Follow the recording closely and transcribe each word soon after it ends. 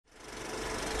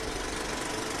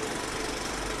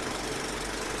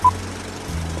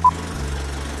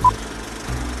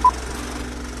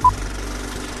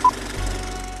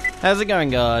How's it going,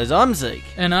 guys? I'm Zeke.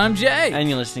 And I'm Jake. And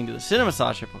you're listening to the Cinema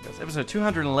Sideshow podcast, episode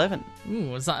 211.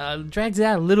 Ooh, it's drags it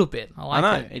out a little bit. I like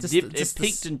know. it. It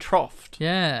peaked and troughed.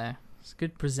 Yeah. It's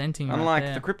good presenting. Unlike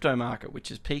right the crypto market, which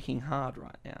is peaking hard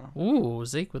right now. Ooh,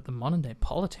 Zeke with the modern day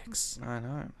politics. I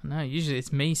know. No, usually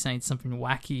it's me saying something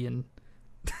wacky and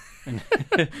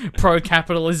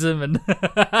pro-capitalism and...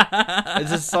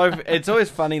 It's always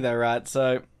funny though, right?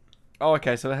 So,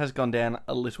 okay, so it has gone down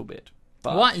a little bit.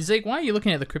 But Zeke, why are you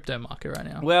looking at the crypto market right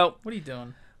now? Well, what are you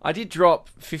doing? I did drop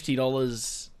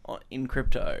 $50 in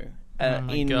crypto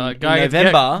in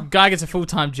November. Guy gets a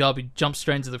full-time job, he jumps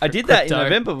straight into the crypto. I did that in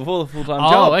November before the full-time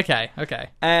job. Oh, okay.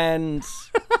 And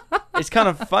it's kind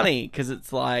of funny because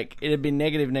it's like it had been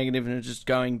negative, and it's just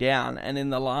going down. And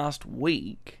in the last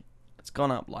week, it's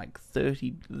gone up like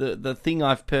 30. The thing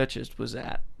I've purchased was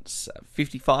at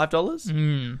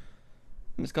 $55.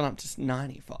 And it's gone up to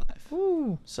 95.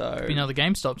 Ooh. So it's been another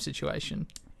GameStop situation.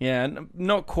 Yeah,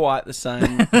 not quite the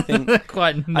same. I think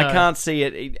no. I can't see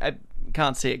it. I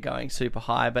can't see it going super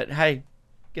high. But hey,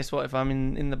 guess what? If I'm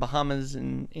in the Bahamas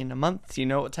in a month, you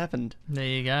know what's happened. There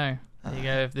you go.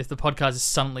 If the podcast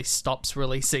suddenly stops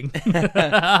releasing.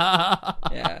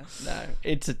 Yeah, no,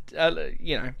 it's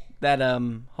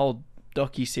that whole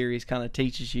docu-series kind of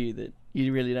teaches you that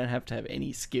you really don't have to have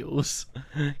any skills.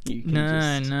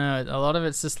 No. A lot of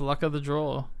it's just luck of the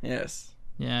draw. Yes.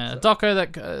 Yeah, a doco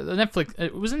that the Netflix.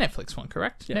 It was a Netflix one,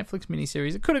 correct? Yeah. Netflix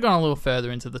miniseries. It could have gone a little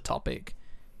further into the topic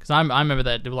because I remember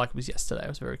that like it was yesterday. It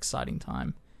was a very exciting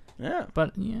time. Yeah,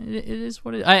 but yeah, it is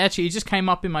what it is. It just came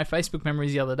up in my Facebook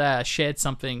memories the other day. I shared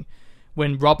something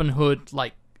when Robinhood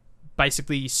like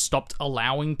basically stopped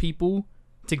allowing people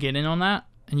to get in on that,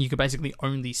 and you could basically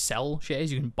only sell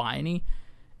shares. You couldn't buy any.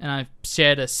 And I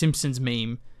shared a Simpsons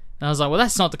meme. And I was like, well,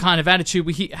 that's not the kind of attitude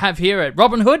we have here at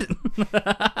Robinhood.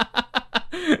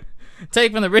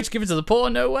 Take from the rich, give it to the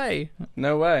poor? No way.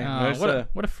 No way.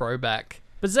 What a throwback.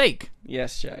 But Zeke.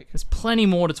 Yes, Jake. There's plenty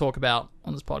more to talk about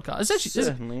on this podcast. It's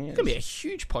going to be a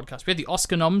huge podcast. We had the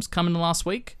Oscar noms coming last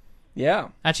week. Yeah.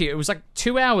 Actually, it was like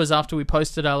 2 hours after we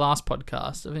posted our last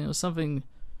podcast. I mean, it was something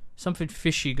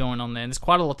fishy going on there. And there's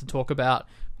quite a lot to talk about.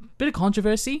 A bit of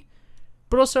controversy.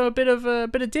 But also a bit of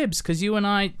dibs, because you and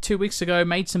I 2 weeks ago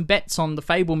made some bets on the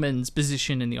Fableman's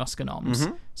position in the Oscar noms.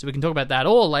 Mm-hmm. So we can talk about that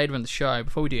all later in the show.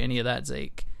 Before we do any of that,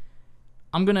 Zeke,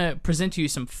 I'm going to present to you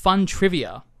some fun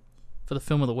trivia for the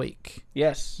film of the week.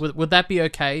 Yes. Would that be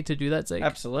okay to do that, Zeke?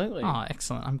 Absolutely. Oh,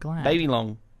 excellent. I'm glad. Baby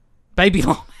Long.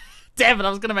 Damn it, I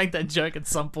was going to make that joke at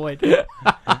some point.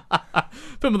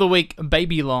 Film of the week,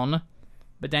 Baby Long,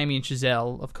 by Damien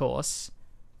Chazelle, of course,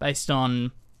 based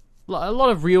on... A lot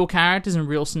of real characters and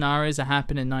real scenarios that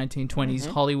happen in 1920s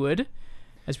Hollywood.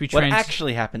 What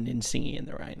actually happened in Singing in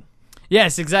the Rain.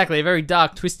 Yes, exactly. A very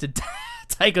dark, twisted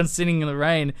take on Singing in the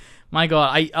Rain. My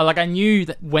God, I knew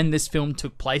that when this film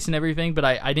took place and everything, but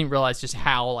I didn't realize just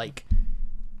how like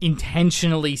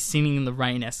intentionally Singing in the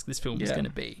Rain-esque this film was going to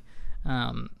be.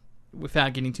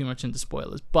 Without getting too much into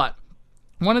spoilers, but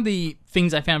one of the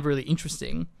things I found really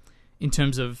interesting in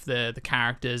terms of the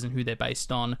characters and who they're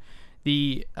based on.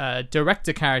 The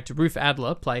director character, Ruth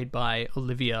Adler, played by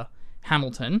Olivia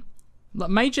Hamilton.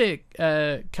 Major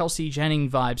Kelsey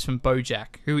Jennings vibes from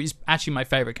BoJack, who is actually my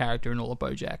favorite character in all of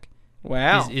BoJack.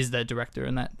 Wow. Is the director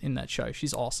in that show.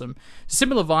 She's awesome.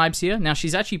 Similar vibes here. Now,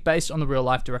 she's actually based on the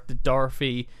real-life director,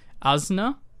 Dorothy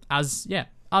Asner. Asner.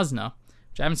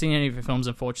 Which I haven't seen any of her films,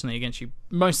 unfortunately. Again, she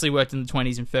mostly worked in the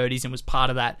 20s and 30s and was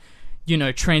part of that,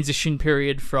 transition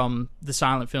period from the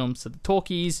silent films to the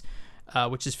talkies,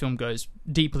 which this film goes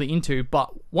deeply into.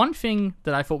 But one thing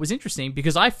that I thought was interesting,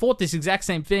 because I thought this exact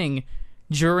same thing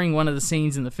during one of the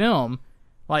scenes in the film,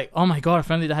 like, oh my God,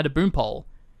 if only they had a boom pole.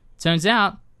 Turns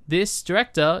out, this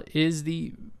director is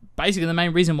basically the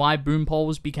main reason why boom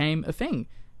poles became a thing,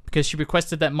 because she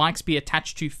requested that mics be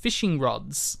attached to fishing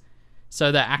rods so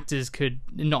that actors could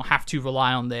not have to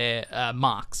rely on their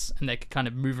marks, and they could kind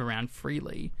of move around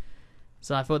freely.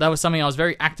 So I thought that was something I was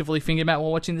very actively thinking about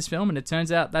while watching this film, and it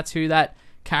turns out that's who that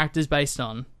character's based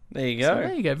on. There you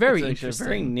go. Very interesting. A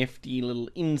very nifty little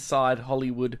inside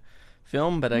Hollywood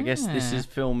film, but I guess this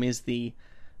film is the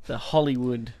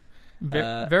Hollywood...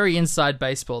 very inside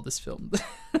baseball, this film.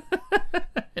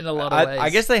 In a lot of ways. I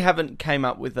guess they haven't came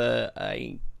up with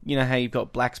a you know how you've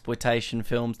got blaxploitation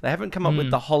films? They haven't come up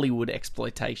with the Hollywood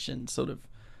exploitation sort of...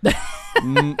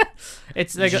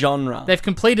 genre. They've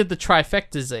completed the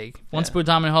trifecta, Zeke. Once Upon a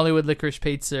Time in Hollywood, Licorice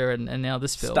Pizza, and now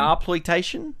this film.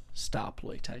 Starploitation.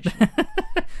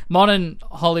 Modern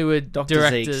Hollywood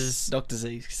directors. Dr.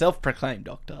 Zeke, self-proclaimed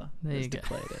doctor. There you go.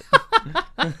 Declared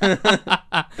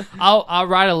it. I'll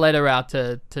write a letter out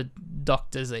to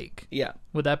Dr. Zeke. Yeah.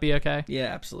 Would that be okay? Yeah,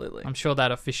 absolutely. I'm sure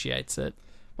that officiates it.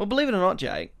 Well, believe it or not,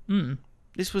 Jake,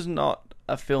 this was not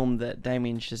a film that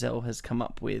Damien Chazelle has come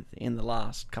up with in the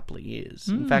last couple of years.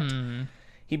 In fact,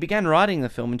 he began writing the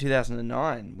film in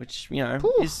 2009, which,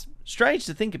 is strange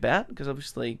to think about, because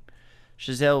obviously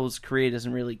Chazelle's career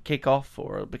doesn't really kick off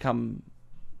or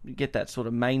get that sort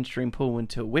of mainstream pull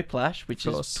until Whiplash, which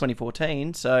is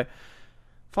 2014, so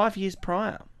 5 years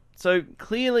prior. So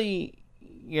clearly,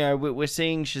 we're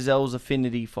seeing Chazelle's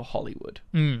affinity for Hollywood.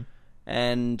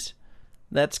 And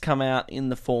that's come out in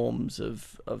the forms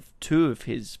of two of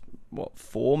his,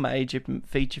 4 major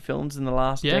feature films in the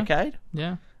last decade?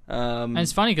 Yeah. And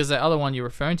it's funny because the other one you're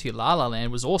referring to, La La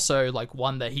Land, was also like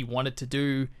one that he wanted to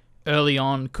do early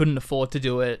on, couldn't afford to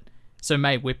do it, so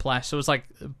made Whiplash. So it was like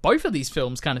both of these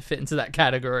films kind of fit into that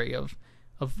category of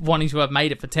wanting to have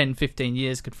made it for 10, 15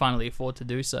 years, could finally afford to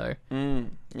do so.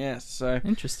 Yes, so...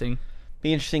 Interesting.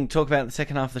 Be interesting to talk about in the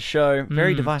second half of the show.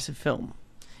 Very divisive film.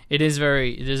 It is a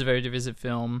very divisive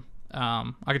film.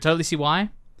 I can totally see why.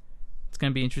 It's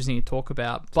going to be interesting to talk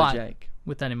about. But Jake,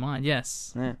 with that in mind,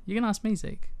 yes. Yeah. You're going to ask me,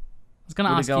 Zeke. I was going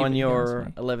to Would ask it you. go on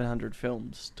your 1,100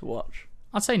 films to watch?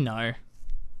 I'd say no.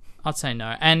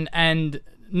 And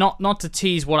not to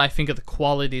tease what I think of the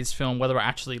quality of this film, whether I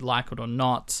actually like it or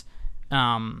not.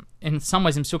 In some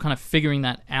ways, I'm still kind of figuring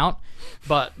that out.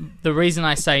 But the reason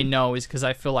I say no is because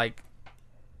I feel like...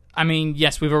 I mean,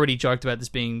 yes, we've already joked about this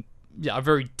being a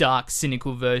very dark,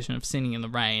 cynical version of Singing in the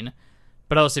Rain.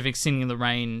 But I also think Singing in the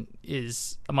Rain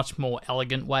is a much more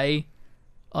elegant way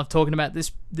of talking about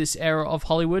this era of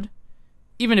Hollywood.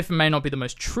 Even if it may not be the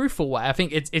most truthful way, I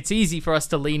think it's easy for us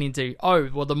to lean into,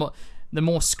 the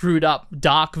more screwed up,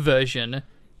 dark version,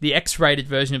 the X-rated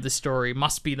version of the story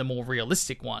must be the more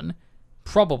realistic one.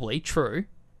 Probably true,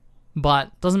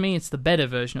 but doesn't mean it's the better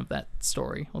version of that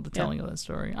story or the telling of that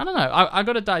story. I don't know. I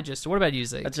got to digest it. What about you,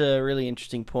 Zeke? That's a really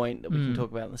interesting point that we can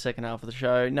talk about in the second half of the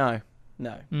show. No.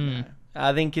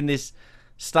 I think in this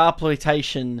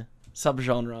starploitation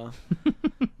subgenre,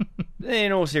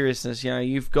 in all seriousness,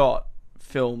 you've got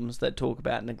films that talk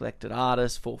about neglected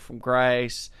artists, Fall from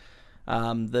Grace,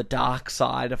 the dark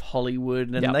side of Hollywood,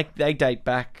 and they date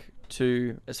back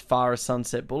to as far as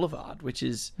Sunset Boulevard, which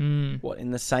is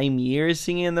in the same year as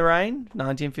Singing in the Rain,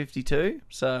 1952.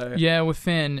 So yeah,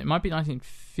 within, it might be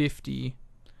 1950,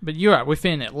 but you're right,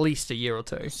 within at least a year or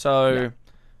two. So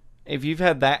if you've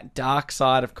had that dark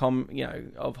side of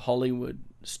of Hollywood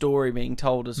story being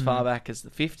told as far back as the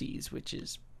 50s, which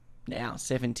is now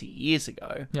 70 years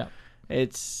ago,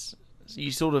 it's,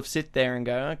 you sort of sit there and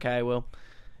go, okay, well,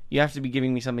 you have to be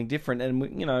giving me something different. And,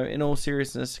 in all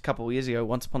seriousness, a couple of years ago,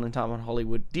 Once Upon a Time in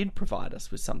Hollywood did provide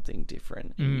us with something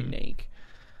different and unique.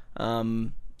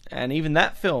 And even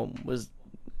that film was,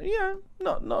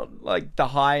 not like the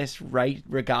highest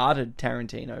regarded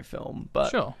Tarantino film, but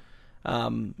sure.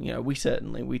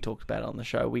 We talked about it on the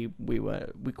show. We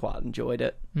quite enjoyed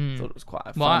it. Thought it was quite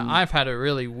fun. Well, I've had a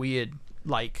really weird,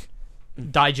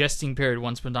 digesting period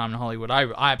once upon a time in Hollywood. I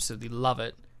absolutely love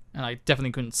it. And I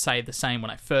definitely couldn't say the same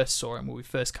when I first saw it, when we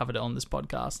first covered it on this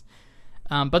podcast.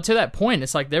 But to that point,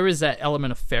 it's like there is that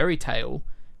element of fairy tale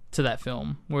to that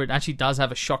film, where it actually does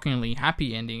have a shockingly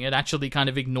happy ending. It actually kind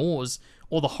of ignores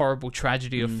all the horrible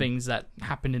tragedy of things that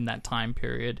happened in that time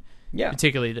period. Yeah.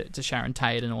 Particularly to Sharon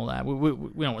Tate and all that. We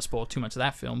don't want to spoil too much of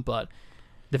that film, but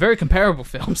they're very comparable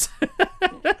films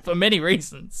for many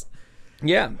reasons.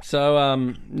 Yeah, so,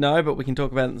 no, but we can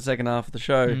talk about it in the second half of the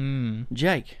show.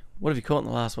 Jake, what have you caught in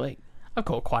the last week? I've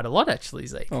caught quite a lot, actually,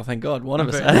 Zeke. Oh, thank God. One of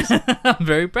us has. I'm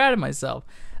very proud of myself.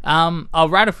 I'll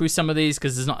rattle through some of these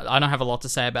because I don't have a lot to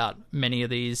say about many of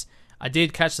these. I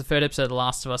did catch the third episode of The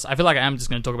Last of Us. I feel like I am just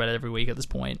going to talk about it every week at this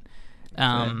point.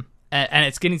 And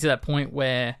it's getting to that point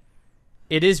where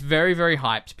it is very, very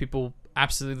hyped. People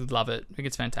absolutely love it. I think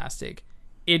it's fantastic.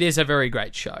 It is a very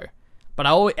great show.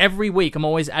 But every week, I'm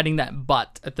always adding that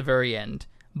but at the very end.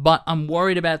 But I'm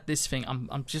worried about this thing.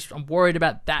 I'm worried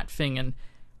about that thing, and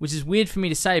which is weird for me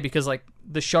to say because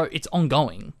the show, it's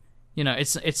ongoing.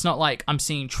 It's not like I'm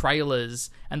seeing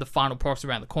trailers and the final product's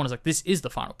around the corner. It's like this is the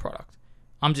final product.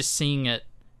 I'm just seeing it,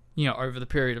 over the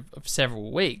period of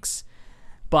several weeks.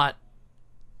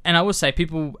 And I will say,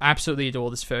 people absolutely adore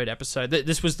this third episode.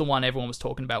 This was the one everyone was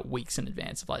talking about weeks in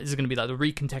advance. Of this is going to be the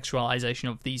recontextualization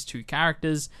of these two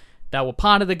characters that were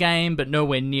part of the game, but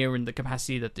nowhere near in the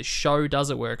capacity that this show does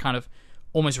it, where it kind of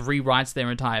almost rewrites their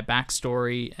entire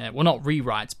backstory. Well, not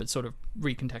rewrites, but sort of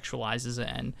recontextualizes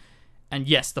it. And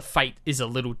yes, the fate is a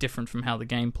little different from how the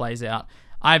game plays out.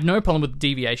 I have no problem with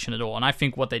deviation at all, and I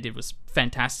think what they did was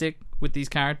fantastic with these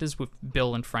characters, with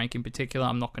Bill and Frank in particular.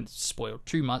 I'm not going to spoil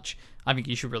too much. I think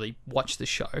you should really watch the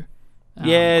show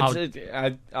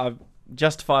I've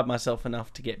justified myself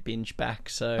enough to get binge back.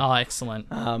 So, excellent.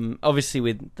 Obviously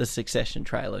with the Succession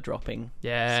trailer dropping.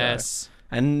 Yes. So,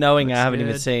 and knowing Looks I haven't good.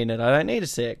 even seen it, I don't need to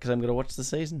see it because I'm going to watch the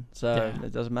season. So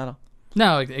it doesn't matter.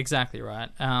 No, exactly right.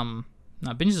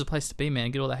 No, binge is a place to be,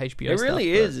 man. Get all that HBO stuff. It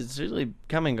really is. It's really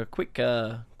becoming a quick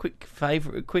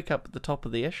favorite, quick up at the top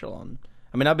of the echelon.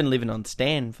 I mean, I've been living on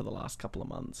Stan for the last couple of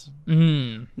months.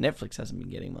 Netflix hasn't been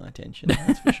getting my attention,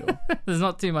 that's for sure. There's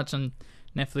not too much on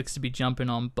Netflix to be jumping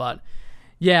on, but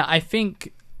yeah, I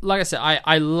think, like I said,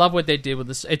 I love what they did with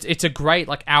this. It's a great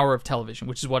hour of television,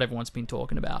 which is what everyone's been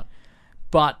talking about.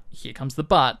 But here comes the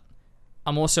but.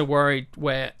 I'm also worried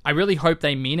where I really hope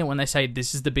they mean it when they say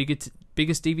this is the biggest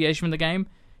deviation from the game.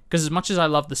 Because as much as I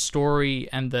love the story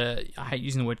and I hate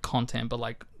using the word content,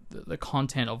 but the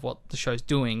content of what the show's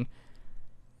doing,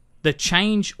 the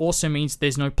change also means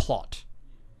there's no plot.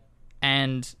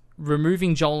 And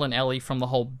removing Joel and Ellie from the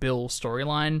whole Bill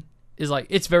storyline is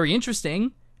it's very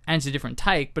interesting and it's a different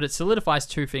take, but it solidifies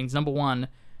two things. Number one,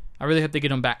 I really hope they get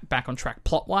them back on track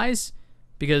plot-wise,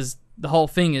 because the whole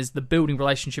thing is the building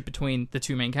relationship between the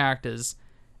two main characters.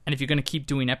 And if you're going to keep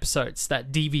doing episodes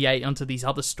that deviate onto these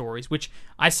other stories, which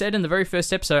I said in the very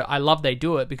first episode, I love they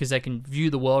do it because they can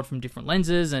view the world from different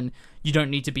lenses and you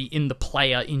don't need to be in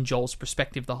Joel's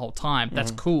perspective the whole time. That's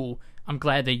cool. I'm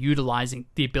glad they're utilizing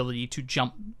the ability to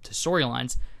jump to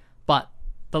storylines. But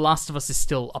The Last of Us is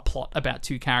still a plot about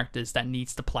two characters that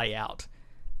needs to play out.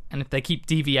 And if they keep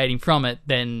deviating from it,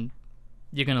 then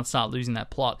you're going to start losing that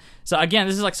plot. So again,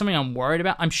 this is something I'm worried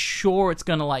about. I'm sure it's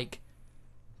going to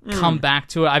come back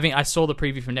to it. I think I saw the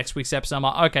preview for next week's episode. I'm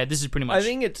like, okay, this is pretty much I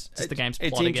think it's the game's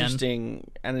it's plot interesting,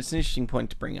 again. and it's an interesting point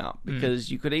to bring up because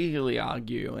you could easily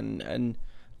argue and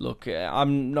look,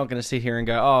 I'm not going to sit here and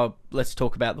go, oh, let's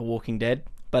talk about The Walking Dead,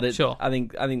 but sure. I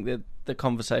think that the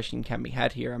conversation can be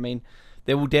had here. I mean,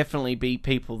 there will definitely be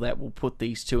people that will put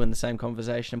these two in the same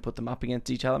conversation and put them up against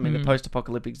each other. I mean, the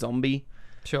post-apocalyptic zombie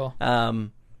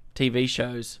TV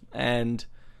shows, and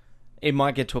it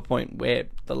might get to a point where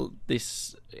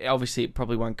this obviously it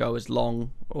probably won't go as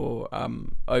long or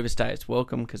overstay its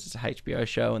welcome because it's a HBO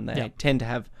show and they tend to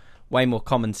have way more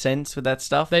common sense with that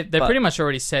stuff. They pretty much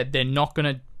already said they're not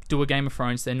going to do a Game of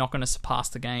Thrones. They're not going to surpass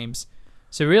the games.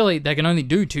 So really, they can only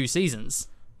do 2 seasons.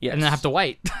 Yes. And they have to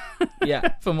wait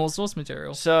for more source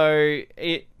material.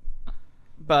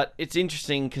 But it's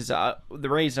interesting because the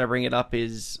reason I bring it up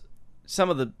is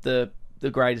some of the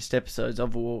greatest episodes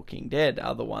of Walking Dead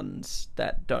are the ones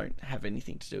that don't have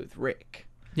anything to do with Rick.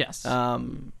 Yes.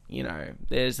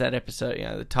 There's that episode,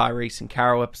 the Tyrese and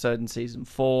Carol episode in season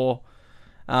 4.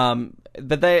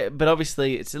 But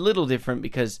obviously it's a little different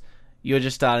because you're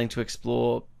just starting to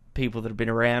explore people that have been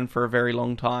around for a very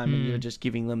long time and you're just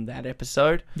giving them that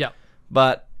episode. Yep.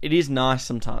 But it is nice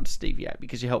sometimes to deviate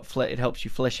because it helps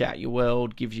you flesh out your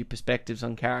world, gives you perspectives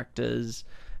on characters,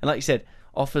 and like you said,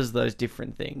 offers those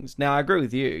different things. Now, I agree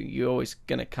with you. You're always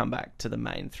going to come back to the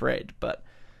main thread, but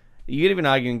you could even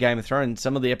argue in Game of Thrones,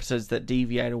 some of the episodes that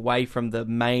deviate away from the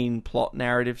main plot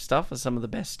narrative stuff are some of the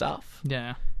best stuff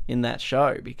in that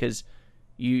show because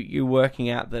you're working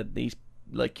out that these,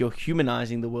 you're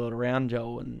humanizing the world around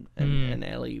Joel and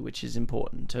Ellie, which is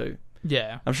important too.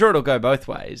 Yeah. I'm sure it'll go both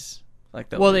ways.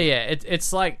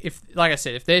 It's if I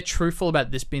said, if they're truthful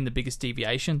about this being the biggest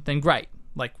deviation, then great.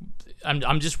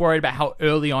 I'm just worried about how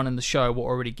early on in the show we're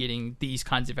already getting these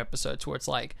kinds of episodes where it's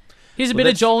here's a bit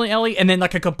of Joel and Ellie and then a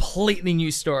completely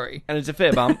new story. And it's a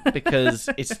fair bump because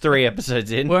it's 3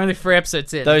 episodes in. We're only 3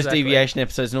 episodes in. Those deviation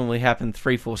episodes normally happen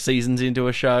 3-4 seasons into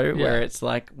a show where it's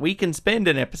we can spend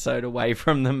an episode away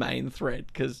from the main thread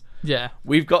because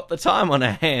we've got the time on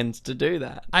our hands to do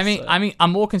that. I mean,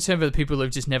 I'm more concerned with the people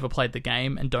who've just never played the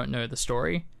game and don't know the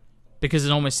story because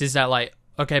it almost is that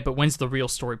okay, but when's the real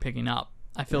story picking up?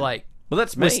 I feel well,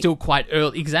 that's me. We're still quite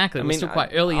early. Exactly. We're still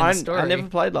quite early in the story. I never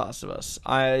played Last of Us.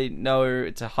 I know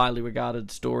it's a highly regarded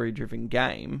story-driven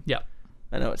game. Yep.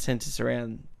 I know it centers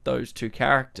around those 2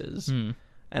 characters. And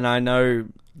I know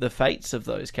the fates of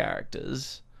those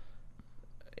characters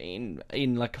in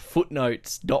a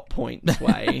footnotes, dot points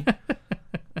way.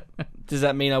 Does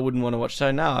that mean I wouldn't want to watch?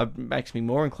 So no, it makes me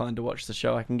more inclined to watch the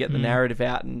show. I can get the narrative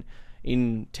out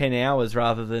in 10 hours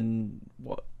rather than,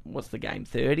 what's the game,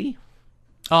 30?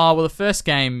 Oh, well, the first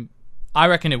game, I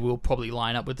reckon it will probably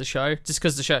line up with the show, just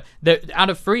because the show, out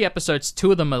of 3 episodes,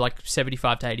 2 of them are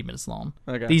 75 to 80 minutes long.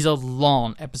 Okay. These are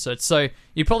long episodes, so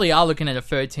you probably are looking at a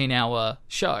 13-hour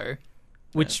show,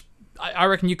 which I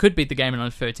reckon you could beat the game in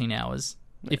under 13 hours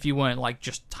if you weren't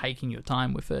just taking your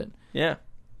time with it. Yeah.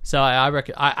 So I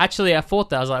reckon, I thought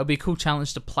that, it would be a cool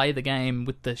challenge to play the game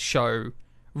with the show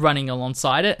running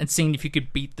alongside it and seeing if you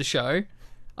could beat the show.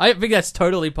 I think that's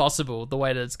totally possible the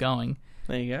way that it's going.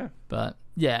 There you go. But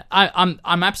yeah, I'm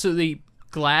absolutely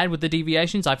glad with the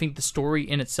deviations. I think the story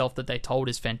in itself that they told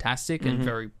is fantastic and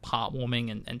very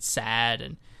heartwarming and sad.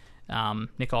 And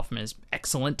Nick Offerman is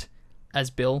excellent as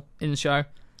Bill in the show.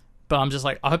 But I'm just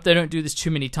like, I hope they don't do this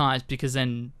too many times because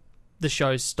then the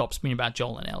show stops being about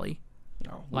Joel and Ellie.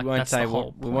 No, we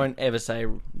won't ever say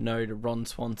no to Ron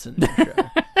Swanson in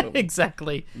the show.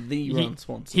 Exactly. Ron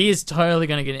Swanson. He is totally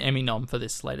going to get an Emmy nom for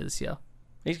this later this year.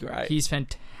 He's great. He's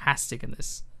fantastic in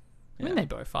this. I mean, they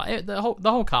both are. The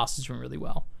whole cast is doing really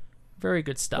well. Very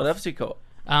good stuff. What else you caught?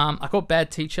 I caught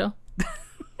Bad Teacher,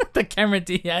 the Cameron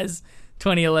Diaz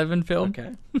 2011 film.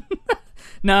 Okay.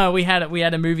 No, we had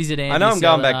a Movies at Andy's. I know I'm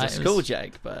going back to school,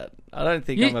 Jake, but I don't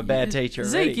think I'm a bad teacher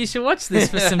already. Zeke, you should watch this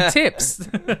for some tips.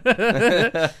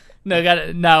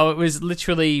 No, it was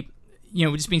literally,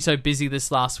 we've just been so busy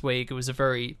this last week. It was a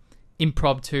very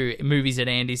impromptu Movies at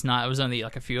Andy's night. It was only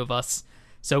like a few of us.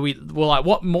 So we were like,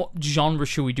 what more genre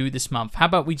should we do this month? How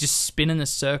about we just spin in a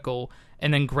circle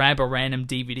and then grab a random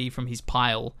DVD from his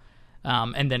pile?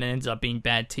 And then it ends up being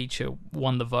Bad Teacher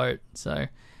won the vote. So,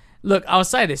 look, I'll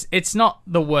say this. It's not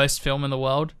the worst film in the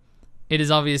world. It is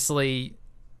obviously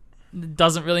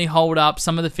doesn't really hold up.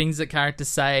 Some of the things that characters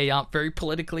say aren't very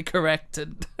politically correct.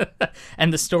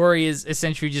 And the story is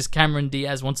essentially just Cameron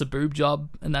Diaz wants a boob job.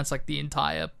 And that's like the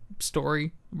entire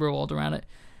story revolved around it.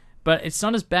 But it's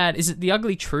not as bad. Is it The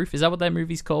Ugly Truth? Is that what that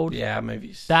movie's called? Yeah,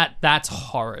 movies. That's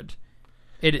horrid.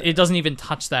 It doesn't even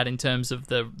touch that in terms of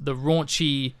the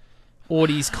raunchy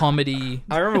Audie's comedy.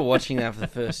 I remember watching that for the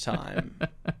first time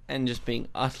and just being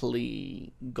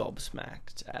utterly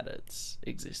gobsmacked at its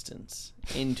existence.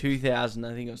 In 2000,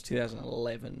 I think it was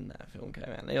 2011, that film came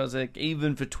out. It was like,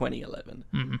 even for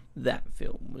 2011, that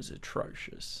film was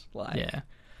atrocious. Yeah.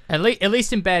 At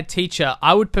least in Bad Teacher,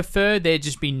 I would prefer there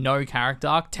just be no character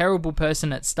arc. Terrible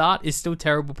person at start is still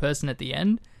terrible person at the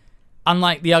end.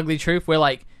 Unlike The Ugly Truth, where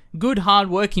like good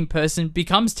hard-working person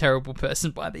becomes terrible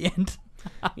person by the end.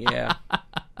 Yeah.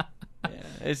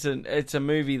 It's a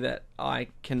movie that I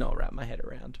cannot wrap my head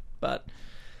around. But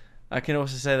I can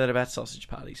also say that about Sausage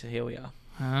Party, so here we are.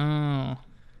 Oh.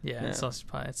 Yeah. Sausage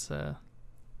Party. It's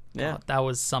that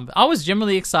was something. I was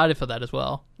generally excited for that as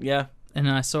well. Yeah. And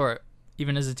then I saw it.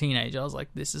 Even as a teenager, I was like,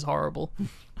 this is horrible.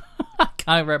 I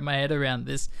can't wrap my head around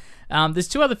this. There's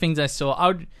two other things I saw.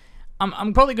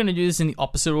 I'm probably going to do this in the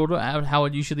opposite order how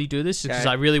I'd usually do this, because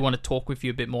I really want to talk with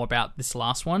you a bit more about this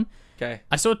last one. Okay.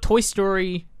 I saw Toy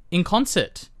Story in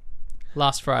concert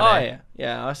last Friday. Oh, yeah.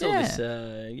 Yeah, I saw this.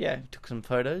 Took some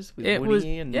photos with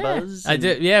Woody and Buzz. I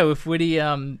did, with Woody,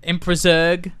 Emperor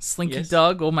Zurg, Slinky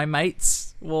Dog, all my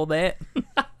mates were all there.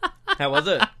 How was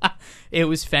it? It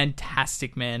was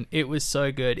fantastic, man. It was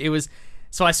so good.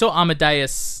 So I saw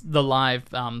Amadeus, the live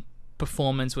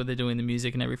performance where they're doing the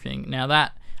music and everything. Now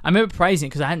that, I remember praising it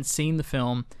because I hadn't seen the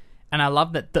film, and I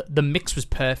love that the mix was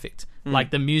perfect.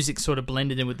 Like the music sort of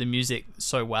blended in with the music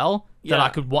so well that I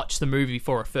could watch the movie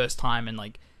for a first time and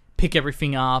like pick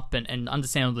everything up and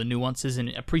understand all the nuances and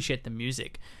appreciate the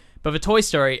music. But for Toy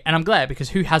Story, and I'm glad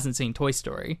because who hasn't seen Toy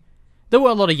Story? There were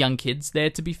a lot of young kids there,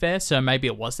 to be fair, so maybe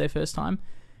it was their first time.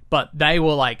 But they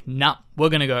were like, nah, we're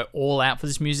going to go all out for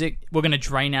this music. We're going to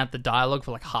drain out the dialogue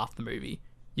for like half the movie.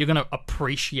 You're going to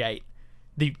appreciate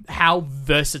how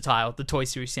versatile the Toy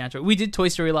Story soundtrack. We did Toy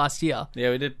Story last year. Yeah,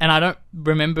 we did. And I don't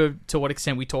remember to what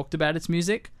extent we talked about its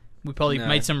music. We probably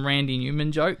made some Randy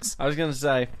Newman jokes. I was going to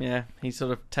say, he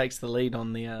sort of takes the lead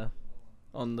on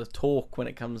the talk when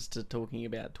it comes to talking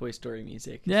about Toy Story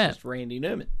music. It's just Randy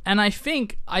Newman. And I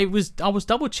think I was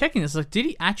double checking this. Like, did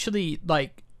he actually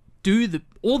like do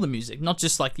all the music, not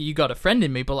just like You Got a Friend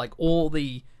in Me, but like all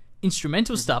the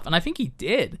instrumental stuff? And I think he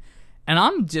did. And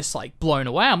I'm just like blown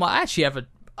away. I actually have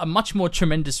a much more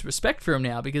tremendous respect for him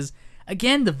now because,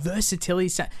 again, the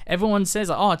versatility. Everyone says,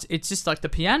 like, oh, it's just like the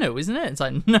piano, isn't it? It's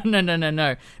like,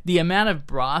 no. The amount of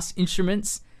brass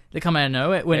instruments that come out of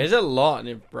nowhere. There's a lot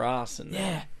of brass in there.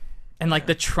 Yeah. And like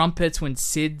the trumpets when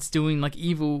Sid's doing like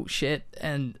evil shit.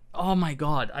 And oh my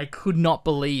God, I could not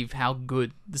believe how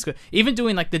good this goes. Even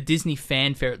doing like the Disney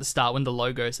fanfare at the start when the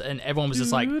logos, and everyone was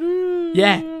just like,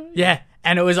 yeah.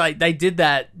 And it was like, they did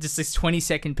that, just this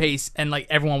 20-second piece, and like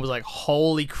everyone was like,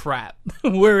 holy crap,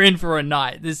 we're in for a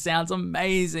night. This sounds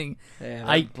amazing. Yeah,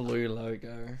 that blue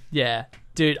logo. Yeah.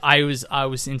 Dude, I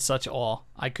was in such awe.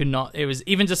 I could not, it was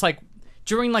even just like,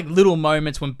 during like little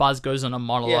moments when Buzz goes on a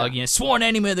monologue, sworn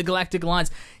enemy of the Galactic Alliance,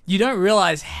 you don't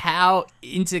realize how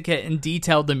intricate and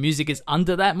detailed the music is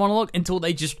under that monologue until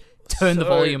they just turn the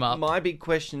volume up. My big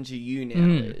question to you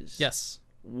now is... Yes.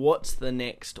 what's the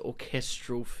next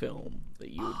orchestral film that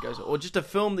you would go to? Or just a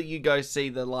film that you go see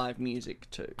the live music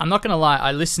to? I'm not going to lie.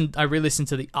 I re-listened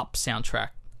to the Up soundtrack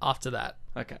after that.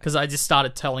 Okay. Because I just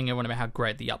started telling everyone about how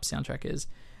great the Up soundtrack is.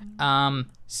 I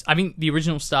think the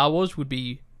original Star Wars would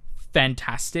be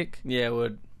fantastic. Yeah, it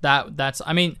would. That's.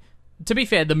 I mean, to be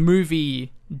fair, the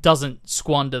movie doesn't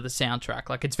squander the soundtrack.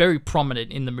 Like, it's very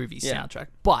prominent in the movie's soundtrack.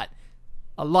 But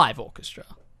a live orchestra,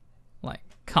 like,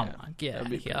 come on, get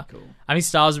out of here. Cool. I think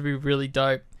Star Wars would be really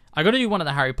dope. I got to do one of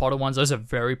the Harry Potter ones. Those are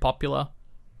very popular.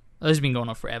 Those have been going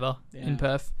on forever in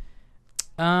Perth.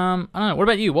 I don't know. What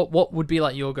about you? What would be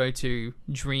like your go-to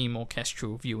dream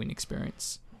orchestral viewing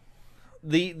experience?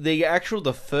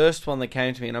 The first one that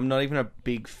came to me, and I'm not even a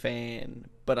big fan,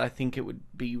 but I think it would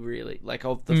be really, like,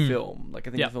 of the film. Like,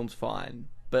 I think the film's fine.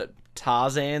 But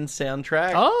Tarzan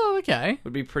soundtrack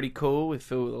would be pretty cool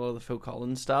with a lot of the Phil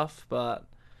Collins stuff, but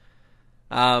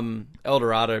El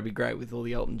Dorado would be great with all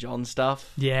the Elton John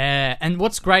stuff. Yeah, and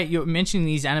what's great, you're mentioning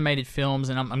these animated films,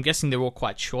 and I'm guessing they're all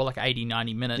quite short, like 80,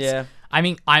 90 minutes. Yeah. I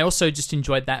mean, I also just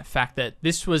enjoyed that fact that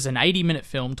this was an 80-minute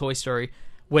film, Toy Story,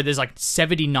 where there's like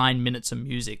 79 minutes of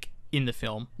music in the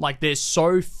film. Like, there's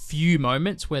so few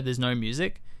moments where there's no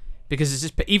music, because it's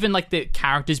just, even like the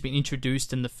characters being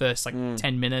introduced in the first like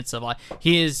 10 minutes of like,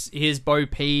 here's Bo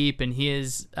Peep, and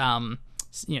here's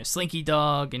Slinky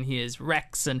Dog, and here's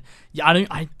Rex, and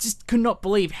I just could not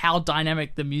believe how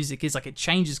dynamic the music is. Like, it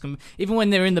changes even when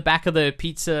they're in the back of the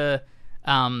Pizza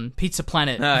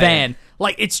Planet van.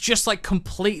 Like, it's just like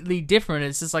completely different.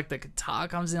 It's just like the guitar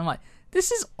comes in. I'm like,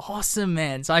 this is awesome,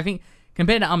 man. So I think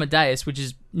compared to Amadeus, which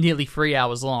is nearly 3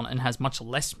 hours long and has much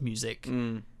less music,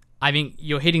 I think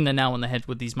you're hitting the nail on the head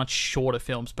with these much shorter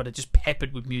films, but are just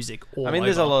peppered with music all over.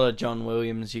 There's a lot of John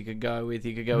Williams you could go with.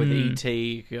 You could go with E.T.,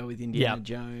 you could go with Indiana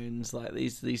Jones. Like,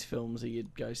 these films that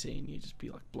you'd go see and you'd just be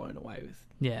like blown away with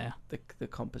the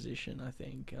composition, I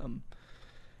think.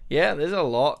 There's a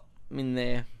lot in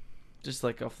there, just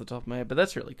like off the top of my head, but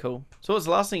that's really cool. So what's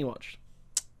the last thing you watched?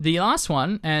 The last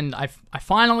one, and I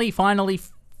finally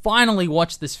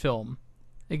watched this film.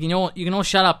 You can all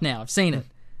shut up now. I've seen it.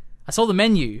 I saw The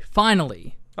Menu,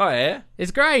 finally. Oh, yeah? It's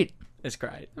great. It's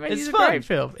great. It's a great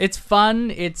film. It's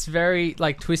fun. It's very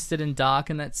like twisted and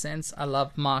dark in that sense. I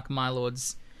love Mark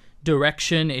Mylord's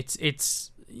direction.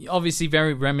 It's obviously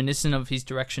very reminiscent of his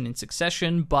direction in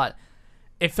Succession, but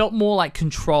it felt more like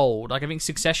controlled. Like, I think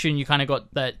Succession, you kind of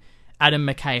got that Adam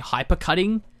McKay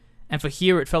hypercutting. And for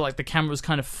here, it felt like the camera was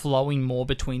kind of flowing more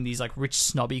between these like rich,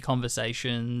 snobby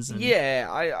conversations. And... Yeah,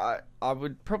 I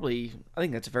would probably... I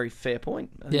think that's a very fair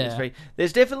point.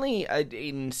 There's definitely,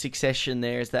 in Succession,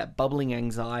 there's that bubbling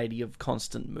anxiety of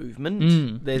constant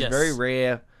movement. There's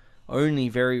only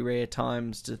very rare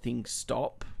times do things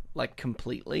stop, like,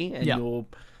 completely. And you're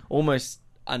almost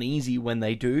uneasy when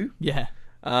they do. Yeah.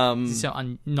 So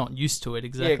I'm not used to it,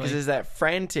 exactly. Yeah, because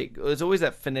there's always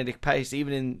that frenetic pace,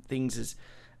 even in things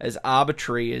as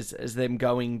arbitrary as them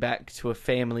going back to a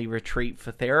family retreat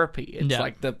for therapy. It's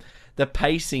like the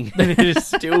pacing is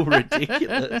still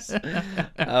ridiculous.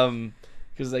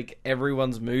 Because like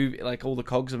everyone's moving, like all the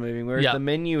cogs are moving, whereas The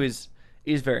Menu is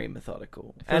very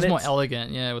methodical. It's more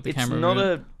elegant, with the camera. It's not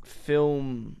a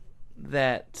film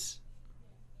that...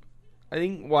 I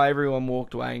think why everyone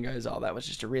walked away and goes, oh, that was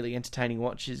just a really entertaining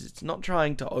watch, is it's not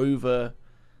trying to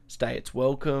overstay its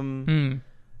welcome.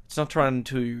 It's not trying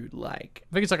to, like...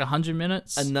 I think it's like 100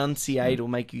 minutes. Enunciate or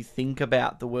make you think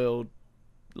about the world,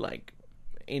 like,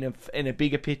 in a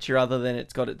bigger picture, other than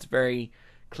it's got its very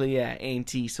clear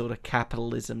anti-sort of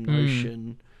capitalism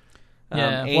notion.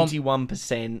 Anti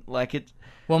 1%. Like, it...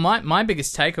 Well, my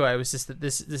biggest takeaway was just that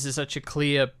this is such a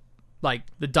clear... Like,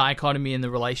 the dichotomy in the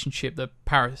relationship, the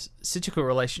parasitical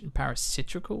relation...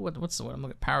 Parasitical? What's the word I'm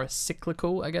looking at?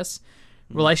 Paracyclical, I guess.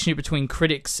 Relationship between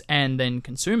critics and then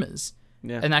consumers.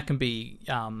 Yeah. And that can be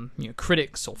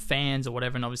critics or fans or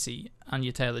whatever, and obviously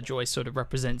Anya Taylor-Joy sort of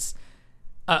represents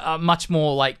a much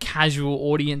more like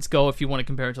casual audience go, if you want to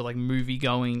compare it to like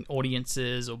movie-going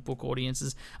audiences or book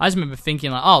audiences. I just remember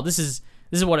thinking like, oh, this is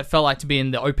what it felt like to be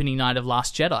in the opening night of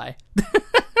Last Jedi.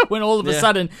 When all of a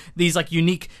sudden these like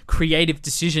unique creative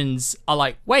decisions are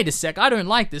like, wait a sec, I don't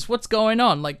like this. What's going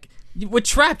on? Like, we're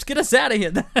trapped. Get us out of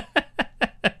here.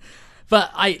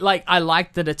 But I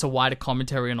like that it's a wider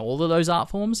commentary on all of those art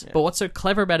forms. Yeah. But what's so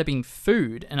clever about it being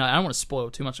food, and I don't want to spoil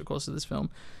too much, of course, of this film,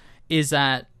 is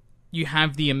that you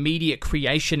have the immediate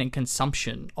creation and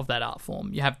consumption of that art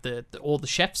form. You have all the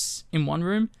chefs in one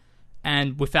room,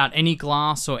 and without any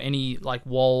glass or any like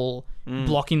wall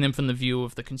blocking them from the view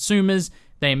of the consumers,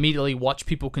 they immediately watch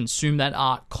people consume that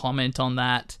art, comment on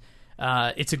that.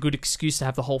 It's a good excuse to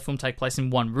have the whole film take place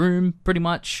in one room, pretty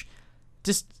much.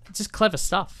 just clever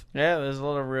stuff. Yeah, there's a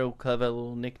lot of real clever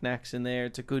little knickknacks in there.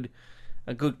 It's a good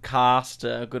cast,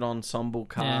 a good ensemble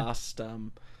cast. Yeah.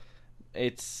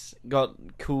 It's got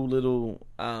cool little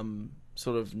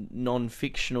sort of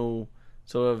non-fictional,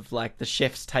 sort of like the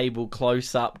chef's table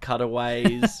close-up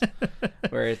cutaways,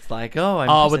 where it's like,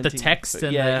 with the text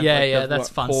and that's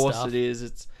fun stuff. Of course it is.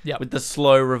 It's with the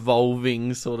slow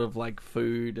revolving sort of like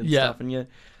food and stuff, and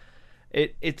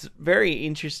it's very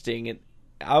interesting.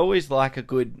 I always like a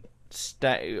good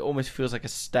it almost feels like a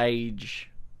stage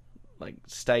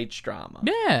drama.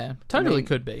 Yeah, totally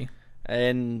could be.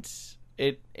 And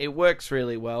it works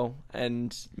really well,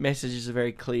 and messages are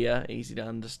very clear, easy to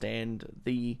understand.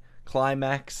 The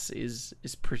climax is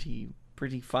pretty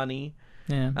funny.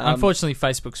 Yeah. Unfortunately,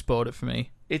 Facebook spoiled it for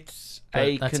me. It's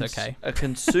okay. A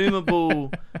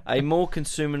consumable, a more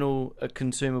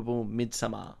consumable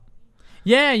Midsummer.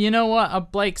 Yeah, you know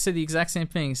what? Blake said the exact same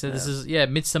thing. So this is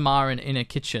Midsummer in a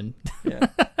kitchen. Yeah.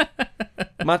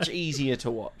 Much easier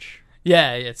to watch.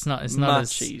 Yeah, it's not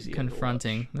much as easier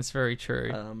confronting. That's very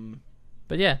true.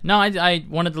 But yeah, no, I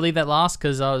wanted to leave that last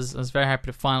because I was very happy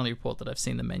to finally report that I've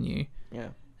seen the menu. Yeah.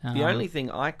 The only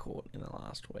thing I caught in the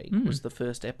last week was the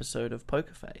first episode of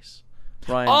Poker Face.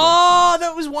 Rian Johnson.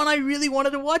 That was one I really wanted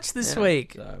to watch this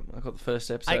week. So I got the first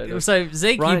episode. So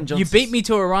Zeke, you beat me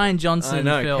to a Rian Johnson film.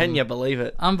 I know. Can you believe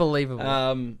it? Unbelievable.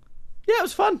 Yeah, it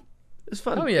was fun.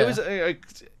 Oh yeah. It was.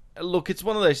 Look, it's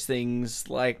one of those things.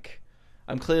 Like,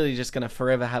 I'm clearly just going to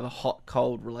forever have a hot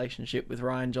cold relationship with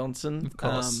Rian Johnson. Of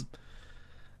course.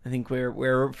 I think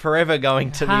we're forever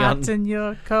going to be on. Hot and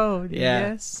you're cold,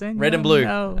 yes, and red and blue.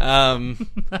 No.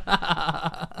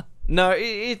 No,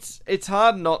 it's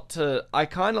hard not to. I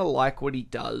kind of like what he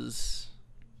does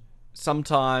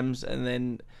sometimes, and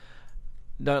then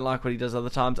don't like what he does other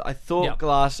times. I thought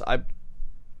I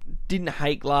didn't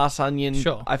hate Glass Onion.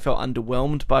 Sure. I felt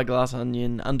underwhelmed by Glass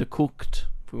Onion, undercooked,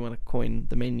 if we want to coin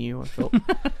the menu. I felt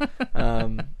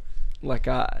and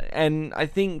I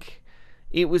think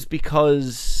it was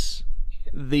because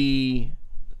I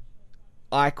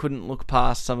couldn't look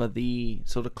past some of the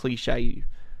sort of cliche,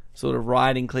 sort of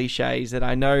writing cliches that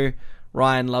I know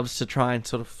Ryan loves to try and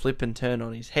sort of flip and turn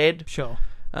on his head. Sure.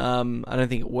 I don't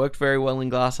think it worked very well in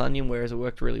Glass Onion, whereas it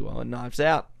worked really well in Knives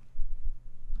Out.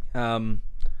 And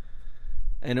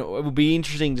it will be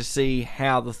interesting to see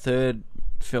how the third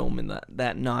film in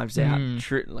that Knives Out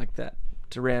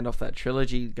to round off that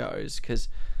trilogy goes, because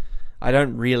I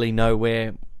don't really know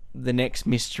where the next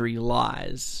mystery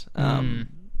lies,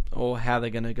 or how they're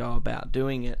going to go about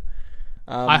doing it.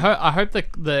 I hope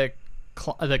the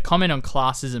comment on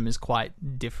classism is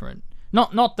quite different.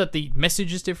 Not that the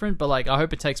message is different, but like I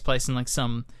hope it takes place in like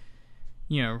some,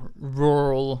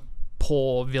 rural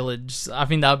poor village. I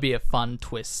think that would be a fun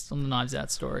twist on the Knives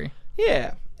Out story.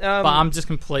 Yeah, but I'm just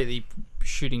completely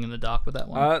shooting in the dark with that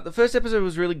one. The first episode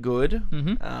was really good.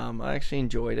 Mm-hmm. I actually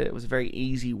enjoyed it. It was a very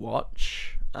easy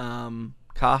watch.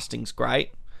 Casting's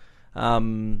great.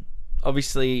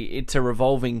 Obviously, it's a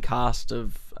revolving cast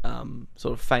of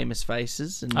sort of famous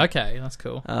faces. And, okay, that's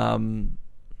cool.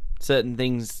 Certain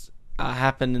things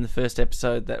happen in the first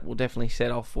episode that will definitely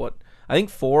set off what... I think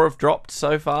 4 have dropped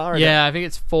so far. Yeah, I think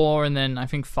it's 4, and then I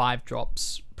think 5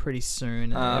 drops pretty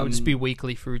soon. It'll just be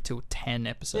weekly through till 10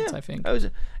 episodes, I think.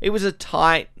 It was a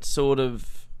tight sort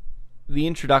of... The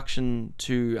introduction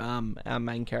to our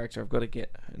main character, I've got to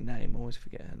get her name. I always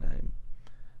forget her name.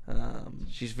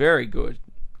 She's very good.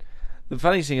 The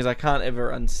funny thing is I can't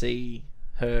ever unsee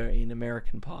her in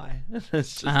American Pie.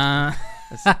 It's just,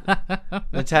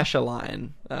 Natasha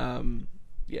Lyon.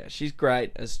 Yeah, she's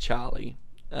great as Charlie,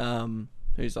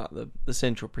 who's like the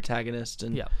central protagonist.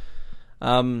 And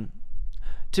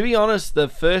to be honest, the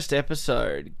first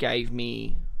episode gave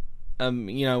me... we're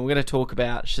going to talk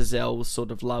about Chazelle's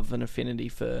sort of love and affinity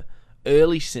for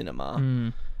early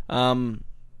cinema.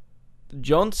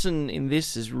 Johnson in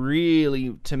this is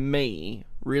really, to me,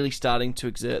 really starting to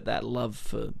exert that love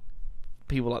for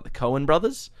people like the Coen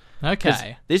brothers.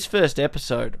 Okay. This first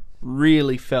episode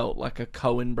really felt like a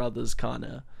Coen brothers kind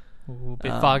of... A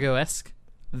bit Fargo-esque.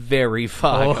 Very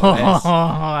Fargo-esque.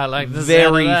 I like the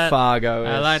very sound of that. Fargo-esque.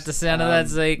 I like the sound of that,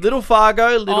 Zeke. Little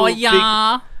Fargo, little... Oh,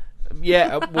 yeah.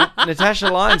 Yeah, well, Natasha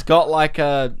Lyon's got like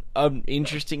an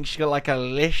interesting... She's got like a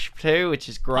lisp too, which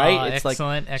is great. It's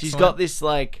excellent, like she's got this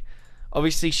like...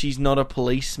 Obviously, she's not a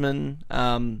policeman.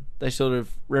 They sort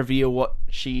of reveal what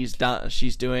she's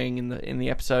doing in the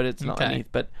episode. It's not anything,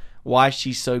 but why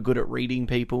she's so good at reading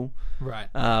people. Right.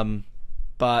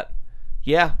 But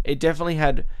yeah, it definitely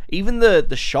had even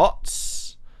the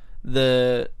shots,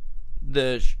 the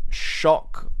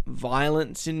shock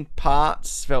violence in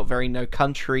parts. Felt very No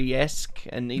Country-esque,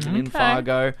 and even in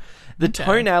Fargo. The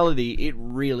tonality, it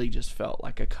really just felt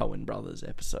like a Coen Brothers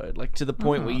episode. Like, to the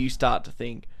point where you start to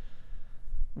think,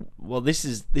 well,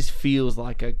 this feels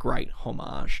like a great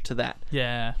homage to that.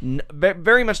 Yeah.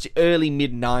 Very much the early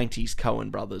mid-90s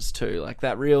Coen Brothers too. Like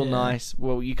that real nice.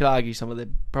 Well, you could argue some of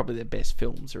probably their best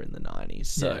films are in the 90s.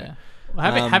 So,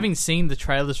 having seen the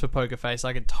trailers for Poker Face,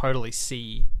 I could totally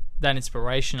see that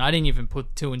inspiration. I didn't even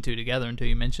put two and two together until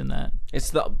you mentioned that.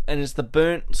 It's the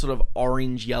burnt sort of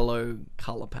orange yellow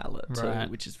color palette too,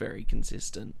 which is very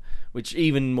consistent. Which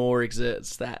even more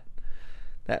exerts that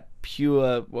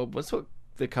pure. Well, what's what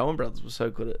the Coen Brothers were so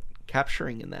good at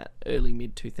capturing in that early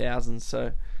mid 2000s.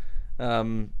 So,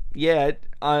 I'm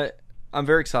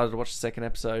very excited to watch the second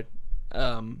episode.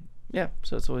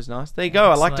 So it's always nice. There you go.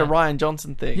 I liked a Rian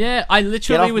Johnson thing. Yeah, I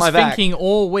literally was thinking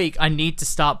all week I need to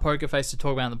start Poker Face to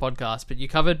talk about in the podcast, but you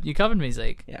covered me,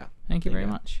 Zeke. Yeah. Thank you very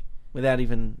much. Without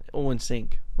even all in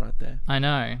sync right there. I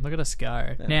know. Look at us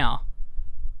go. Yeah. Now,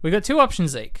 we got two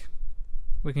options, Zeke.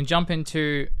 We can jump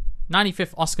into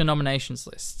 95th Oscar nominations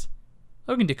list.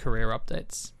 Or we can do career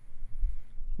updates.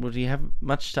 Well, do you have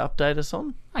much to update us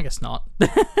on? I guess not.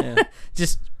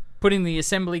 Just putting the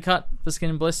assembly cut for Skin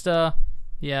and Blister.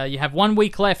 Yeah, you have 1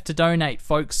 week left to donate,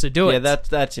 folks, so do it. Yeah,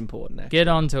 that's important, actually. Get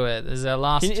onto it. There's our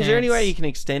last chance. Is there any way you can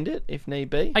extend it, if need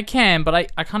be? I can, but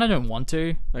I kind of don't want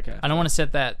to. Okay. I don't want to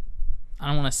set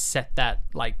that,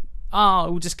 like,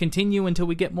 we'll just continue until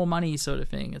we get more money sort of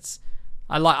thing.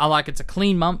 I like it's a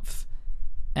clean month,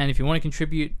 and if you want to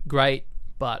contribute, great,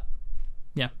 but,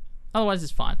 yeah, otherwise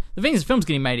it's fine. The thing is, the film's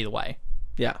getting made either way.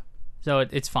 Yeah. So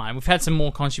it's fine. We've had some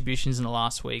more contributions in the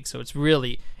last week, so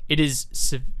it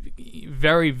is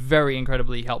very, very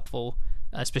incredibly helpful,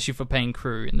 especially for paying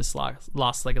crew in this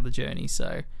last leg of the journey.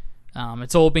 So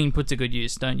it's all being put to good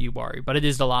use, don't you worry. But it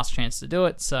is the last chance to do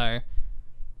it, so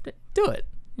do it.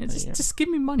 Just give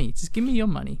me money. Just give me your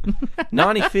money.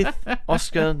 95th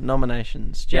Oscar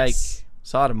nominations. Jake,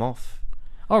 side them off.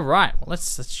 All right, well,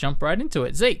 let's jump right into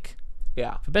it. Zeke.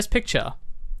 Yeah. For Best Picture.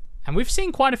 And we've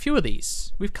seen quite a few of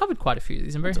these. We've covered quite a few of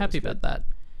these. I'm very happy about that.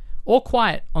 All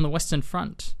Quiet on the Western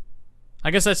Front. I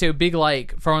guess that's a big,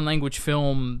 foreign language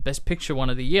film Best Picture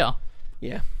one of the year.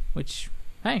 Yeah. Which,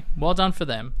 hey, well done for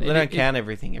them. They don't count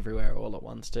everything everywhere all at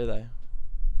once, do they?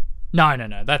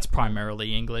 No. That's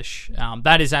primarily English.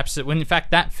 That is absolutely... In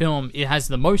fact, that film, it has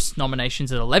the most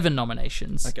nominations at 11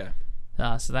 nominations. Okay.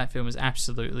 So that film is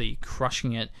absolutely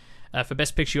crushing it. For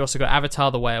Best Picture, you also got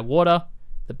Avatar: The Way of Water,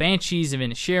 The Banshees of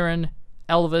Inisherin,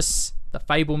 Elvis, The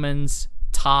Fabelmans,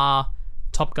 Tar,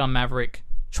 Top Gun Maverick,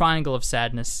 Triangle of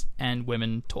Sadness, and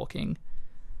Women Talking.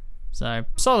 So,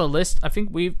 solid list. I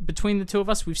think between the two of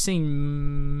us, we've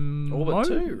seen... All but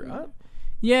two, right?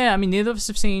 Yeah, I mean, neither of us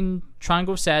have seen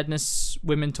Triangle of Sadness,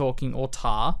 Women Talking, or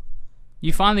Tar.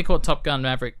 You finally caught Top Gun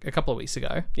Maverick a couple of weeks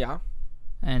ago. Yeah.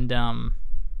 And,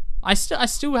 I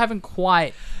still haven't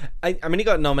quite... I mean, it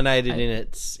got nominated in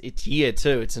its year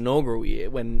too. Its inaugural year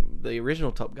when the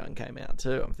original Top Gun came out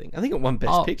too. I think it won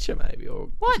Best Picture maybe.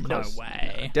 Or what? No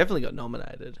way. No, definitely got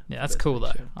nominated. Yeah, that's cool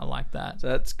though. I like that. So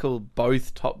that's cool.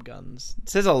 Both Top Guns. It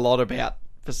says a lot about,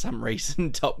 for some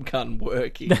reason, Top Gun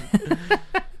working.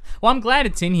 Well, I'm glad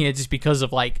it's in here just because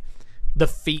of the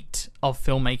feat of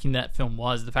filmmaking that film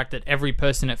was. The fact that every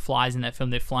person that flies in that film,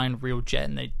 they're flying a real jet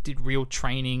and they did real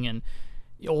training and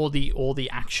all the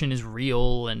action is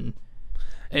real and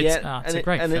it's a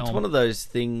great film. And it's one of those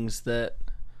things that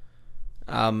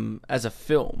as a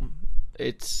film,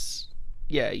 it's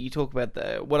you talk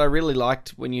about what I really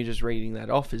liked when you're just reading that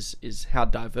off is how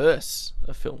diverse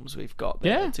of films we've got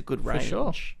there. It's a good range.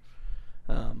 For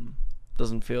sure.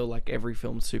 Doesn't feel like every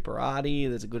film's super arty.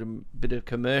 There's a good bit of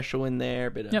commercial in there.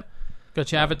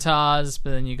 Got your avatars, but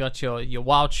then you got your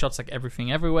wild shots like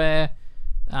Everything Everywhere.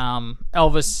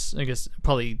 Elvis, I guess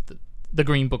probably the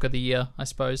Green Book of the Year, I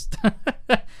suppose.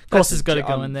 Of course, it's got to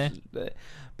go in there.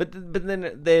 But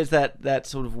then there's that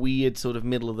sort of weird sort of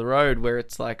middle of the road where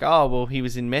it's like, oh well, he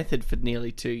was in Method for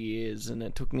nearly 2 years, and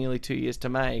it took nearly 2 years to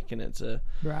make, and it's a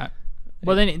right.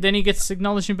 Well, then he gets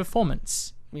acknowledged in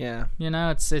performance. Yeah,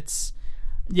 it's.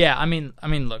 Yeah, I mean,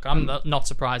 look, I'm not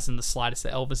surprised in the slightest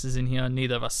that Elvis is in here.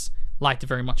 Neither of us liked it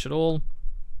very much at all.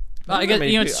 I guess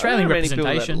it's Australian representation.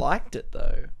 Many people that liked it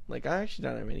though. I actually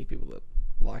don't know many people that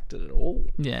liked it at all.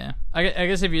 Yeah, I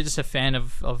guess if you're just a fan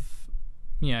of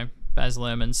Baz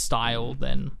Luhrmann's style,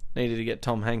 then needed to get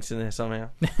Tom Hanks in there somehow.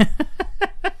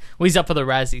 Well, he's up for the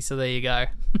Razzie, so there you go.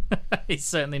 He's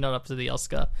certainly not up to the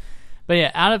Oscar. But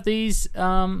yeah, out of these,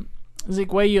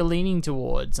 Zeke, where you're leaning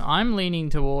towards? I'm leaning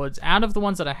towards, out of the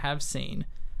ones that I have seen,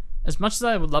 as much as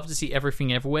I would love to see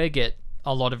Everything Everywhere get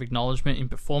a lot of acknowledgement in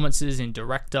performances, in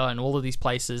director, and all of these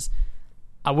places.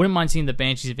 I wouldn't mind seeing the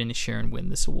Banshees of Inisherin win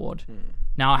this award.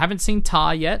 Now, I haven't seen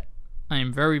Tar yet. I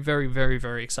am very, very, very,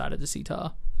 very excited to see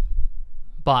Tar.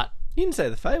 But You didn't say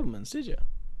The Fabelmans, did you?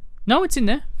 no, it's in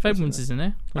there. Fabelmans is in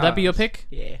there. Would that be your pick?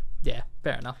 Yeah. Yeah,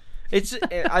 fair enough.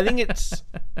 I think it's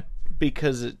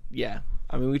because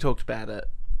I mean, we talked about it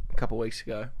a couple of weeks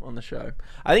ago on the show.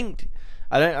 I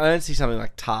don't see something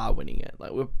like Tar winning it.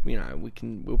 Like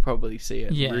we'll probably see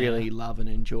it, really love and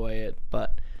enjoy it,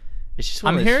 but it's just.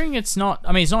 I'm hearing it's not.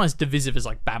 I mean, it's not as divisive as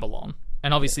like Babylon,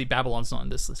 and obviously Babylon's not in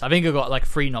this list. I think it got like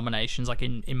 3 nominations, like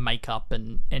in makeup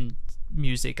and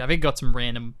music. I think it got some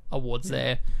random awards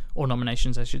there, or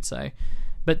nominations, I should say.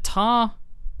 But Tar,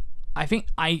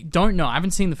 I don't know. I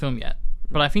haven't seen the film yet,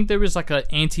 but I think there is like an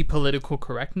anti-political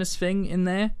correctness thing in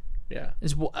there. Yeah,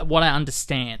 is what I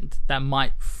understand that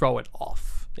might throw it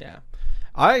off. Yeah,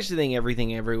 I actually think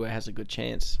Everything Everywhere has a good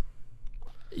chance.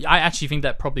 I actually think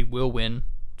that probably will win,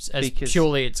 because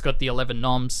purely it's got the 11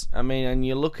 noms. I mean, and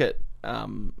you look at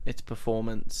its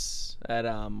performance at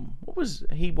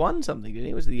he won something, didn't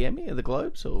he? Was it the Emmy or the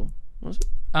Globes, or was it?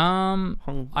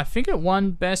 I think it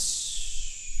won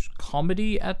Best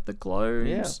Comedy at the Globes.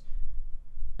 Yeah.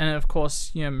 And of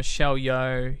course, Michelle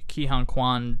Yeoh, Ki Han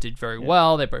Kwan did very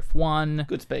well. They both won.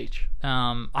 Good speech.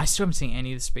 I still haven't seen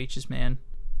any of the speeches, man.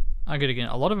 I got to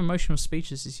get a lot of emotional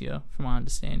speeches this year, from my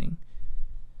understanding.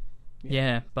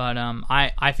 Yeah, but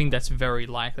I think that's very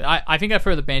likely. I think I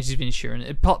throw the Banshees of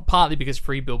Inisherin, partly because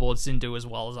Free Billboards didn't do as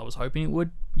well as I was hoping it would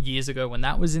years ago when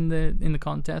that was in the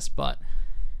contest. But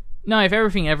no, if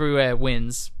Everything Everywhere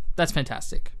wins, that's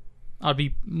fantastic. I'd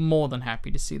be more than happy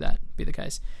to see that be the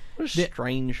case. What a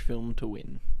strange film to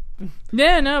win.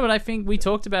 Yeah, no, but I think we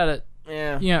talked about it.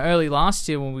 Yeah. Early last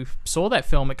year when we saw that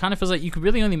film, it kind of feels like you could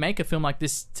really only make a film like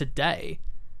this today.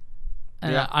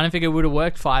 And I don't think it would have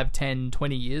worked 5, 10,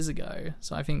 20 years ago.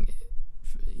 So I think,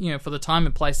 for the time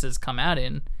and place that it's come out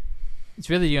in, it's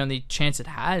really the only chance it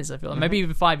has, I feel like. Maybe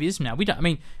even 5 years from now.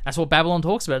 That's what Babylon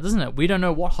talks about, doesn't it? We don't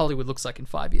know what Hollywood looks like in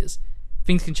 5 years.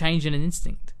 Things can change in an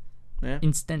instant. Yeah.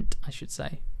 Instant, I should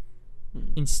say.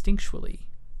 Instinctually.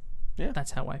 Yeah.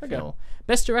 That's how I feel.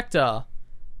 Best Director,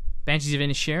 Banshees of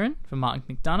Inisherin for Martin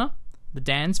McDonagh. The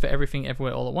Dans for Everything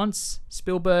Everywhere All at Once.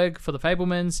 Spielberg for The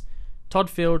Fabelmans. Todd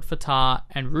Field for Tar,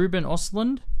 and Ruben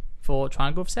Östlund for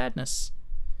Triangle of Sadness.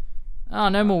 Oh,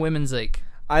 no more women, Zeke.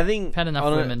 I think had enough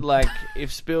women.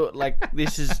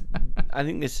 This is, I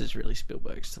think this is really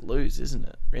Spielberg's to lose, isn't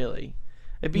it? Really,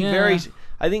 it'd be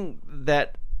I think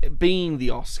that being the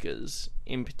Oscars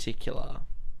in particular,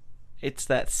 it's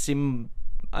that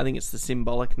I think it's the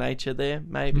symbolic nature there,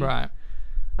 maybe. Right.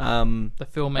 The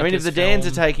filmmakers. I mean, if the Dans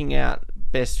are taking out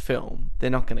Best Film, they're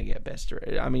not going to get Best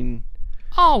Director. I mean.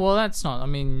 Oh, well, that's not... I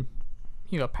mean,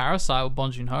 you got Parasite with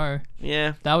Bong Joon-ho.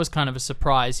 Yeah. That was kind of a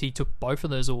surprise. He took both of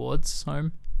those awards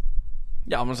home.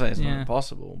 Yeah, I'm not saying it's not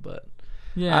impossible, but...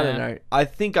 Yeah. I don't know. I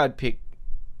think I'd pick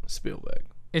Spielberg.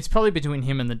 It's probably between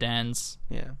him and the Dans.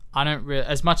 Yeah. I don't really...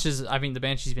 As much as I think the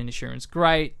Banshees of Inisherin's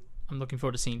great, I'm looking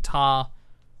forward to seeing Tar,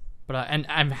 but and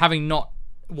I'm having not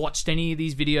watched any of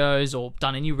these videos or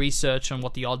done any research on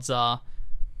what the odds are,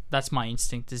 that's my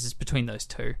instinct, is between those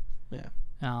two. Yeah.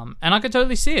 And I could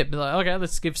totally see it. Be like, okay,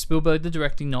 let's give Spielberg the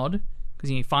directing nod,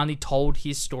 because he finally told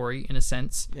his story in a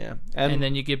sense. Yeah, and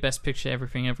then you give Best Picture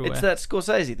Everything Everywhere. It's that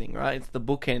Scorsese thing, right? It's the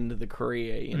bookend of the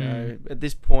career. You know, at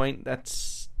this point,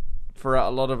 that's for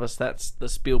a lot of us. That's the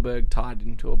Spielberg tied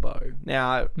into a bow.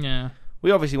 Now,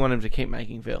 we obviously want him to keep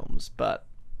making films, but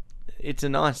it's a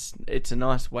nice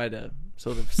way to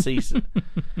sort of cease it.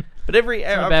 But I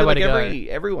feel like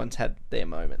everyone's had their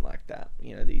moment like that.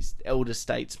 You know, these elder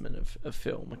statesmen of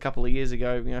film. A couple of years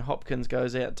ago, Hopkins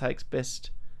goes out and takes best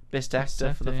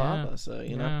actor for The Father. So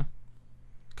know,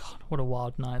 God, what a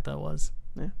wild night that was.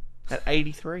 Yeah, at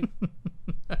 83.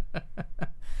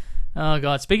 Oh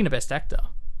God! Speaking of best actor,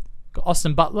 got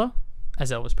Austin Butler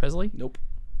as Elvis Presley. Nope.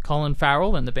 Colin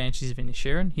Farrell and the Banshees of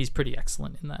Inisherin. He's pretty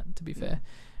excellent in that, to be fair.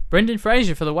 Brendan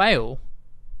Fraser for The Whale.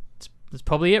 That's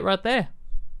probably it right there.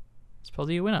 It's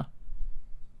probably a winner.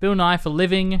 Bill Nye for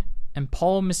Living, and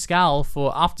Paul Mescal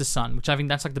for Aftersun, which I think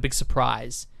that's like the big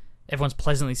surprise. Everyone's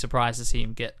pleasantly surprised to see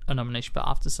him get a nomination for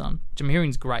Aftersun, which I'm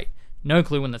hearing is great. No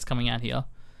clue when that's coming out here.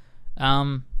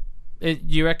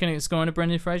 You reckon it's going to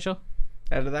Brendan Fraser?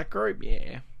 Out of that group,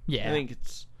 yeah. Yeah. I think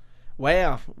it's...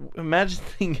 Wow. Imagine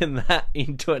thinking that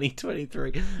in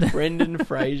 2023. Brendan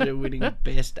Fraser winning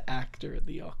Best Actor at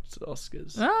the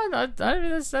Oscars.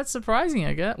 That's surprising,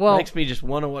 I guess. Well, makes me just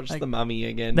want to watch The Mummy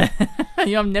again.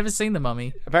 I've never seen The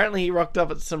Mummy. Apparently he rocked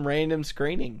up at some random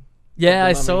screening. Yeah,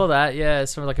 I saw that. Yeah, I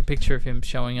saw like a picture of him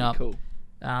showing up. Cool.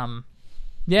 Yeah,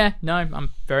 Yeah, no, I'm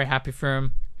very happy for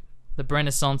him. The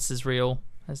Renaissance is real,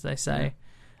 as they say.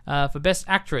 For Best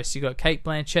Actress, you got Cate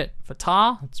Blanchett for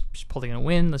Tar. She's probably going to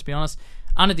win, let's be honest.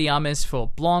 Ana de Armas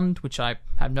for Blonde, which I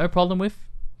have no problem with.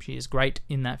 She is great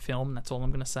in that film. That's all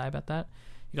I'm going to say about that.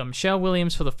 You got Michelle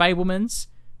Williams for The Fabelmans.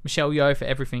 Michelle Yeoh for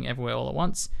Everything Everywhere All at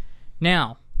Once.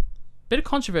 Now, bit of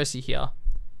controversy here.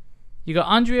 You got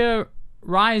Andrea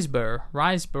Riseborough.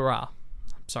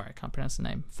 I'm sorry, I can't pronounce the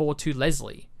name. For To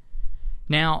Leslie.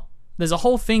 Now, there's a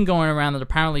whole thing going around that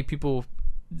apparently people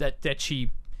that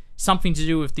she something to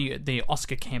do with the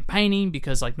Oscar campaigning,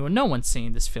 because like no one's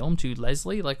seen this film, To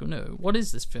Leslie. Like, no, what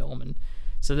is this film? And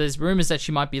so there's rumors that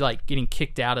she might be like getting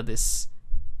kicked out of this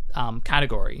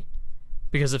category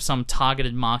because of some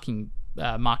targeted marketing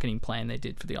plan they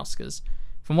did for the Oscars.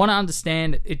 From what I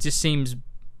understand, it just seems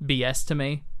BS to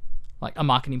me. Like, a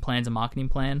marketing plan's a marketing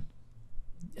plan.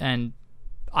 And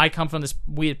I come from this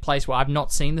weird place where I've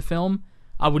not seen the film.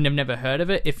 I wouldn't have never heard of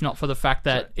it if not for the fact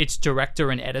that its director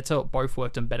and editor both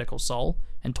worked on Better Call Saul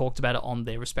and talked about it on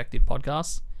their respective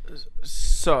podcasts.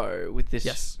 So, with this...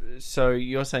 Yes. So,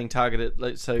 you're saying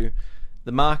targeted... So,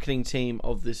 the marketing team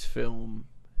of this film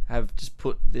have just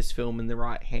put this film in the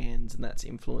right hands, and that's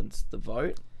influenced the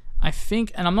vote? I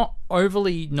think, and I'm not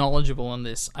overly knowledgeable on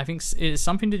this, I think it is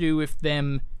something to do with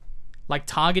them like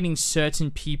targeting certain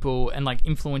people and like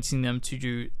influencing them to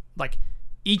do like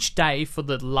each day for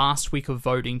the last week of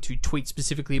voting to tweet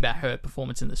specifically about her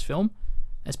performance in this film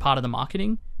as part of the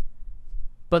marketing.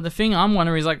 But the thing I'm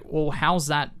wondering is like, well, how's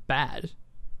that bad?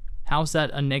 How's that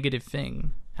a negative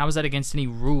thing? How is that against any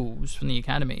rules from the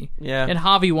Academy? Yeah. And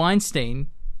Harvey Weinstein,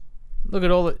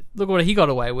 look what he got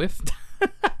away with.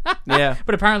 Yeah.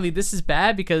 But apparently this is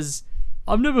bad because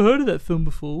I've never heard of that film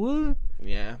before. What?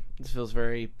 Yeah. This feels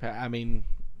very... I mean...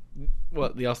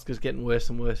 What, the Oscars getting worse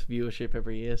and worse viewership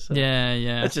every year, so...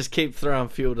 Yeah. Let's just keep throwing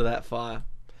fuel to that fire.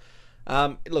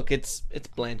 Look, it's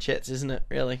Blanchett's, isn't it,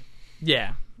 really?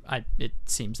 Yeah. It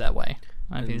seems that way.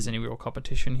 I don't think there's any real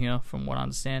competition here, from what I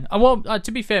understand. Well,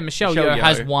 to be fair, Michelle Yeoh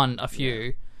has won a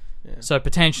few, so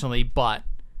potentially, but...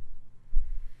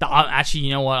 actually,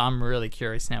 you know what? I'm really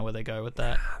curious now where they go with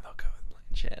that. They'll go with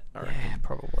Blanchett, I reckon. Yeah,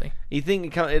 probably. You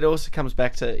think it also comes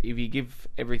back to if you give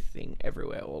Everything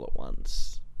Everywhere All at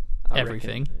Once...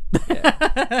 Everything.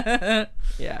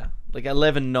 Yeah. Like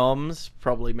 11 noms,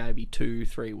 probably maybe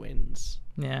 2-3 wins.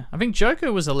 Yeah. I think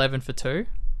Joker was 11 for 2.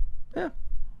 Yeah.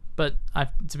 But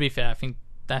to be fair, I think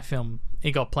that film,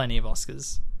 it got plenty of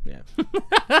Oscars. Yeah.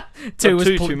 Two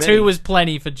was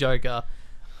plenty for Joker.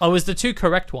 Oh, it was the 2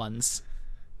 correct ones.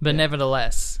 But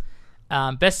nevertheless.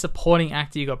 Best Supporting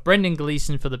Actor, you got Brendan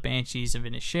Gleeson for The Banshees of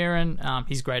Inisherin.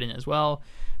 He's great in it as well.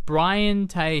 Brian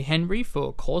Tay Henry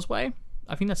for Causeway.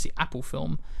 I think that's the Apple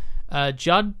film.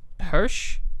 Judd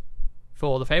Hirsch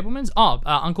for The Fabelmans.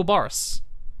 Uncle Boris.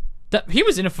 He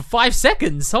was in it for 5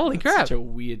 seconds. Holy crap. Such a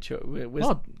weird choice.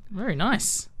 Very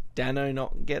nice. Dano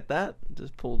not get that?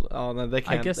 Just pulled... Oh, no, they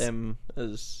count them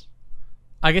as...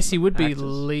 I guess he would be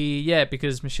actors.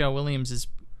 because Michelle Williams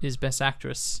is Best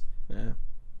Actress. Yeah.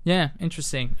 Yeah,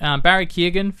 interesting. Barry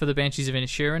Keoghan for The Banshees of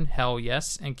Inisherin. Hell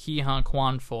yes. And Ki Han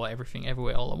Kwan for Everything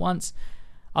Everywhere All at Once.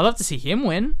 I'd love to see him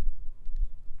win.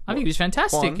 I think he was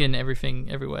fantastic in Everything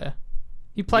Everywhere.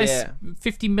 He plays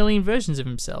 50 million versions of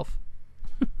himself.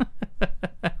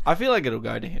 I feel like it'll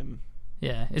go to him.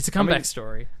 Yeah, it's a comeback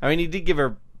story. I mean,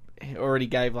 he already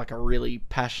gave like a really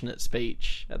passionate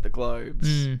speech at the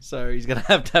Globes, so he's gonna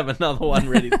have another one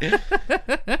ready.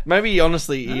 Maybe he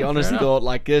honestly thought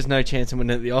like, there's no chance I'm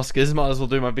winning at the Oscars. Might as well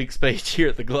do my big speech here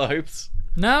at the Globes.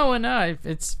 No,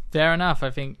 it's fair enough. I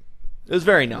think it was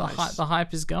very nice. The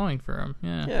hype is going for him.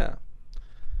 Yeah. Yeah.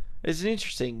 It's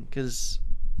interesting because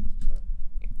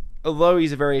although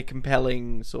he's a very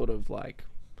compelling sort of like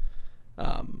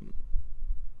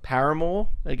paramour,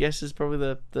 I guess is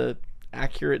probably the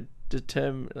accurate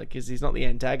term, like, because he's not the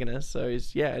antagonist, so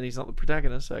and he's not the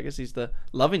protagonist, so I guess he's the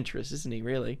love interest, isn't he?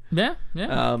 Really? Yeah,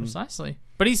 precisely.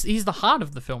 But he's the heart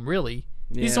of the film, really.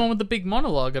 Yeah. He's the one with the big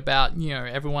monologue about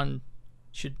everyone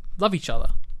should love each other.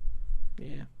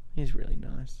 Yeah, he's really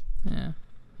nice. Yeah.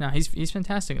 No, he's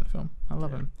fantastic in the film. I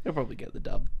love him. He'll probably get the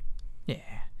dub. Yeah.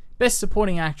 Best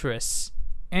Supporting Actress,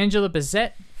 Angela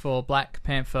Bassett for Black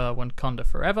Panther: Wakanda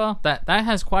Forever. That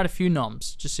has quite a few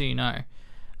noms, just so you know.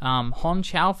 Hon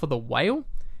Chow for The Whale,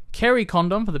 Kerry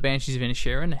Condon for The Banshees of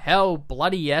Inisherin. Hell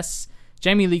bloody yes.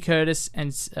 Jamie Lee Curtis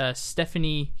and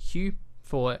Stephanie Hugh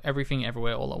for Everything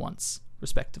Everywhere All at Once,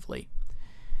 respectively.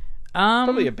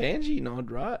 Probably a Banshee nod,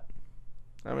 right?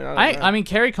 I mean,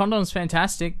 Kerry Condon's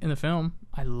fantastic in the film.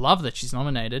 I love that she's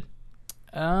nominated.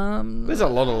 There's a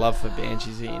lot of love for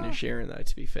Banshees in Inisherin, though,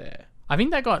 to be fair. I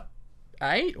think that got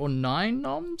 8 or 9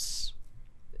 noms.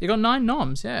 It got 9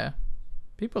 noms. Yeah,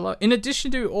 people love. In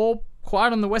addition to All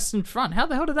Quiet on the Western Front, how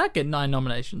the hell did that get 9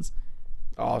 nominations?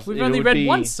 Oh, We've only read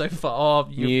one so far. Oh,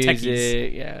 you music,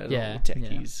 techies. yeah,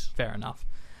 techies. Yeah, fair enough.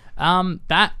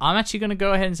 That I'm actually going to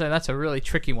go ahead and say that's a really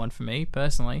tricky one for me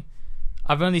personally.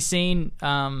 I've only seen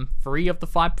 3 of the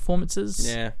 5 performances.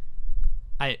 Yeah,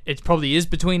 it probably is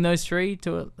between those 3.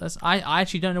 I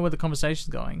actually don't know where the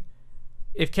conversation's going.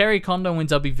 If Kerry Condon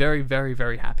wins, I'll be very, very,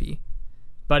 very happy.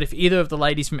 But if either of the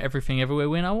ladies from Everything Everywhere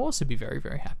win, I'll also be very,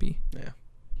 very happy. Yeah.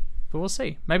 But we'll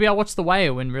see. Maybe I'll watch The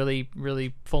Whale and really,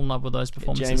 really fall in love with those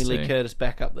performances. Jamie Lee Curtis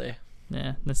back up there.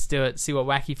 Yeah, let's do it. See what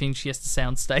wacky things she has to say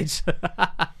on stage.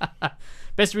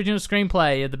 Best Original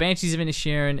Screenplay: The Banshees of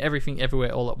Inisherin, Everything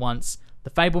Everywhere All at Once, The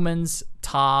Fabelmans,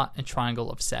 Tar, and Triangle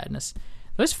of Sadness.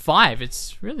 Those 5.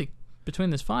 It's really between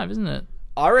those 5, isn't it?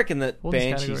 I reckon that All these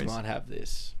Banshees categories. might have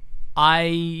this.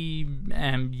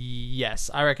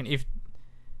 Yes. I reckon if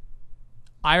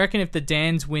the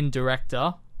Dans win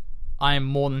director, I am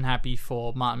more than happy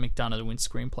for Martin McDonagh to win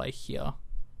screenplay here.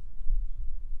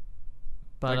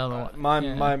 But otherwise,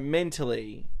 my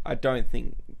mentally, I don't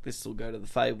think this will go to the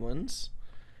Fabelmans,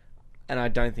 and I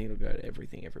don't think it'll go to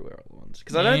Everything Everywhere All at Once,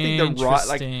 because I don't think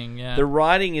the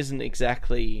writing isn't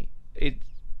exactly it.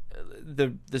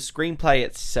 The screenplay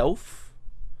itself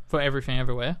for Everything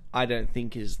Everywhere, I don't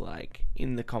think is like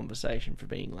in the conversation for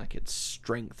being like its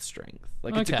strength.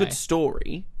 Like it's a good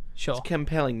story, sure, it's a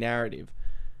compelling narrative,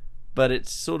 but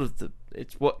it's sort of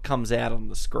it's what comes out on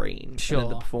the screen. Sure. And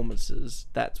in the performances,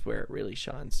 that's where it really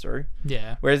shines through.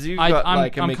 Yeah. Whereas you've got I'm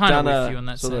McDonagh, kind of with you in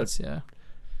that sense, yeah.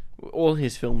 All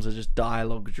his films are just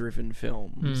dialogue-driven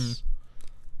films.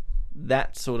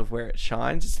 That's sort of where it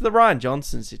shines. It's the Rian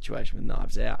Johnson situation with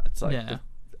Knives Out. It's like,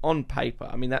 on paper,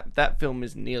 I mean, that film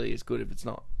isn't nearly as good if it's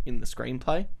not in the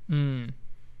screenplay.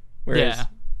 Whereas,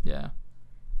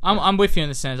 I'm with you in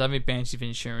the sense. I mean, Banshees of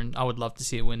Inisherin, I would love to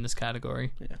see it win this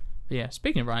category. Yeah. Yeah,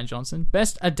 speaking of Rian Johnson,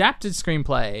 Best Adapted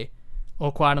Screenplay: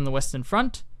 All Quiet on the Western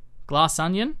Front, Glass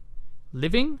Onion,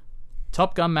 Living,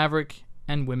 Top Gun Maverick,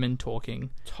 and Women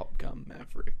Talking. Top Gun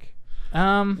Maverick.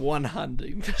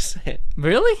 100%.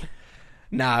 Really?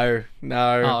 No.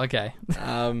 Oh, okay.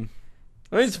 I mean,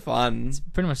 it's fun. It's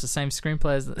pretty much the same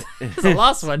screenplay as the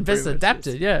last one. Best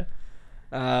Adapted, yeah.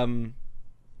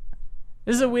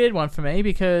 This is a weird one for me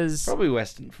because probably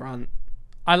Western Front.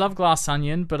 I love Glass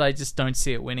Onion, but I just don't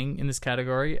see it winning in this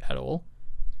category at all.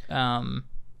 And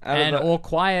All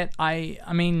Quiet, I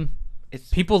mean,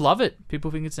 people love it. People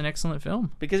think it's an excellent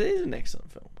film. Because it is an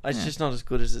excellent film. It's just not as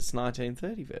good as its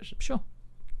 1930 version. Sure.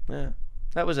 Yeah.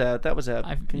 That was our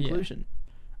conclusion.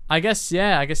 Yeah. I guess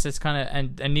that's kind of...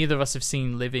 And neither of us have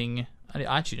seen Living. I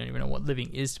actually don't even know what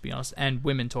Living is, to be honest. And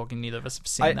Women Talking, neither of us have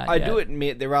seen that yet. I do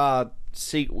admit there are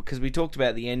because we talked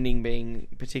about the ending being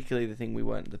particularly the thing we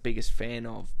weren't the biggest fan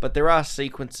of, but there are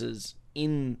sequences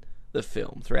in the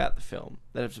film, throughout the film,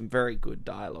 that have some very good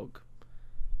dialogue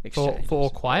exchanges. For All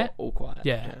Quiet? All Quiet,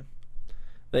 yeah.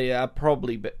 They are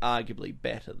probably arguably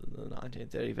better than the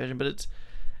 1930 version, but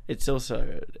it's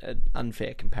also an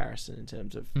unfair comparison in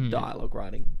terms of dialogue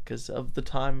writing because of the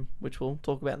time, which we'll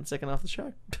talk about in the second half of the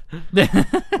show.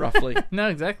 Roughly. No,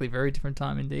 exactly. Very different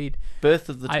time indeed. Birth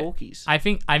of the talkies. I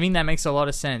think that makes a lot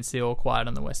of sense, the All Quiet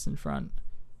on the Western Front.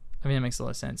 I mean, that makes a lot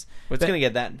of sense. Well, it's going to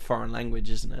get that in foreign language,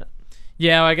 isn't it?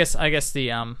 Yeah, I guess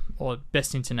the or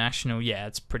Best International, yeah,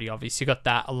 it's pretty obvious. You got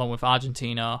that along with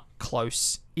Argentina,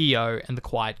 Close, EO, and The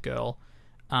Quiet Girl.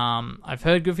 I've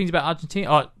heard good things about Argentina.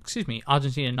 Argentina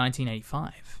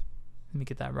 1985. Let me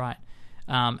get that right.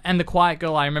 And The Quiet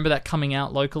Girl, I remember that coming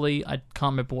out locally. I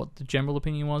can't remember what the general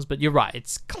opinion was, but you're right.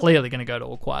 It's clearly going to go to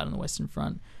All Quiet on the Western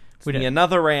Front.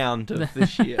 Another round of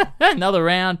this year. Another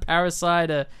round.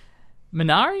 Parasite.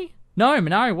 Minari? No,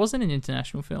 Minari wasn't an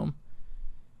international film.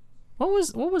 What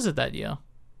was it that year?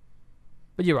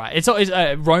 But you're right. It's always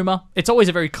Roma. It's always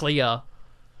a very clear.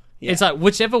 Yeah. It's like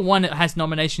whichever one has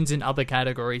nominations in other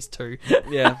categories too.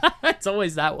 Yeah. It's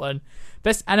always that one.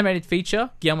 Best Animated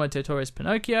Feature, Guillermo del Toro's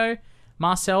Pinocchio,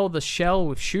 Marcel the Shell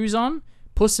with Shoes On,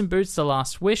 Puss in Boots: The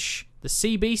Last Wish, The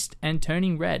Sea Beast, and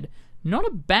Turning Red.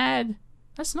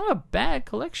 That's not a bad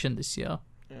collection this year.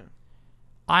 Yeah.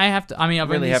 I'm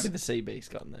really happy the Sea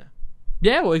Beast got in there.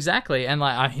 Yeah, well, exactly. And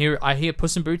like I hear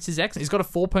Puss in Boots is excellent. He's got a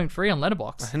 4.3 on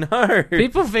Letterboxd. I know.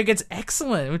 People think it's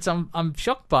excellent, which I'm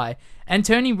shocked by. And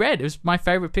Turning Red is my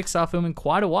favorite Pixar film in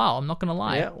quite a while. I'm not going to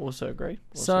lie. Yeah, also agree.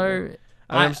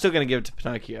 I'm still going to give it to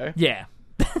Pinocchio. Yeah.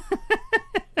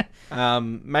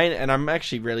 And I'm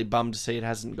actually really bummed to see it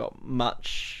hasn't got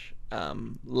much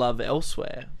love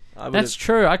elsewhere. That's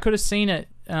true. I could have seen it.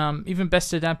 Even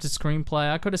Best Adapted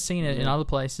Screenplay. I could have seen it in other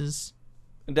places.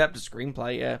 Adapted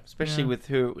screenplay, yeah. Especially Yeah. with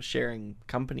who it was sharing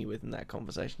company with in that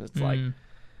conversation. It's like,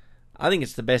 I think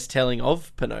it's the best telling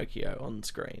of Pinocchio on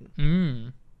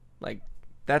screen. Like,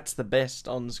 that's the best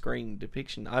on-screen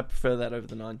depiction. I prefer that over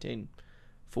the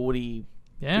 1940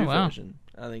 version.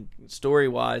 I think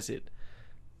story-wise, it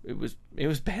was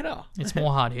better. It's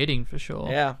more hard-hitting for sure.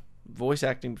 Yeah. Voice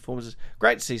acting performances.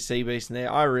 Great to see Sea Beast in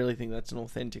there. I really think that's an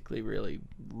authentically really,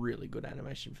 really good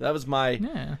animation. That was my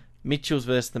Mitchell's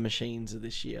vs. the Machines of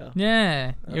this year.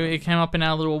 Yeah. It came up in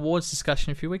our little awards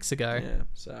discussion a few weeks ago. Yeah,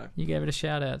 so you gave it a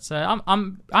shout out. So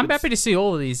I'm happy to see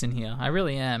all of these in here. I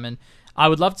really am, and I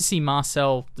would love to see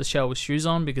Marcel the Shell with Shoes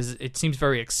On because it seems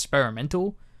very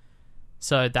experimental.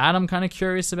 So that I'm kind of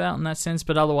curious about in that sense,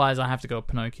 but otherwise I have to go with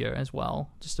Pinocchio as well.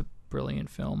 Just a brilliant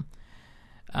film.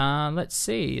 Let's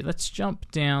see. Let's jump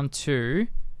down to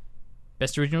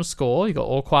Best Original Score. You got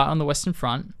All Quiet on the Western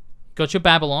Front. You got your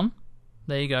Babylon.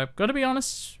 There you go. Got to be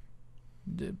honest,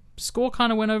 the score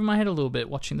kind of went over my head a little bit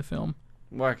watching the film.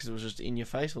 Why? Because it was just in your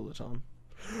face all the time.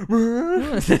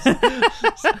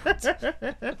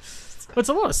 It's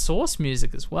a lot of source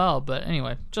music as well, but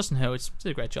anyway, Justin Hurwitz did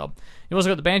a great job. You also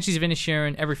got the Banshees of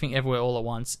Inisherin, Everything Everywhere All at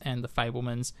Once, and the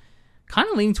Fabelmans. Kind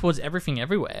of leaning towards Everything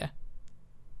Everywhere.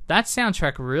 That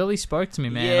soundtrack really spoke to me,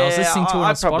 man. Yeah, I was listening to it on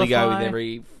I'd probably Spotify. go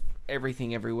with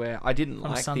Everything Everywhere. I didn't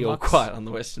like the All Sunbox. Quiet on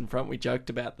the Western Front. We joked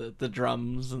about the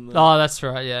drums and the, Oh, that's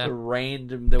right, yeah. the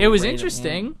random. It was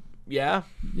interesting. Yeah.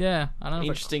 Yeah, I don't know.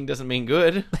 Interesting doesn't mean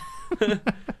good.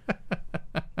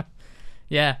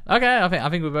 Yeah, okay, I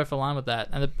think we're both aligned with that.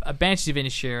 And the Banshees of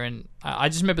Inisherin, I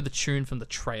just remember the tune from the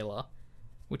trailer,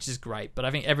 which is great. But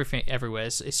I think Everything Everywhere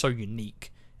is so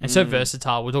unique and so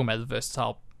versatile. We're talking about the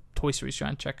versatile Toy Story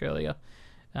soundtrack earlier.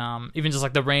 Even just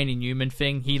like the Randy Newman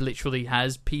thing, he literally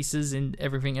has pieces in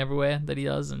Everything Everywhere that he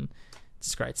does, and it's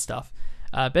just great stuff.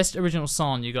 Best Original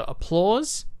Song, you got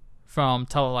Applause from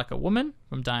Tell Her Like a Woman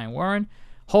from Diane Warren.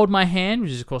 Hold My Hand,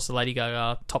 which is of course the Lady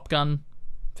Gaga Top Gun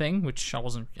thing, which I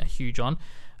wasn't huge on.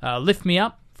 Lift Me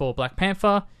Up for Black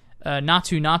Panther.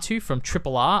 Natu Natu from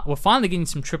Triple R. We're finally getting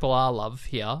some Triple R love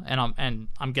here, and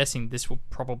I'm guessing this will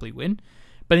probably win.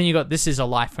 But then you got This Is a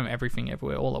Life from Everything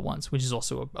Everywhere All at Once, which is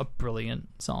also a brilliant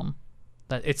song.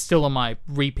 That it's still on my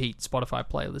repeat Spotify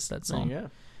playlist, that song. Yeah.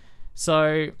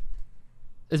 So,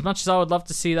 as much as I would love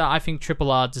to see that, I think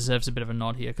Triple R deserves a bit of a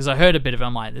nod here, because I heard a bit of it,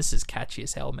 I'm like, this is catchy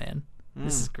as hell, man.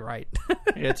 This is great. Yeah,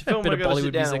 it's a film bit I of got to sit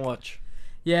Bollywood down music. and watch.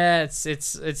 Yeah, it's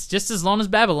just as long as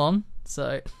Babylon,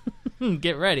 so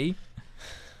get ready.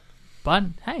 But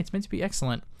hey, it's meant to be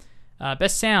excellent.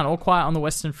 Best Sound, All Quiet on the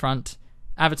Western Front,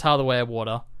 Avatar: The Way of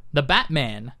Water, The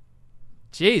Batman.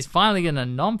 Jeez, finally getting a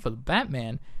nom for The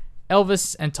Batman.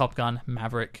 Elvis and Top Gun: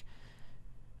 Maverick.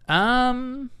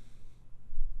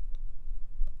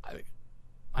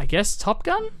 I guess Top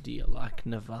Gun? Do you like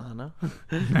Nirvana?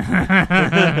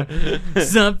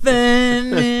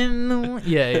 Something in the...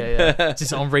 Yeah.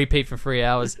 Just on repeat for 3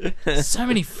 hours. So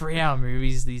many 3-hour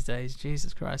movies these days.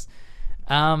 Jesus Christ.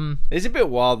 It's a bit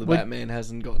wild the Batman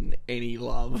hasn't gotten any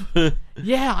love.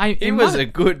 Yeah, it was a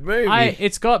good movie.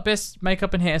 It's got best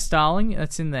makeup and hairstyling.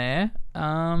 That's in there.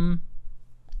 And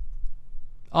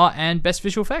best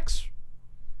visual effects.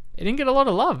 It didn't get a lot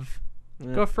of love.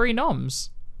 Yeah. Got 3 noms.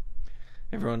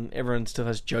 Everyone still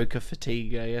has Joker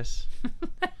fatigue, I guess.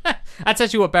 That's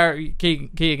actually what Barry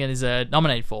Keoghan is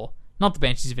nominated for. Not the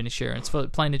Banshees of Inisherin. It's for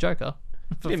playing the Joker.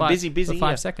 For busy, for 5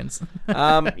 yeah. seconds.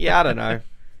 Yeah, I don't know.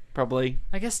 Probably.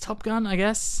 I guess Top Gun, I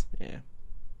guess. Yeah.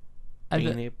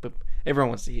 But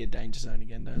everyone wants to hear Danger Zone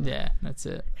again, don't they? Yeah, that's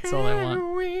it. That's all they want.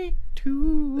 Highway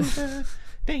to the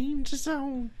Danger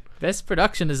Zone. Best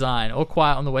production design. All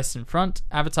Quiet on the Western Front.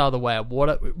 Avatar: The Way of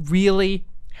Water. Really?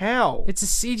 How? It's a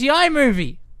CGI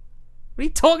movie. What are you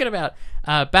talking about?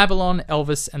 Babylon,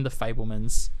 Elvis, and the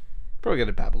Fabelmans. Probably go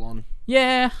to Babylon.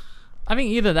 Yeah. I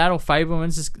think either that or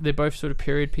Fabelmans. They're both sort of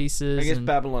period pieces. I guess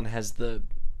Babylon has the...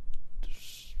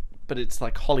 But it's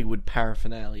like Hollywood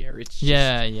paraphernalia. It's just,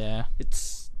 yeah.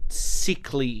 It's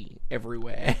sickly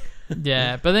everywhere.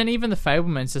 Yeah, but then even the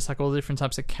Fabelmans, just like all the different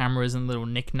types of cameras and little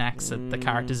knickknacks that the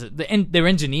characters... They're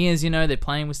engineers, they're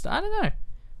playing with stuff. I don't know.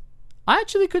 I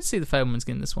actually could see the Fabelmans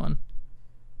getting this one.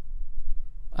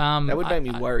 That would make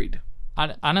me worried. I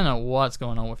don't know what's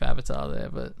going on with Avatar there,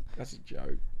 but... That's a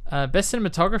joke. Best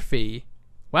cinematography.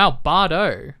 Wow,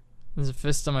 Bardo. This is the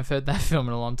first time I've heard that film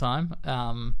in a long time.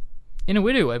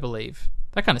 Inuitu, I believe.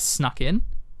 That kind of snuck in.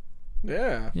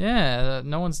 Yeah. Yeah,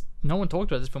 no one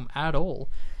talked about this film at all.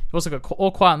 You've also got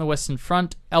All Quiet on the Western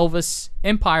Front, Elvis,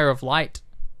 Empire of Light,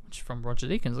 which is from Roger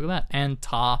Deakins, look at that, and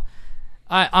Tar.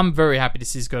 I'm very happy to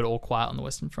see this go to All Quiet on the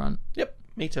Western Front. Yep,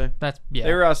 me too. Yeah.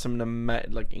 There are some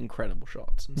incredible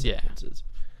shots and sequences.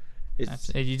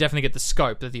 You definitely get the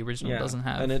scope that the original doesn't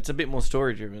have. And it's a bit more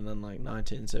story-driven than, like,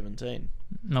 1917.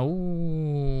 No.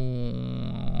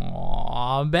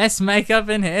 Best makeup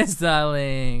and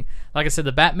hairstyling. Like I said,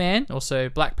 the Batman, also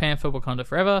Black Panther, Wakanda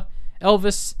Forever,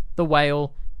 Elvis, The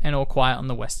Whale, and All Quiet on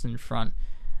the Western Front.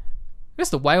 I guess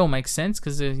The Whale makes sense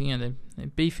because they're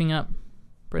beefing up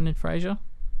Brendan Fraser.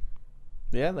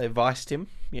 Yeah, they viced him.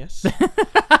 Yes.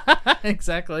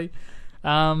 Exactly.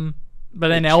 But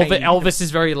then Elvis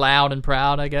is very loud and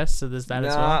proud, I guess, so there's that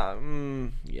as well.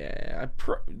 Yeah.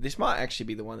 This might actually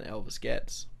be the one that Elvis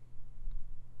gets.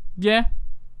 Yeah.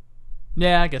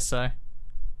 Yeah, I guess so.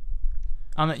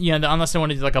 Unless they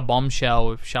want to do like a bombshell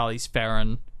with Charlize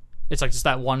Theron. It's like just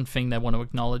that one thing they want to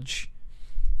acknowledge.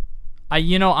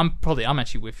 I'm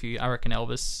actually with you. I reckon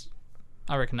Elvis.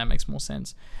 I reckon that makes more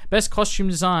sense. Best costume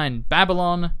design: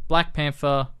 Babylon, Black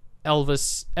Panther,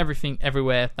 Elvis, Everything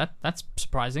Everywhere. That's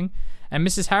surprising. And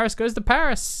Mrs. Harris goes to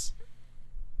Paris.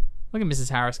 Look at Mrs.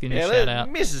 Harris getting a shout out.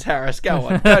 Mrs. Harris, go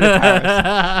on. Go to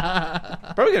Paris.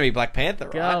 Probably going to be Black Panther,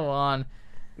 right? Go on.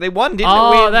 They won,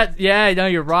 didn't they? No,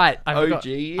 you're right. I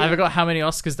forgot how many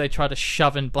Oscars they tried to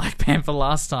shove in Black Panther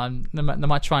last time. They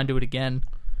might try and do it again.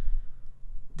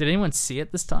 Did anyone see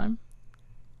it this time?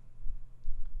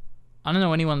 I don't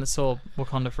know anyone that saw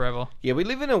Wakanda Forever. Yeah, we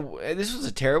live this was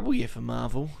a terrible year for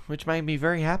Marvel, which made me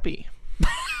very happy.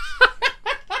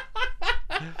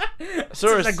 It's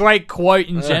a great quote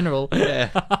in general. Yeah.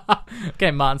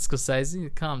 Okay, Martin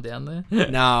Scorsese, calm down there.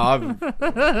 No,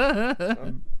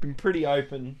 I've been pretty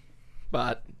open,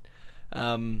 but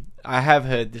I have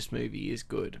heard this movie is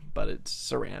good, but it's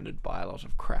surrounded by a lot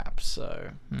of crap.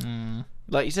 So,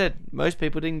 like you said, most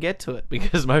people didn't get to it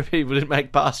because most people didn't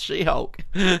make past She-Hulk.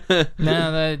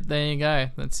 No, there you go.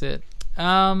 That's it.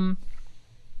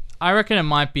 I reckon it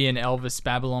might be an Elvis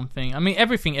Babylon thing. I mean,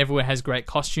 Everything Everywhere has great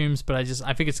costumes, but I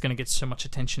think it's going to get so much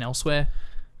attention elsewhere.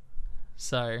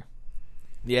 So,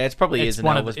 yeah, it probably is an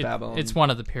Elvis Babylon. It's one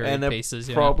of the period and pieces.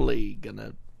 Probably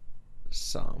gonna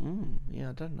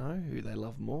I don't know who they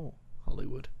love more,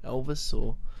 Hollywood, Elvis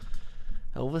or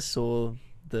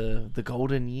the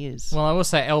golden years. Well, I will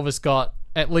say Elvis got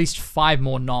at least 5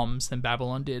 more noms than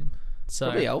Babylon did. So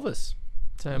probably Elvis.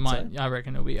 So I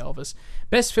reckon it'll be Elvis.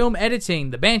 Best film editing: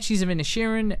 The Banshees of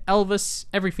Inisherin, Elvis,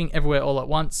 Everything Everywhere All at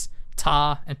Once,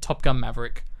 Tar, and Top Gun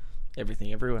Maverick.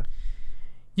 Everything Everywhere.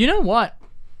 You know what?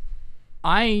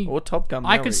 Or Top Gun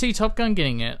Maverick. I could see Top Gun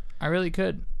getting it. I really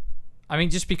could. I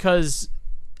mean, just because...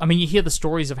 I mean, you hear the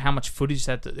stories of how much footage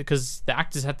because the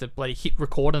actors had to bloody hit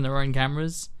record on their own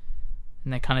cameras,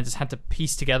 and they kind of just had to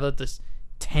piece together this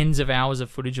tens of hours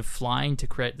of footage of flying to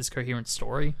create this coherent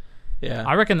story. Yeah,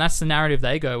 I reckon that's the narrative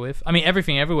they go with. I mean,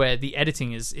 Everything Everywhere, the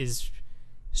editing is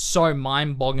so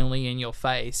mind-bogglingly in your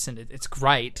face, and it's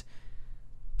great.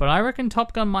 But I reckon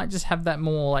Top Gun might just have that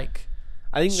more like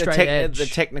I think straight the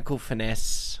technical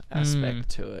finesse aspect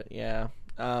to it. Yeah,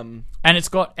 and it's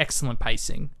got excellent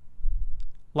pacing.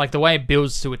 Like the way it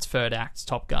builds to its third act,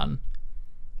 Top Gun.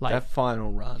 Like that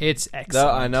final run, it's excellent.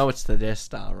 I know it's the Death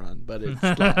Star run, but it's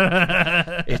like,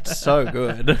 it's so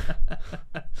good.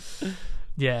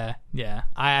 Yeah.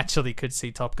 I actually could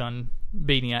see Top Gun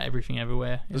beating out Everything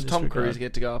Everywhere. Does Tom Cruise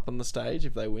get to go up on the stage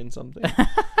if they win something?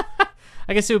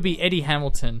 I guess it would be Eddie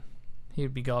Hamilton. He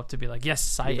would go up to be like,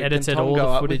 "Yes, I edited all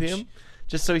the footage." With him?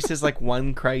 Just so he says like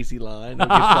one crazy line, or gives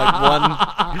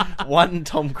like one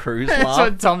Tom Cruise laugh. So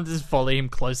Tom just follow him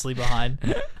closely behind.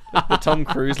 The Tom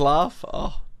Cruise laugh.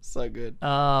 Oh, so good.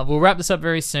 We'll wrap this up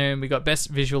very soon. We got best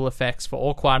visual effects for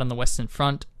All Quiet on the Western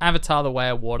Front, Avatar: The Way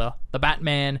of Water, The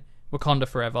Batman, Wakanda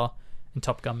Forever, and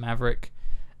Top Gun Maverick.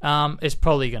 It's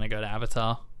probably going to go to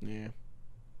Avatar. Yeah.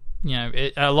 You know,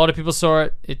 a lot of people saw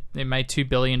it. It made $2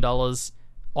 billion.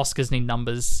 Oscars need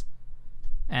numbers.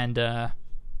 And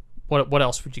what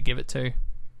else would you give it to?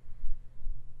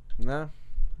 No,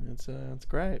 it's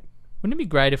great. Wouldn't it be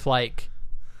great if like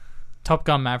Top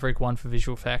Gun Maverick won for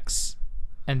visual effects,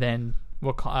 and then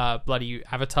bloody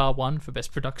Avatar won for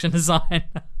best production design?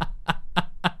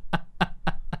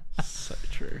 So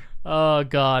true. Oh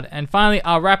god! And finally,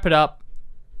 I'll wrap it up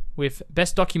with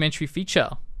best documentary feature.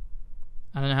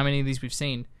 I don't know how many of these we've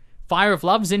seen. Fire of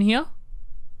Love's in here.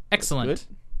 Excellent.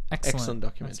 Excellent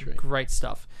documentary. That's great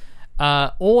stuff.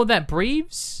 All That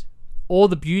Breathes, All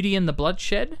the Beauty and the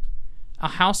Bloodshed, A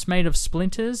House Made of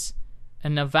Splinters,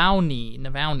 and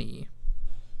Navalny.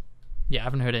 Yeah, I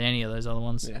haven't heard of any of those other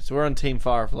ones. Yeah, so we're on Team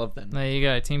Fire of Love then. There you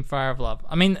go, Team Fire of Love.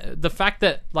 I mean, the fact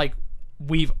that like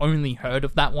we've only heard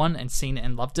of that one and seen it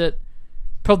and loved it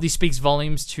probably speaks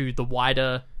volumes to the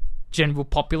wider general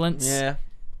populace. Yeah.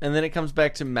 And then it comes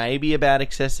back to maybe about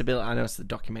accessibility. I know it's the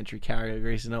documentary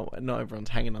category, so not everyone's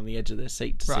hanging on the edge of their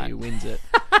seat to see who wins it.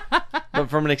 But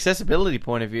from an accessibility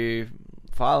point of view,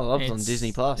 Fire Love's on It's-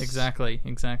 Disney Plus. Exactly.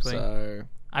 So,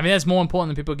 I mean, that's more important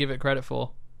than people give it credit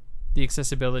for. The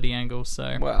accessibility angle.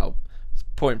 So well, it's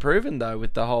point proven though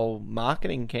with the whole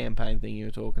marketing campaign thing you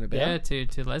were talking about. yeah,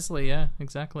 to Leslie. Yeah,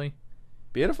 exactly.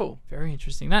 Beautiful. Very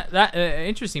interesting. That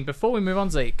interesting. Before we move on,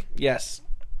 Zeke, Yes.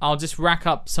 I'll just rack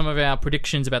up some of our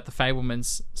predictions about the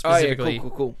Fablemans Oh yeah, specifically.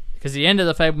 cool. Because at the end of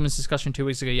the Fablemans discussion 2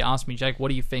 weeks ago, you asked me, Jake, what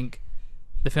do you think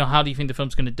the film? How do you think the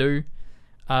film's going to do?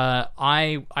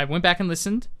 I went back and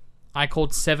listened. I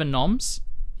called 7 noms.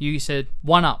 You said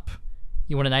 1 up.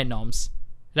 You wanted 8 noms.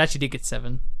 It actually did get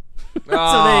 7. So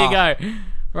there you go.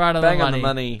 Right on Bang the on the money.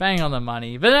 money. Bang on the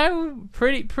money. But no,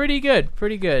 pretty good.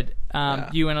 Pretty good. Yeah.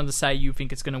 You went on to say you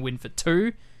think it's going to win for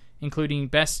 2, including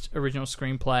Best Original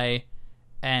Screenplay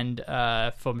and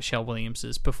for Michelle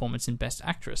Williams' performance in Best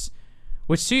Actress.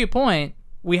 Which, to your point,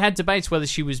 we had debates whether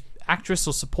she was actress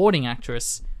or supporting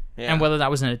actress, Yeah. and whether that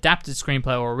was an adapted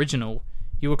screenplay or original.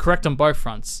 You were correct on both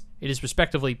fronts. It is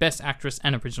respectively Best Actress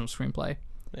and Original Screenplay.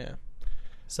 Yeah.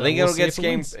 So I think we'll it'll see get if it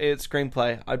wins.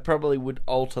 screenplay. I probably would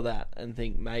alter that and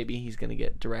think maybe he's going to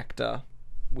get director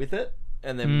with it,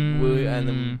 and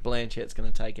then Blanchett's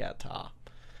going to take out Tar.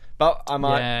 But I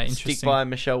might stick interesting. by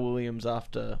Michelle Williams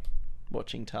after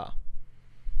watching Tar.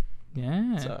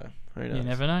 Yeah. So who knows? You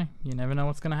never know. You never know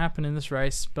what's going to happen in this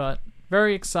race. But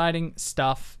very exciting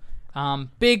stuff.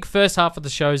 Big first half of the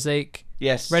show, Zeke.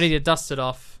 Yes. Ready to dust it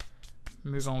off.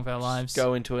 Move on with our lives.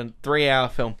 Go into a 3-hour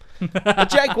film. But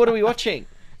Jake, what are we watching?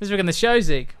 This week on the show,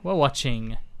 Zeke, we're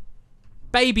watching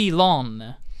Baby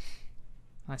Lon.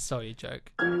 I saw your joke.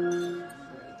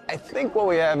 I think what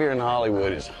we have here in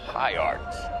Hollywood is high art.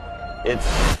 It's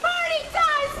Party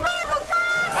time! Sparkle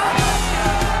time!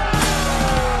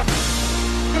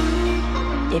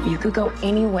 If you could go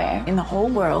anywhere in the whole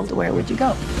world, where would you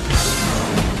go?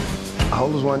 I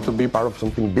always wanted to be part of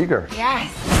something bigger.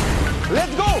 Yes.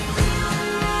 Let's go!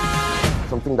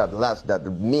 Something that lasts, that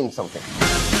means something.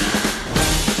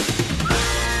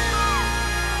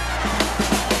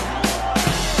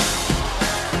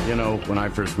 You know, when I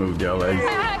first moved to LA,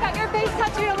 I got your face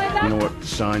touching your window. you know what the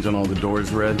signs on all the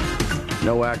doors read?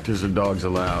 No actors or dogs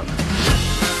allowed.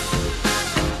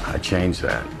 I changed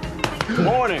that.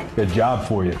 Morning! Good job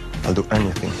for you. I'll do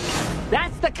anything.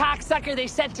 That's the cocksucker they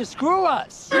sent to screw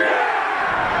us.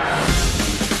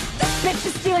 Bitch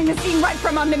is stealing the scene right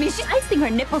from under me. She's icing her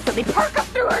nipples so they perk up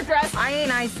through her dress. I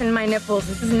ain't icing my nipples.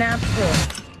 This is natural.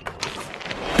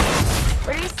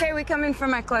 Where do you say we come in for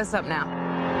my close-up now?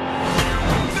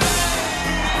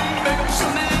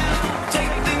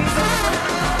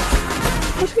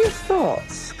 What are your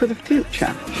thoughts for the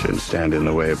future? Shouldn't stand in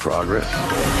the way of progress.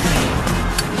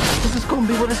 This is gonna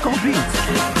be what it's gonna be.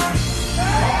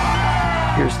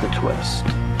 Here's the twist.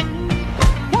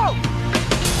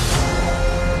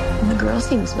 The girl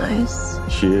seems nice.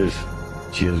 She is.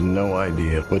 She has no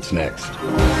idea what's next.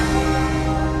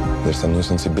 There's a new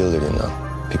sensibility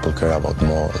now. People care about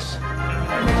morals.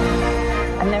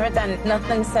 I've never done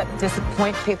nothing except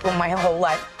disappoint people my whole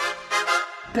life.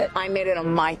 But I made it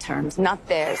on my terms, not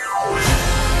theirs.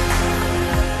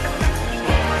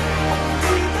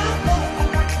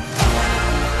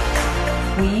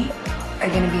 We are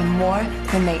going to be more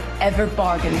than they ever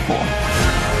bargained for.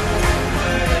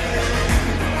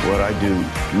 What I do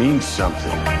means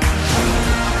something.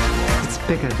 It's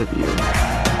bigger than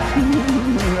you.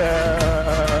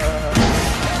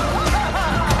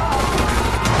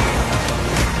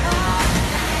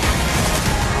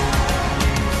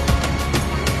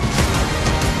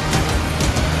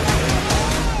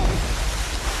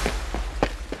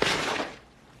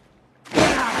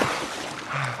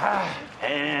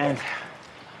 And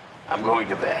I'm going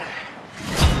to bed.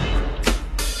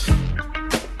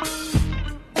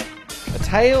 A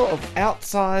tale of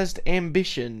outsized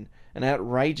ambition and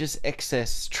outrageous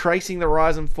excess, tracing the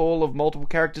rise and fall of multiple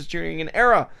characters during an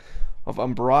era of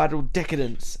unbridled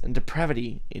decadence and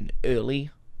depravity in early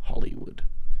Hollywood.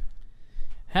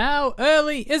 How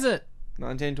early is it?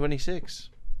 1926.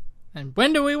 And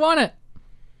when do we want it?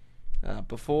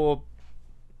 Before...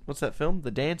 What's that film?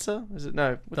 The Dancer? Is it?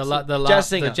 No. Jazz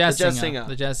singer. The Jazz Singer.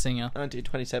 The Jazz Singer.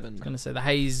 1927. Gonna say the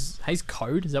Haze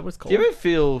Code. Is that what it's called? Do you ever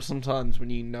feel sometimes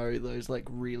when you know those like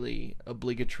really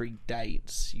obligatory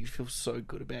dates, you feel so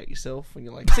good about yourself when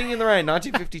you're like Singing in the Rain,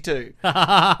 1952,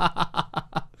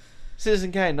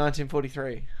 Citizen Kane,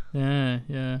 1943.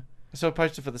 Yeah. I saw a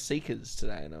poster for The Seekers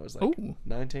today, and I was like, Ooh.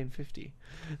 1950.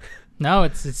 No,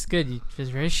 it's good. It's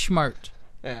very smart.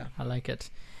 Yeah. I like it.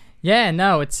 Yeah,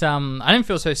 no, it's I didn't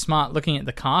feel so smart looking at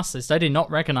the cast list. I did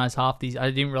not recognize half these. I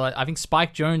didn't realize. I think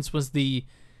Spike Jonze was the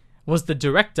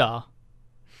director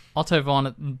Otto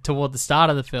Von toward the start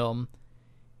of the film.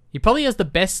 He probably has the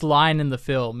best line in the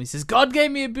film. He says, "God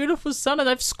gave me a beautiful son and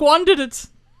I've squandered it."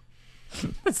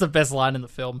 That's the best line in the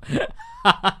film.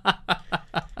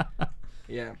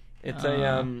 Yeah, it's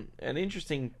an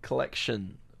interesting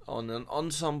collection on an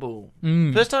ensemble.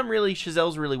 First time really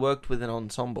Chazelle's really worked with an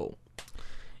ensemble.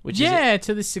 Which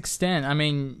to this extent. I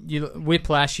mean,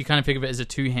 Whiplash, you kind of think of it as a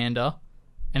two-hander.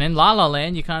 And in La La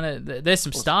Land, you kind of... There's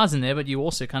some stars in there, but you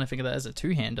also kind of think of that as a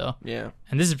two-hander. Yeah.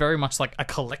 And this is very much like a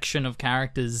collection of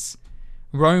characters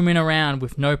roaming around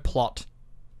with no plot.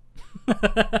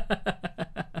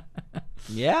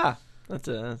 Yeah. It's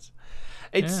an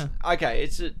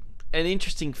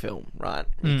interesting film, right?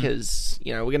 Because,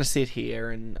 we're going to sit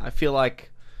here and I feel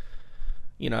like,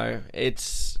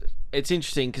 it's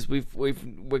interesting because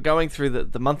we're going through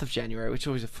the month of January, which is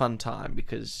always a fun time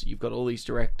because you've got all these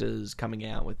directors coming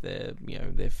out with their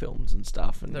their films and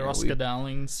stuff, and They're Oscar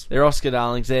darlings. They're Oscar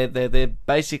darlings. They're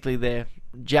basically their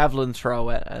javelin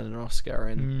throw at an Oscar,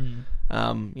 and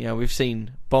we've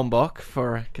seen Bombok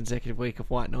for a consecutive week of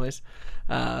White Noise.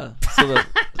 Had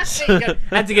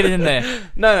to get it in there.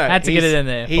 No, had to get it in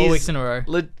there. 4 weeks in a row.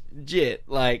 Legit,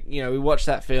 we watched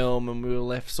that film and we were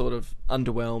left sort of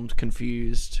underwhelmed,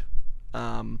 confused.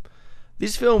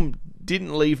 This film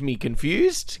didn't leave me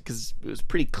confused because it was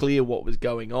pretty clear what was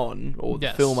going on, or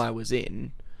the film I was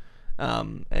in.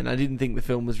 And I didn't think the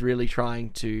film was really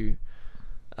trying to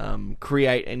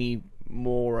create any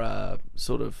more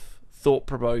sort of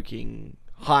thought-provoking,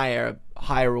 higher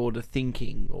order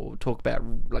thinking, or talk about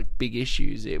like big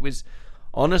issues. It was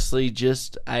honestly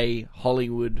just a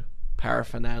Hollywood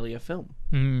paraphernalia film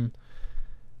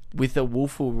with a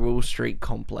Wolf of Wall Street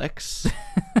complex.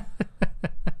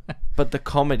 But the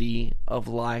comedy of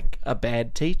like a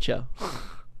bad teacher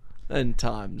in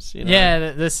times,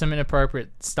 Yeah, there's some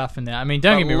inappropriate stuff in there. I mean,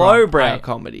 don't get me wrong. Lowbrow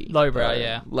comedy. Lowbrow,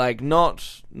 yeah. Like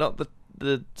not the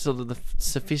sort of the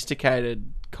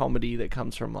sophisticated comedy that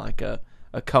comes from like a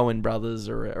Coen Brothers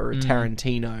or a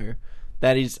Tarantino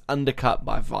that is undercut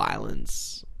by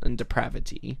violence and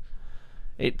depravity.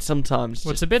 It sometimes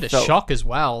it's a bit of shock as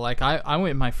well. Like I went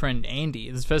with my friend Andy.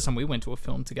 This is the first time we went to a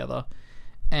film together,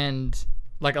 and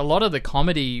like a lot of the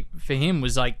comedy for him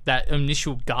was like that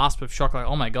initial gasp of shock, like,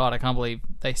 oh my god, I can't believe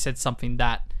they said something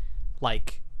that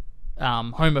like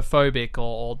homophobic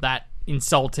or that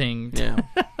insulting,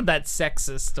 that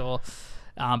sexist, or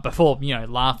before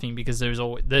laughing because there's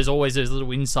always those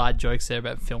little inside jokes there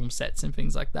about film sets and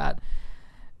things like that.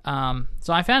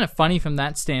 So I found it funny from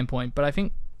that standpoint, but I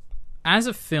think as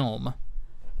a film,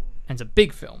 and it's a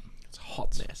big film, it's a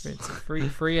hot mess. It's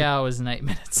 3 hours and 8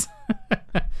 minutes.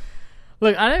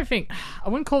 Look, I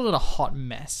wouldn't call it a hot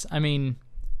mess. I mean,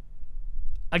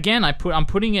 again, I'm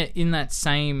putting it in that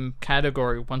same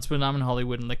category. Once Upon a Time in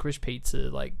Hollywood and Licorice Pizza,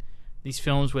 like these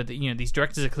films where these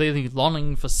directors are clearly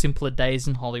longing for simpler days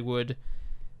in Hollywood.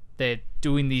 They're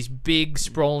doing these big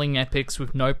sprawling epics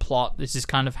with no plot. This is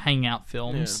kind of hangout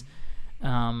films.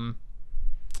 Yeah.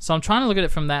 So I'm trying to look at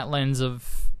it from that lens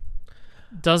of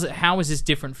how is this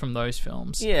different from those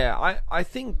films? Yeah, I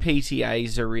think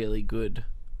PTA's a really good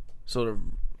sort of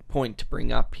point to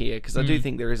bring up here because I do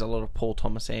think there is a lot of Paul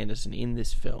Thomas Anderson in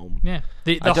this film. Yeah,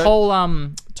 the whole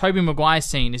Tobey Maguire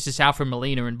scene is just Alfred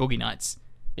Molina and Boogie Nights.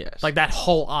 Yes, like that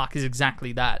whole arc is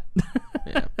exactly that.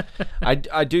 Yeah,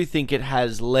 I do think it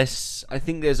has less. I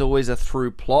think there's always a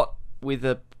through plot with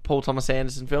a Paul Thomas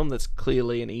Anderson film that's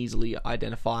clearly and easily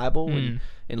identifiable.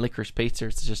 In Licorice Pizza,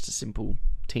 it's just a simple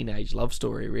teenage love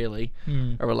story, really,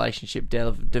 a relationship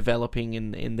developing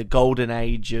in the golden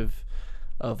age of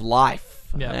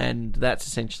life, and that's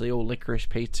essentially all Licorice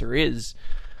Pizza is.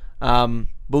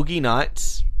 Boogie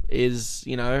Nights is,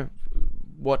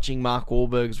 watching Mark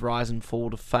Wahlberg's rise and fall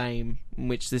to fame, in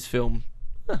which this film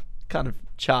kind of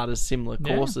charters similar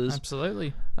courses.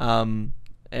 Absolutely.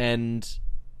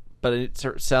 But it's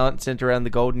centered around the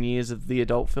golden years of the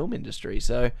adult film industry.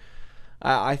 So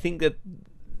I think that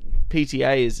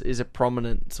PTA is a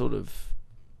prominent sort of,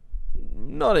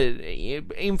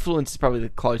 influence is probably the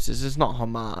closest. It's not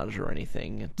homage or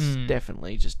anything. It's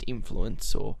definitely just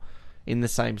influence or in the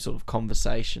same sort of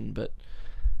conversation. But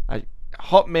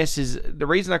Hot Mess is, the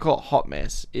reason I call it Hot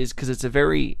Mess is because it's a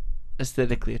very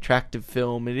aesthetically attractive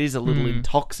film. It is a little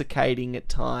intoxicating at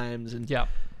times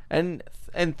and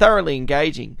thoroughly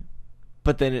engaging.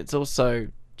 But then it's also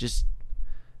just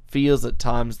feels at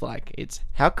times like it's,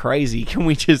 how crazy can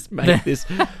we just make this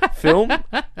film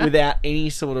without any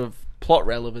sort of plot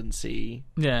relevancy?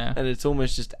 Yeah. And it's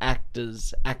almost just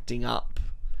actors acting up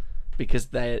because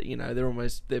they're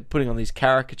putting on these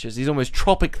caricatures, these almost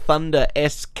Tropic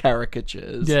Thunder-esque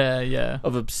caricatures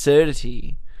of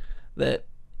absurdity that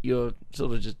you're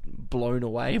sort of just blown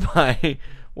away by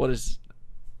what is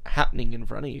happening in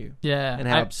front of you. Yeah. And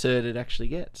how absurd it actually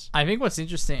gets. I think what's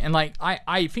interesting, and like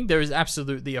I think there is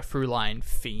absolutely a through line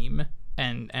theme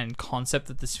and concept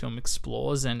that this film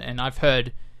explores, and I've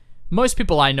heard most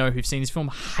people I know who've seen this film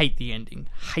hate the ending.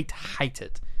 Hate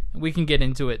it. We can get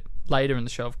into it later in the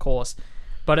show, of course.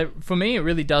 But for me, it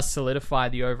really does solidify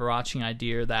the overarching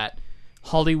idea that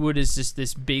Hollywood is just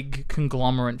this big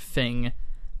conglomerate thing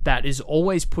that is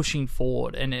always pushing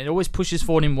forward, and it always pushes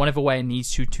forward in whatever way it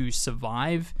needs to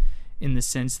survive, in the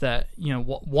sense that, you know,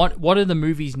 what do the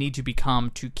movies need to become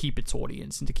to keep its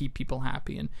audience and to keep people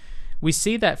happy. And we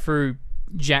see that through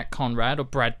Jack Conrad, or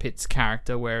Brad Pitt's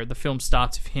character, where the film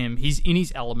starts with him. He's in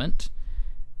his element,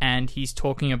 and he's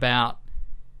talking about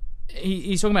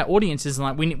audiences, and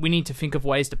like we need to think of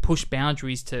ways to push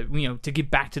boundaries to, you know, to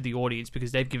give back to the audience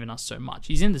because they've given us so much.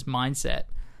 He's in this mindset.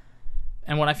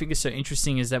 And what I think is so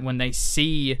interesting is that when they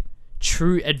see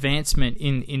true advancement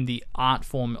in the art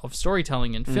form of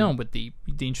storytelling and film, with the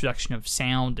introduction of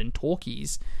sound and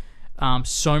talkies,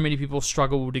 so many people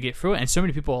struggle to get through it, and so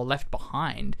many people are left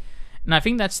behind. And I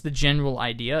think that's the general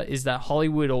idea, is that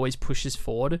Hollywood always pushes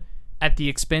forward at the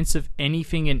expense of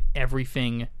anything and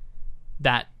everything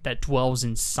that dwells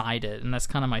inside it. And that's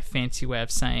kind of my fancy way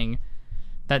of saying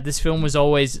that this film was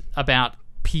always about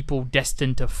people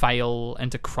destined to fail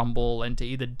and to crumble and to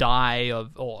either die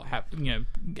or have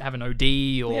an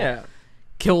OD or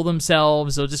kill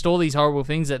themselves, or just all these horrible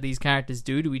things that these characters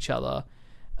do to each other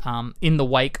in the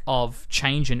wake of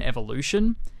change and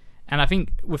evolution. And I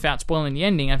think, without spoiling the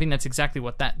ending, I think that's exactly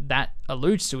what that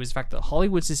alludes to, is the fact that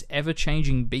Hollywood's this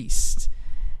ever-changing beast.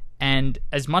 And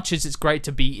as much as it's great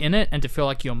to be in it and to feel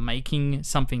like you're making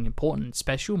something important and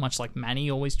special, much like Manny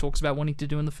always talks about wanting to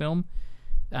do in the film,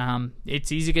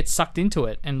 it's easy to get sucked into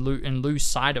it and lose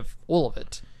sight of all of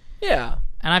it. Yeah.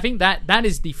 And I think that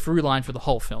is the through line for the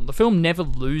whole film. The film never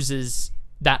loses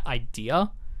that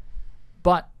idea,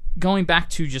 but going back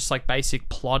to just like basic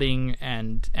plotting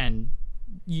and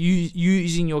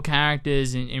using your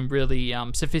characters in really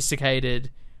sophisticated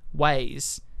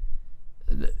ways,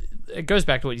 it goes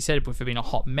back to what you said with it being a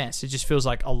hot mess. It just feels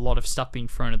like a lot of stuff being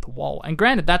thrown at the wall. And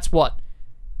granted, that's what,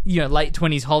 you know, late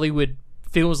 20s Hollywood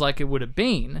feels like it would have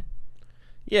been.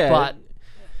 Yeah. But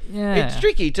yeah, it's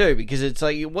tricky too, because it's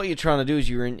like what you're trying to do is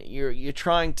you're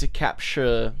trying to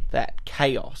capture that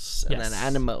chaos and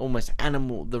that almost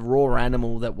animal, the raw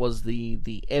animal that was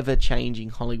the ever changing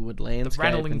Hollywood landscape, the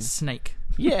rattling snake.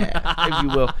 Yeah, if you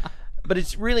will. But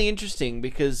it's really interesting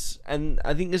because, and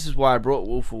I think this is why I brought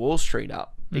Wolf of Wall Street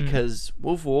up, because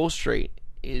Wolf of Wall Street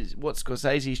is what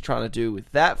Scorsese's trying to do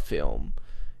with that film,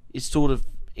 is sort of,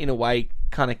 in a way,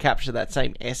 kind of capture that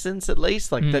same essence, at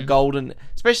least, like the golden,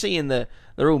 especially in the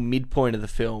real midpoint of the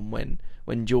film,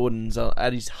 when Jordan's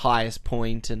at his highest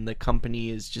point and the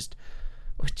company is just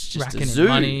racking a zoo.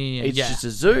 Money and, it's just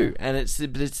a zoo, and it's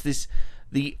this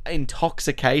the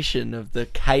intoxication of the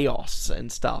chaos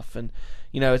and stuff, and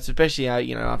you know, it's especially how,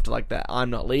 you know, after like that I'm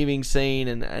Not Leaving scene,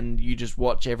 and you just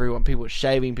watch everyone, people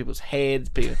shaving people's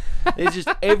heads, there's just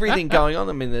everything going on.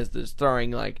 I mean, there's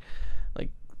throwing like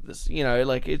this, you know,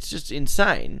 like it's just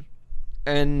insane.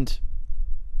 And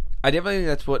I definitely think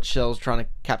that's what Chazelle's trying to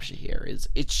capture here, is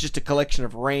it's just a collection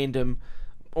of random,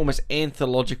 almost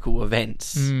anthological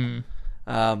events.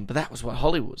 But that was what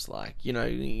Hollywood was like. You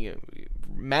know,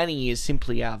 Manny is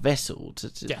simply our vessel to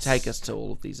take us to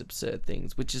all of these absurd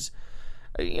things, which is,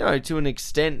 you know, to an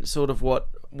extent, sort of what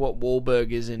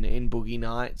Wahlberg is in Boogie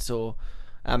Nights, or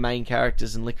our main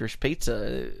characters in Licorice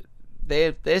Pizza.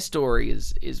 Their story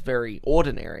is very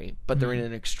ordinary, but they're in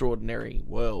an extraordinary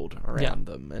world around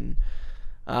them,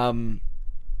 and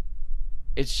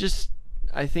it's just,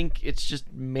 I think it's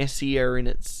just messier in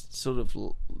its sort of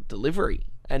delivery,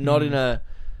 and not in a,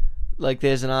 like,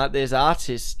 there's an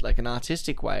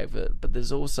artistic way of it, but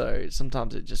there's also,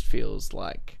 sometimes it just feels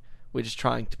like we're just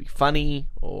trying to be funny,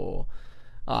 or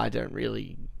I don't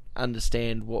really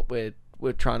understand what we're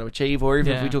trying to achieve. Or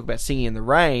even if we talk about Singing in the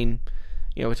Rain,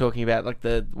 you know, we're talking about like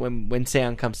when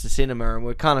sound comes to cinema, and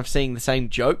we're kind of seeing the same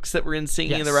jokes that were in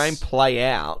Singing in the Rain play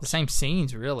out, the same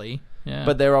scenes, really. Yeah.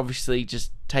 But they're obviously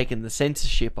just taking the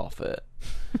censorship off it.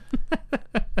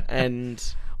 And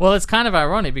well, it's kind of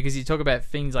ironic, because you talk about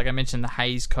things like I mentioned the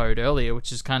Hays Code earlier,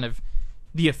 which is kind of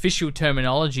the official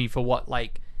terminology for what,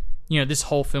 like, you know, this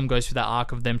whole film goes through that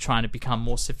arc of them trying to become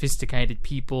more sophisticated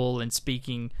people and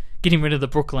getting rid of the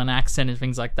Brooklyn accent and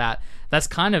things like that. That's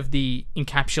kind of the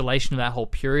encapsulation of that whole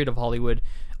period of Hollywood,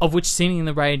 of which Singing in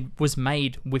the Rain was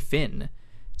made within.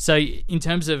 So in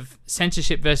terms of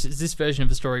censorship versus this version of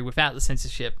the story without the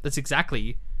censorship, that's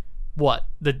exactly what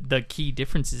the key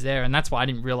difference is there. And that's why I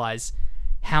didn't realize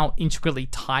how intricately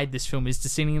tied this film is to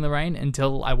Singing in the Rain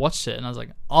until I watched it, and I was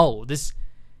like, oh, this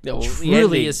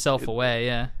truly is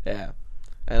self-aware. Yeah,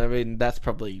 and I mean that's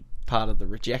probably part of the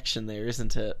rejection there,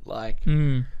 isn't it? Like,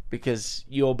 because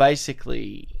you're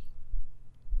basically,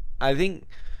 I think,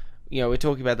 we're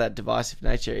talking about that divisive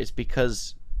nature. It's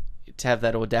because to have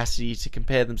that audacity to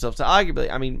compare themselves to,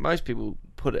 arguably, I mean, most people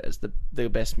put it as the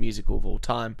best musical of all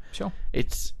time. Sure.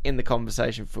 It's in the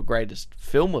conversation for greatest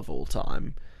film of all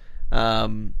time.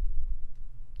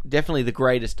 Definitely the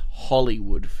greatest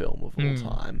Hollywood film of all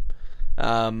time.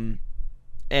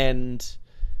 And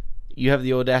you have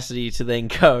the audacity to then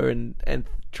go and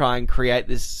try and create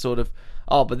this sort of,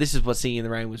 but this is what Singing in the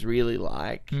Rain was really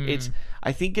like.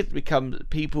 I think it becomes,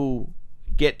 people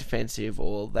get defensive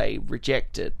or they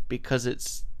reject it because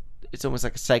it's almost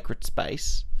like a sacred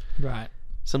space. Right.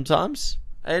 Sometimes.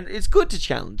 And it's good to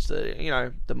challenge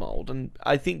the mold. And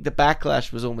I think the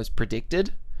backlash was almost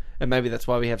predicted. And maybe that's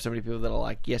why we have so many people that are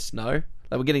like, yes, no.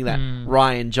 Like, we're getting that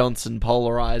Rian Johnson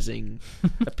polarizing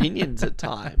opinions at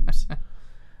times.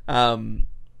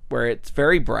 Where it's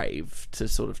very brave to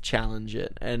sort of challenge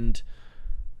it. And,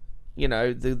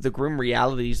 the grim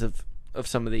realities of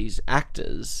some of these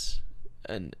actors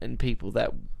and people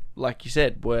that, like you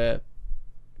said, were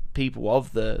people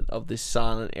of this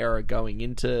silent era going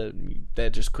into, they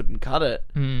just couldn't cut it,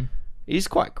 is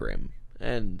quite grim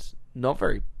and not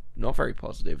very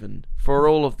positive. And for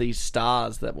all of these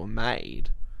stars that were made,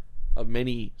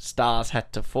 many stars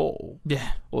had to fall,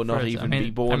 or not even be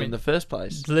born in the first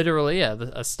place. Literally,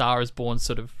 a Star is Born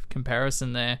sort of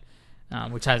comparison there,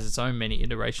 which has its own many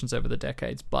iterations over the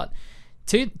decades. But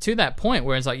to that point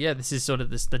where it's like, this is sort of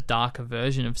the darker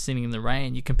version of Singing in the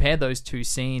Rain. You compare those two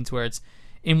scenes where it's,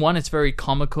 in one it's very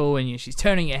comical and she's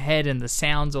turning her head and the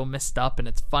sound's all messed up and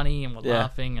it's funny and we're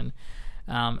laughing, and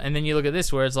then you look at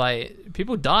this where it's like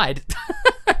people died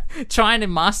trying to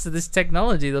master this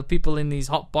technology. The people in these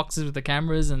hot boxes with the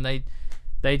cameras, and they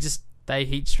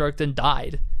heat stroked and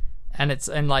died.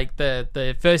 And like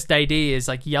the first AD is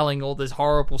like yelling all this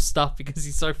horrible stuff because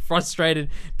he's so frustrated.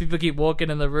 People keep walking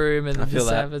in the room, and I feel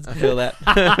that.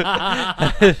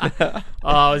 Oh,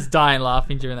 I was dying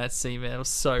laughing during that scene, man. It was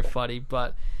so funny.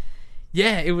 But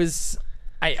yeah, it was.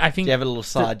 I think. Do you have a little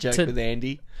side joke with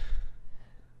Andy?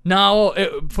 No,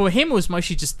 for him it was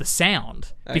mostly just the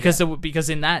sound, because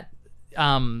in that,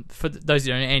 for those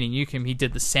who don't know, Andy Newcomb, he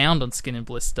did the sound on Skin and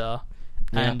Blister.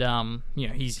 And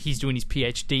he's doing his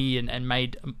PhD and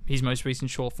made his most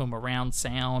recent short film around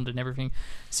sound and everything.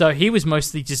 So he was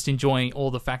mostly just enjoying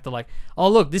all the fact that, like, oh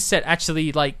look, this set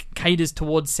actually like caters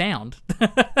towards sound.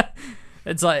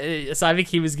 It's like, so I think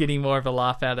he was getting more of a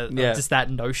laugh out of just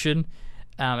that notion.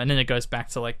 And then it goes back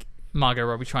to like Margot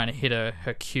Robbie trying to hit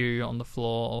her cue on the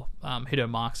floor, hit her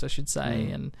marks, I should say,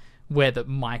 and where the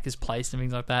mic is placed and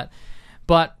things like that.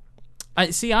 But I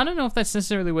don't know if that's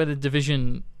necessarily where the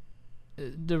division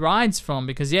derides from,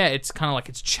 because it's kind of like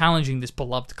it's challenging this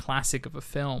beloved classic of a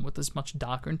film with this much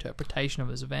darker interpretation of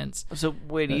his events. So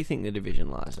where do you think the division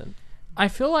lies in? I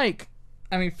feel like,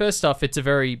 first off, it's a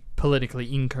very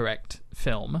politically incorrect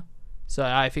film, so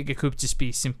I think it could just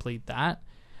be simply that.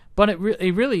 But it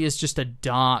really is just a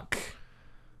dark,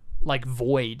 like,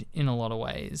 void in a lot of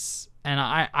ways. And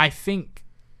I think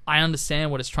I understand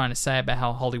what it's trying to say about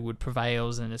how Hollywood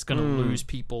prevails and it's going to lose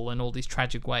people in all these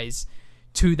tragic ways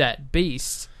to that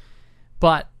beast.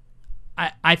 But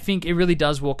I think it really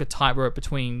does walk a tightrope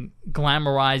between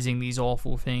glamorizing these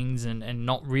awful things and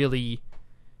not really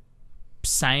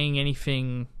saying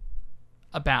anything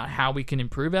about how we can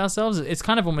improve ourselves. It's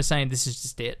kind of almost saying this is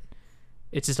just it.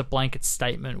 It's just a blanket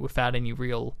statement without any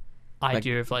real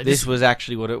idea of like... This was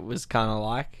actually what it was kind of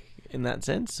like in that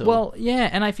sense? Or? Well, yeah,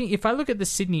 and I think if I look at the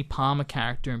Sidney Palmer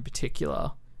character in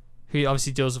particular, who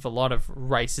obviously deals with a lot of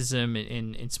racism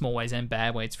in small ways and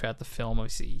bad ways throughout the film.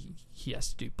 Obviously, he has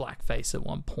to do blackface at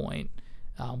one point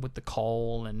with the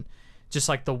coal, and just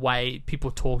like the way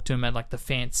people talk to him at like the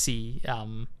fancy,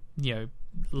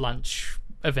 lunch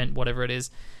event, whatever it is.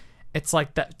 It's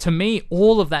like that, to me,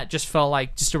 all of that just felt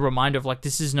like just a reminder of like,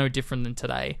 this is no different than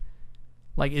today.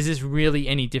 Like, is this really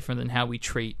any different than how we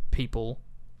treat people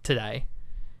today?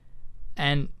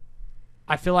 And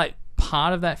I feel like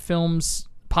part of this film's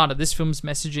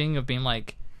messaging of being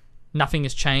like, nothing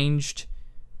has changed,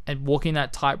 and walking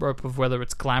that tightrope of whether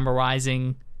it's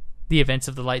glamorizing the events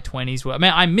of the late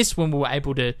 20s. I miss when we were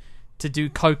able to do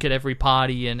coke at every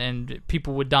party and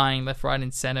people were dying left, right,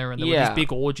 and center, and there were these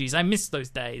big orgies. I miss those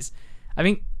days. I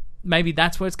think maybe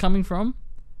that's where it's coming from.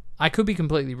 I could be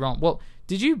completely wrong. Well,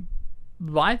 did you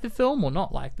like the film or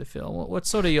not like the film? What's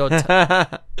sort of your...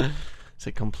 It's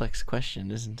a complex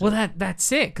question, isn't it? Well,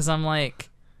 that's it, because I'm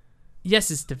like, yes,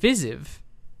 it's divisive,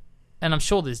 And I'm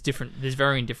sure there's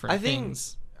varying different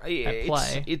things at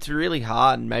play. It's really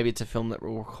hard, and maybe it's a film that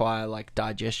will require like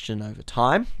digestion over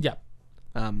time. Yeah.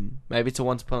 Maybe it's a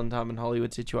Once Upon a Time in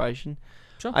Hollywood situation.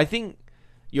 Sure. I think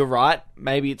you're right.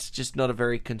 Maybe it's just not a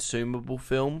very consumable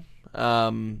film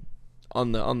on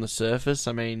the surface.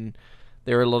 I mean,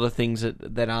 there are a lot of things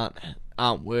that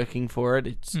aren't working for it.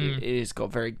 It has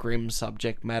got very grim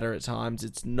subject matter at times.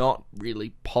 It's not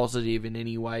really positive in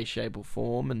any way, shape, or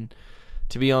form. And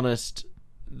to be honest,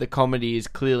 the comedy is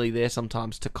clearly there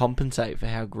sometimes to compensate for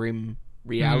how grim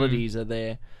realities are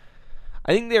there.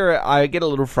 I think I get a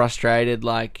little frustrated,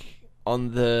 like,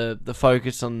 on the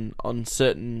focus on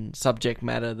certain subject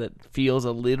matter that feels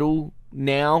a little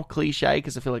now cliche,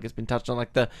 because I feel like it's been touched on,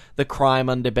 like the crime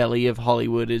underbelly of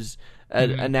Hollywood is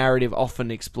a narrative often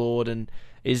explored and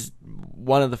is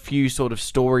one of the few sort of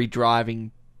story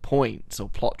driving points or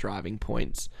plot driving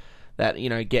points that, you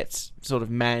know, gets sort of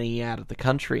Manny out of the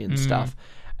country and stuff.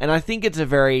 And I think it's a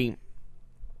very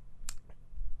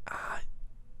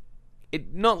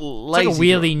not lazy. It's like a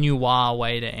weirdly noir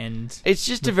way to end. It's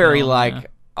just a very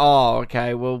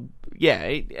okay, well,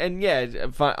 yeah,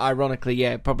 ironically,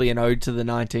 yeah, probably an ode to the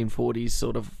 1940s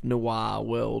sort of noir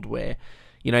world where,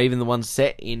 you know, even the ones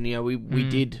set in, you know, we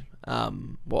did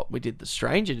we did The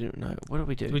Stranger, didn't we? No, what did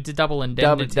we do? We did Double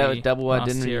Indemnity. Double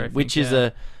Identity, year, which is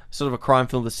a sort of a crime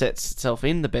film that sets itself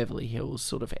in the Beverly Hills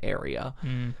sort of area.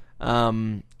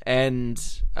 I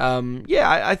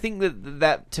think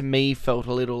that to me felt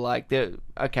a little like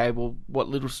what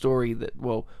little story the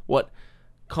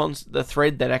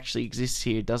thread that actually exists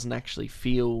here doesn't actually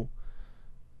feel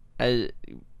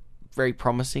very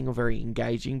promising or very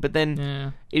engaging. But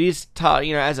then it is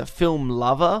you know, as a film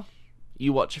lover,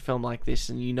 you watch a film like this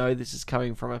and you know this is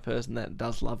coming from a person that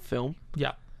does love film.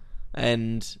 Yeah.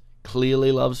 And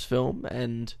clearly loves film,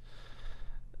 and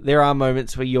there are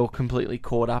moments where you're completely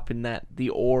caught up in the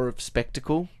awe of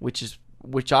spectacle, which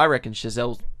I reckon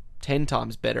Chazelle's 10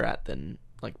 times better at than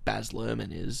like Baz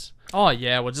Luhrmann is. Oh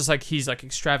yeah, well, just like he's like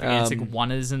extravagant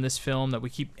wonders in this film that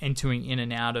we keep entering in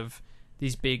and out of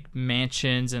these big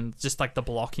mansions, and just like the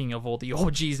blocking of all the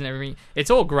orgies and everything.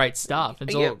 It's all great stuff.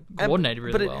 It's all coordinated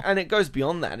really well. And it goes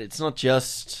beyond that. It's not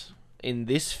just in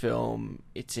this film,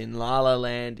 it's in La La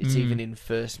Land, it's even in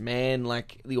First Man.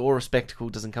 Like, the aura spectacle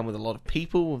doesn't come with a lot of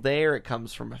people there. It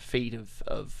comes from a feat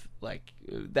of like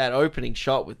that opening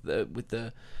shot with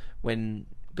the when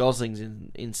Gosling's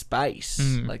in space,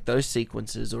 like those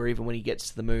sequences, or even when he gets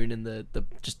to the moon and the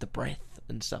just the breath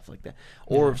and stuff like that.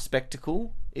 Aura of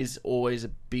spectacle is always a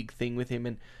big thing with him,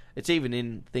 and it's even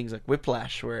in things like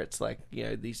Whiplash, where it's like, you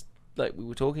know, these, like we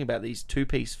were talking about, these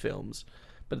two-piece films.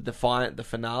 But the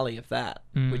finale of that,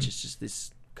 which is just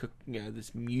this, you know,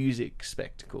 this music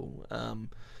spectacle,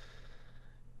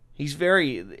 he's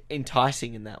very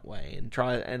enticing in that way,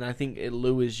 and I think it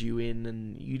lures you in,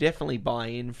 and you definitely buy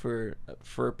in for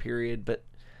a period. But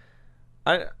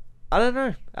I don't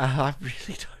know. I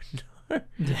really don't know.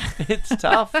 It's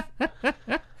tough.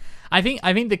 I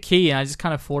think the key, and I just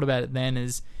kind of thought about it then,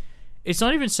 is it's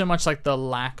not even so much like the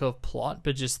lack of plot,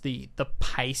 but just the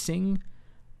pacing.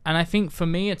 And I think for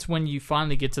me, it's when you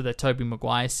finally get to the Tobey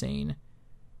Maguire scene,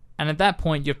 and at that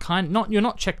point you're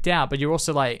not checked out, but you're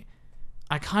also like,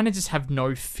 I kind of just have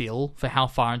no feel for how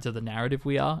far into the narrative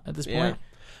we are at this point.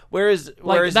 Whereas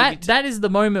that is the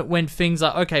moment when things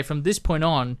are okay. From this point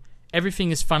on,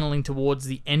 everything is funneling towards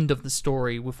the end of the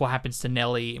story with what happens to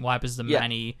Nellie, what happens to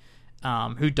Manny,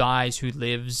 who dies, who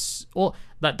lives. Or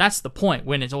that's the point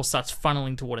when it all starts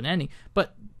funneling toward an ending,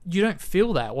 but you don't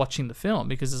feel that watching the film,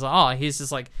 because it's like, here's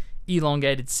this like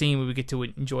elongated scene where we get to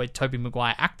enjoy Tobey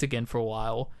Maguire act again for a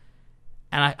while.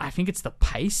 And I think it's the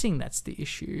pacing that's the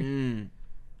issue.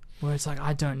 Where it's like,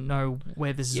 I don't know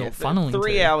where this is all funneling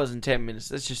 3 hours and 10 minutes,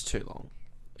 that's just too long.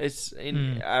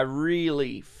 I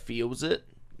really feels it.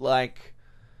 Like,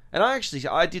 and I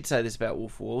did say this about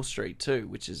Wolf of Wall Street too,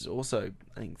 which is also,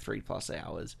 I think, 3+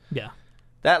 hours. Yeah.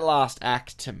 That last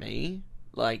act to me,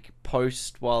 like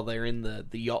post while they're in the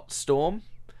yacht storm.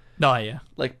 Oh yeah.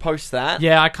 Like post that.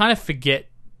 Yeah, I kind of forget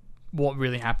what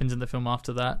really happens in the film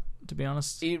after that, to be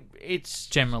honest. It's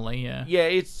generally, yeah.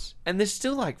 Yeah, and there's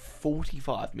still like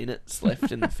 45 minutes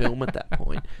left in the film at that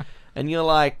point. And you're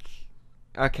like,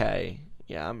 okay,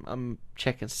 yeah, I'm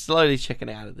slowly checking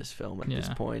out of this film at this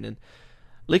point. And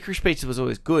Licorice Pizza was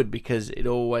always good because it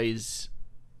always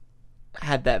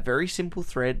had that very simple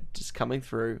thread just coming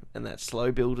through, and that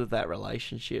slow build of that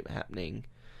relationship happening,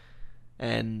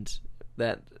 and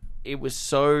that it was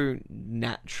so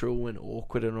natural and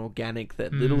awkward and organic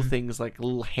that little things like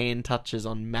little hand touches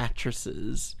on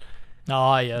mattresses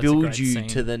build you scene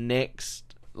to the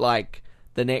next, like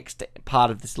the next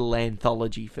part of this little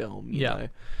anthology film, you know.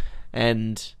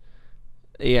 And,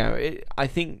 I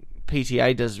think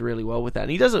PTA does really well with that.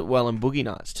 And he does it well in Boogie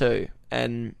Nights too.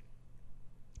 And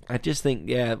I just think,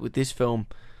 with this film,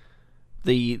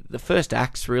 the first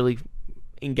act's really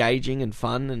engaging and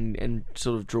fun and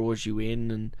sort of draws you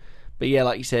in. But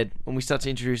like you said, when we start to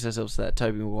introduce ourselves to that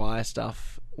Tobey Maguire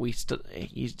stuff,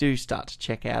 you do start to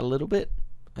check out a little bit,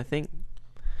 I think.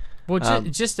 Well,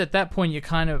 just at that point, you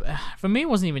kind of... For me, it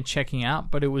wasn't even checking out,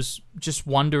 but it was just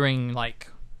wondering, like,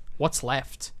 what's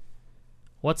left?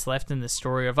 What's left in this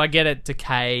story? If I get it,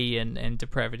 decay and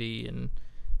depravity and,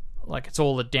 like, it's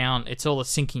all a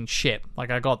sinking ship.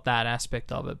 Like, I got that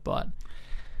aspect of it, but...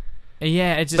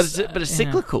 Yeah, it just... But it's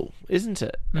cyclical, isn't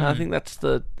it? I think that's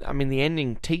the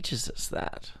ending teaches us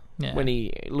that. Yeah. When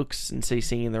he looks and sees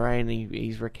Singing in the Rain,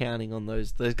 he's recounting on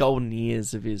those golden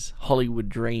years of his Hollywood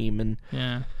dream. And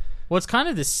yeah. Well, it's kind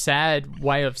of this sad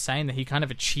way of saying that he kind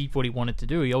of achieved what he wanted to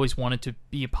do. He always wanted to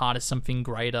be a part of something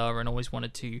greater and always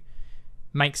wanted to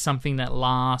make something that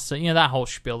lasts. So, that whole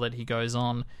spiel that he goes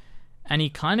on. And he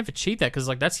kind of achieved that because,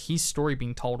 like, that's his story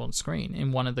being told on screen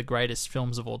in one of the greatest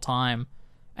films of all time.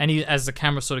 And as the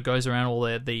camera sort of goes around all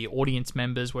the audience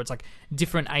members, where it's like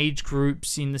different age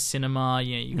groups in the cinema,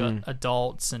 you got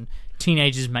adults and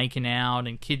teenagers making out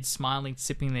and kids smiling,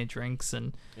 sipping their drinks,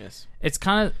 and it's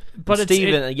kind of. But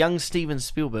young Steven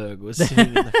Spielberg was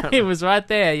sitting in the front. It was right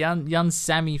there, young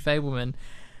Sammy Fableman.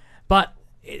 But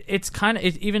it's kind of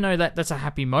even though that's a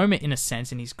happy moment in a sense,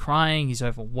 and he's crying, he's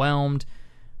overwhelmed.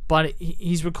 But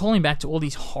he's recalling back to all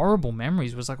these horrible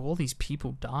memories. It was like all these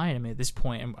people died. I mean, at this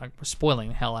point, and we're spoiling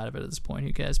the hell out of it at this point.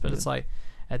 Who cares? But it's like,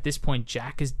 at this point,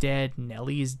 Jack is dead.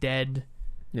 Nellie is dead.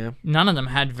 Yeah. None of them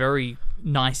had very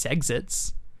nice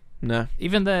exits. No.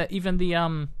 Even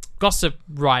the gossip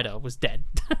writer was dead.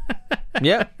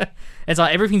 Yeah. It's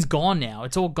like everything's gone now.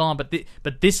 It's all gone. But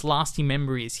this lasting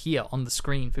memory is here on the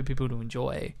screen for people to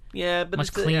enjoy. Yeah, but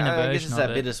much cleaner version. I guess it's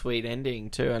that bittersweet ending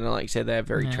too. And like you said, they have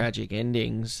very tragic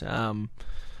endings. But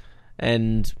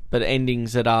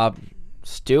endings that are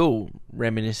still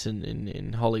reminiscent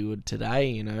in Hollywood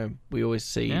today. We always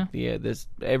see. There's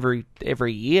every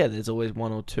year there's always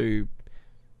one or two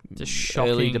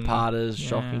early departures,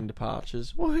 shocking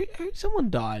departures. Well, someone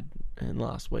died in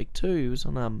last week too. He was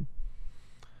on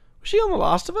Was she on The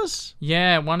Last of Us?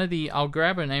 Yeah, I'll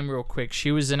grab her name real quick.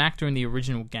 She was an actor in the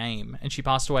original game, and she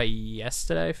passed away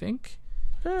yesterday, I think.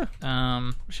 Yeah.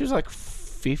 She was like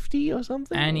 50 or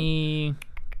something? Annie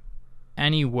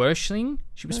Wersching.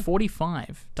 She was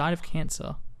 45. Died of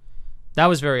cancer. That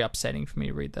was very upsetting for me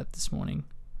to read that this morning.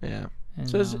 Yeah. And,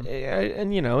 so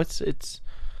it's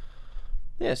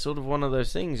sort of one of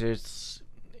those things. It's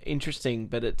interesting,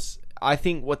 but I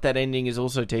think what that ending is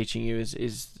also teaching you is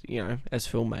as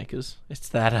filmmakers, it's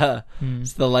that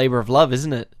it's the labor of love,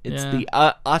 isn't it? It's the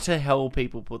utter hell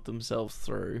people put themselves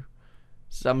through.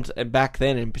 Back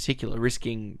then, in particular,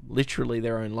 risking literally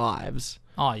their own lives.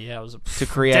 Oh yeah, it was to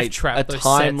create a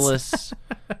timeless,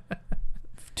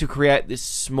 to create this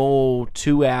small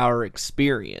 2-hour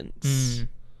experience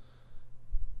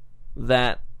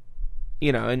that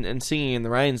and Singing in the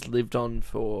Rain's lived on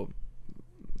for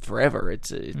forever.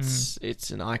 It's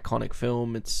an iconic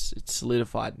film. It's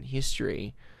solidified in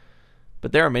history.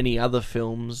 But there are many other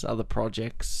films, other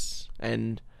projects,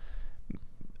 and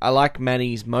I like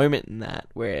Manny's moment in that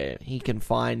where he can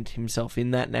find himself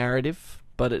in that narrative.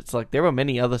 But it's like there are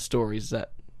many other stories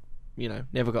that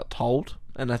never got told,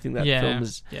 and I think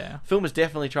that film is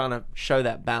definitely trying to show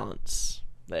that balance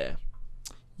there.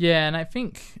 Yeah, and I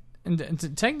think and to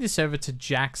take this over to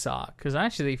Jack's arc, because I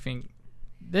actually think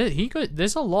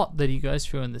there's a lot that he goes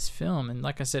through in this film, and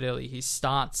like I said earlier, he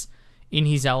starts in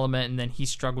his element and then he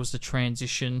struggles to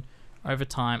transition over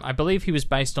time. I believe he was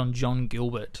based on John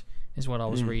Gilbert, is what I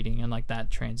was reading, and like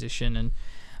that transition,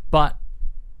 but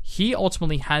he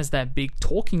ultimately has that big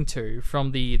talking to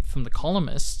from the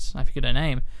columnist, I forget her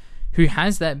name, who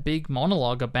has that big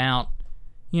monologue about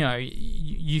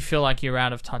you feel like you're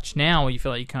out of touch now, or you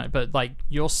feel like you can't, but like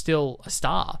you're still a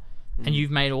star. And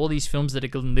you've made all these films that are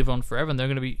going to live on forever, and they're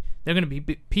going to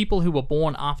be people who were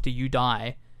born after you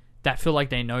die that feel like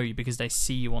they know you because they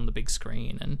see you on the big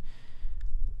screen. And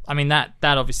I mean that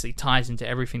obviously ties into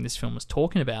everything this film was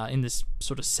talking about in this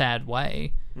sort of sad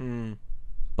way.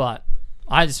 But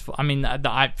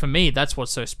for me, that's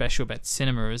what's so special about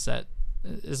cinema, is that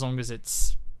as long as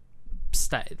it's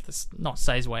not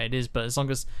stays the way it is, but as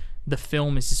long as the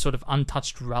film is this sort of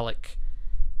untouched relic.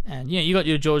 And you got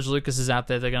your George Lucases out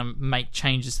there, they're going to make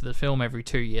changes to the film every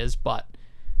 2 years, but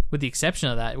with the exception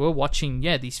of that, we're watching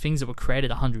these things that were created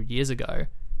 100 years ago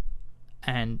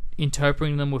and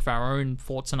interpreting them with our own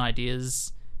thoughts and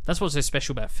ideas That's what's so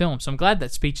special about film. So I'm glad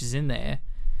that speech is in there.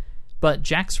 But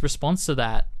Jack's response to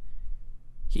that,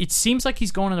 it seems like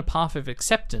he's gone on a path of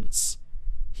acceptance.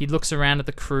 He looks around at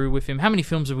the crew with him. How many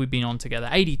films have we been on together?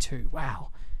 82. Wow.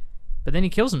 But then he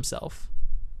kills himself.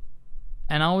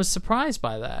 And I was surprised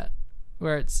by that.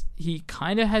 Where he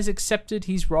kind of has accepted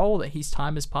his role, that his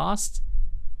time has passed,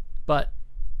 but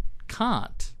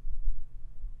can't.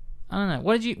 I don't know.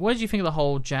 What did you think of the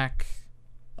whole Jack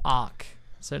arc,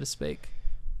 so to speak?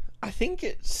 I think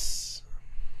it's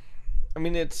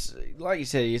like you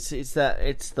said,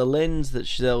 it's the lens that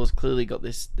Chazelle's clearly got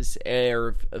this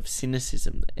air of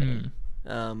cynicism there.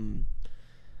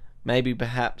 Maybe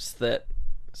perhaps that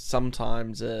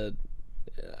sometimes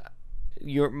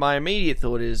my immediate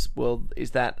thought is, well,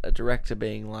 is that a director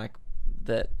being like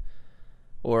that,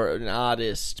 or an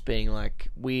artist being like,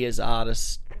 we as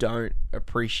artists don't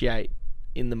appreciate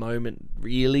in the moment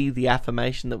really the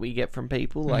affirmation that we get from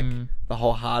people, like the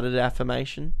wholehearted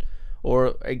affirmation,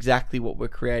 or exactly what we're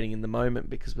creating in the moment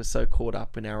because we're so caught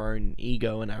up in our own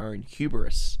ego and our own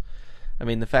hubris. I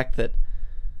mean, the fact that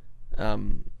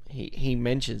he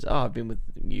mentions, I've been with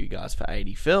you guys for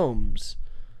 80 films.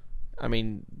 I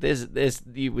mean, there's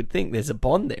you would think there's a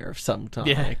bond there of some kind,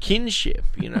 a kinship.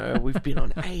 We've been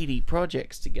on 80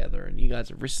 projects together, and you guys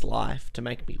have risked life to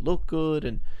make me look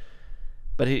good,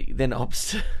 but he then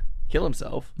opts to kill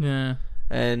himself. Yeah,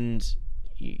 and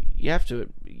you have to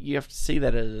see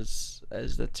that as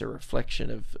that's a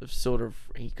reflection of sort of,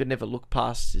 he could never look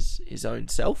past his own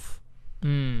self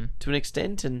to an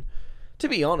extent. And to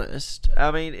be honest, I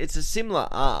mean, it's a similar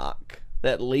arc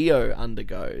that Leo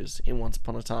undergoes in Once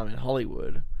Upon a Time in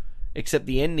Hollywood, except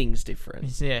the ending's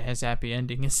different. Yeah, it has a happy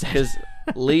ending instead. Because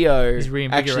Leo He's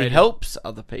reinvigorated. actually helps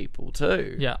other people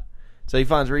too. Yeah. So he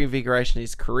finds reinvigoration in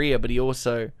his career, but he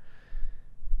also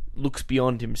looks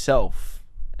beyond himself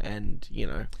and,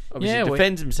 obviously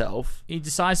defends himself. He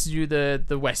decides to do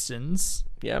the Westerns.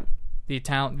 Yeah. The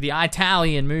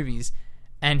Italian movies,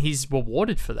 and he's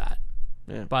rewarded for that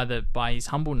by his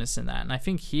humbleness in that. And I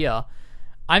think here,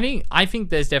 I think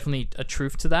there's definitely a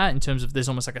truth to that in terms of there's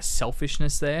almost like a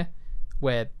selfishness there,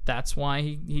 where that's why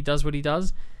he does what he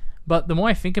does. But the more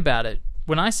I think about it,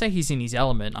 when I say he's in his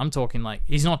element, I'm talking like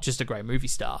he's not just a great movie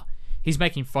star. He's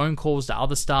making phone calls to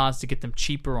other stars to get them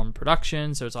cheaper on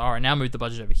production. So it's, all right, now move the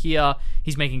budget over here.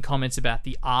 He's making comments about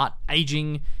the art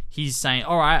aging. He's saying,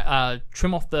 all right,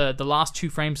 trim off the last 2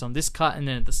 frames on this cut, and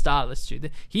then at the start, let's do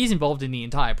this. He's involved in the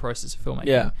entire process of filmmaking.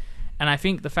 Yeah. And I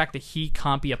think the fact that he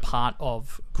can't be a part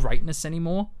of greatness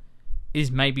anymore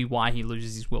is maybe why he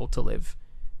loses his will to live.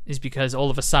 Is because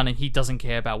all of a sudden he doesn't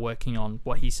care about working on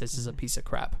what he says is a piece of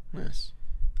crap. Yes.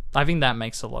 I think that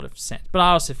makes a lot of sense. But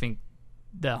I also think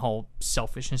the whole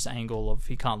selfishness angle of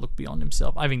he can't look beyond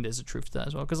himself, I think there's a truth to that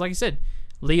as well. Because like you said,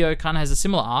 Leo kind of has a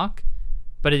similar arc,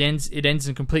 but it ends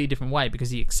in a completely different way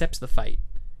because he accepts the fate.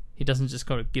 He doesn't just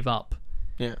kind of give up.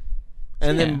 Yeah.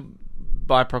 And then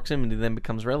by proximity then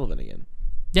becomes relevant again.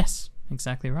 Yes,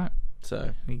 exactly right.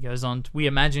 So he goes on to be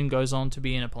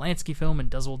in a Polanski film and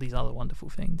does all these other wonderful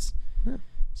things. Yeah.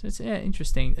 So it's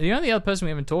interesting. The only other person we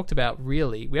haven't talked about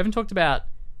really, we haven't talked about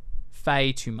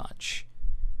Faye too much,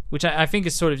 which I think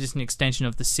is sort of just an extension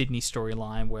of the Sydney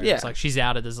storyline where it's like she's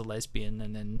outed as a lesbian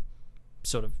and then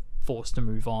sort of forced to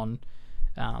move on,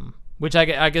 which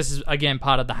I guess is again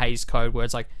part of the Hays Code where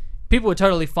it's like people were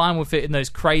totally fine with it in those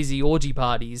crazy orgy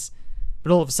parties,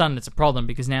 but all of a sudden it's a problem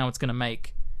because now it's going to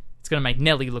make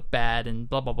Nelly look bad and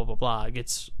blah blah blah blah blah. It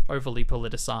gets overly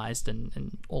politicized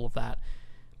and all of that.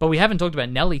 But we haven't talked about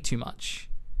Nelly too much.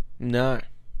 No.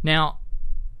 Now,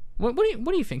 what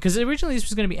do you think? Because originally this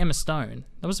was going to be Emma Stone.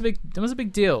 That was a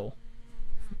big deal.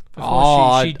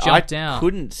 Before she jumped out. I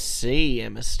couldn't see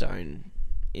Emma Stone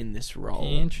in this role.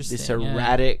 Interesting. This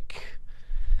erratic.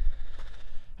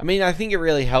 I mean, I think it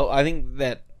really helped. I think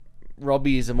that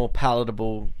Robbie is a more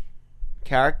palatable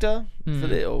character for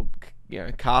the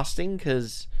casting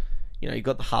because you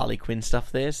got the Harley Quinn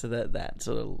stuff there, so that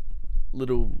sort of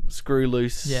little screw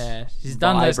loose. Yeah, she's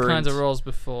done those kinds of roles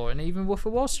before, and even Wolf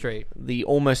of Wall Street. The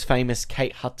almost famous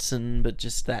Kate Hudson, but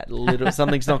just that little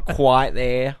something's not quite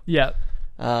there. Yeah.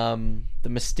 The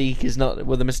mystique is not.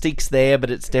 Well, the mystique's there, but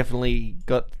it's definitely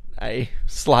got a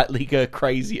slightly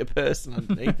crazier person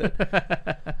underneath it.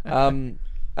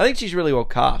 I think she's really well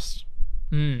cast.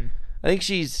 I think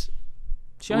she owns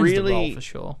the role for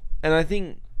sure. And I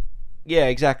think, yeah,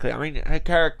 exactly. I mean, her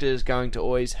character is going to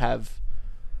always have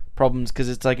problems because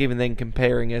it's like even then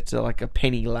comparing her to like a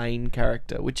Penny Lane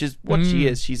character, which is what she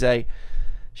is. She's a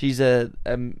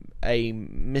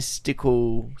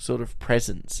mystical sort of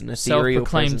presence, an ethereal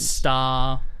self-proclaimed presence.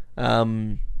 star.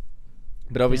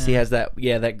 But obviously has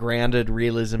that grounded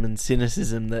realism and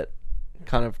cynicism that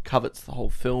kind of covets the whole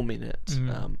film in it.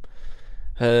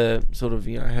 Her sort of,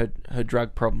 her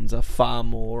drug problems are far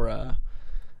more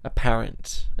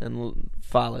apparent and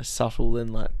far less subtle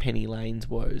than like Penny Lane's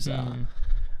woes are.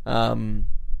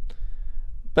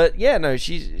 But yeah, no,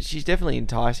 she's definitely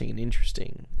enticing and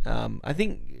interesting. I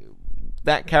think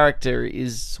that character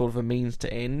is sort of a means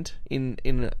to end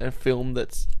in a film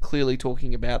that's clearly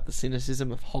talking about the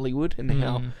cynicism of Hollywood and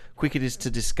how quick it is to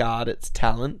discard its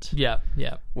talent. Yeah.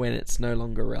 When it's no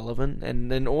longer relevant,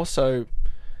 and then also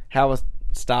how a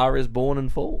star is born and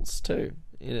falls too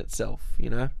in itself.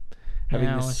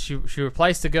 She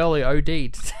replaced the girl who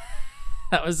OD'd.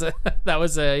 that was a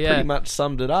pretty much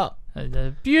summed it up.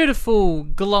 A beautiful,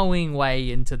 glowing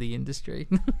way into the industry.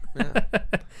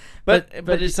 But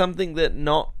it's something that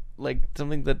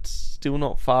something that's still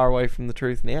not far away from the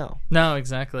truth now. No,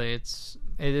 exactly. It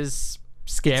is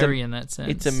scary in that sense.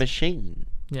 It's a machine.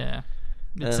 Yeah,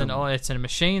 it's a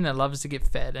machine that loves to get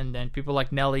fed, and then people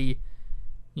like Nellie,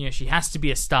 she has to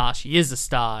be a star. She is a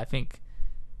star. I think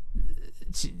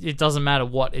it doesn't matter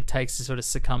what it takes to sort of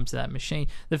succumb to that machine.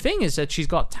 The thing is that she's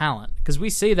got talent, because we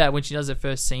see that when she does her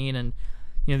first scene, and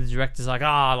the director's like,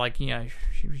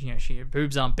 her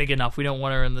boobs aren't big enough. We don't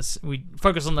want her in this. We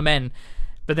focus on the men,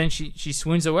 but then she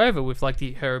swoons her over with like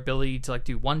her ability to like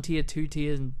do 1 tier, 2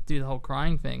 tiers, and do the whole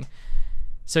crying thing.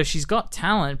 So she's got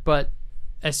talent, but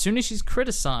as soon as she's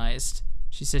criticized,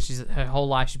 she says her whole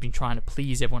life she's been trying to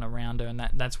please everyone around her, and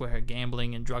that's where her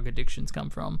gambling and drug addictions come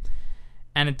from.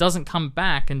 And it doesn't come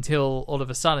back until all of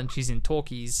a sudden she's in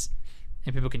talkies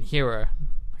and people can hear her.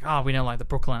 Like, we don't like the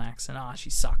Brooklyn accent. She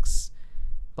sucks.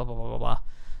 Blah, blah, blah, blah, blah.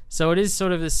 So it is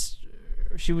sort of this...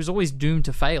 She was always doomed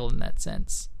to fail in that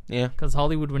sense. Yeah. Because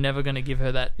Hollywood were never going to give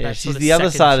her that she's sort of the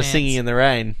other side chance. of Singing in the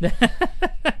Rain.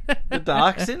 The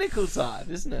dark, cynical side,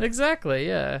 isn't it? Exactly,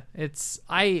 yeah.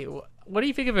 What do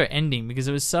you think of her ending? Because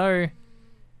it was so...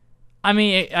 I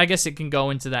mean, I guess it can go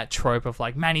into that trope of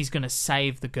like, Manny's going to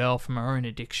save the girl from her own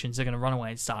addictions. They're going to run away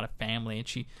and start a family. And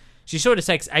she sort of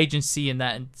takes agency in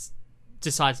that and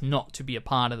decides not to be a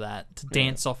part of that, to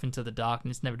dance off into the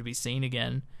darkness, never to be seen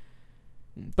again.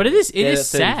 But it is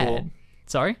sad.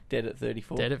 Sorry? Dead at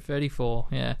 34. Dead at 34,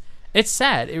 yeah. It's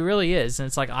sad. It really is. And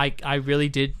it's like, I really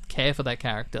did care for that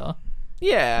character.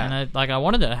 Yeah. And I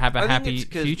wanted her to have a happy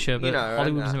future, but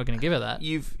Hollywood was never going to give her that.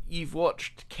 You've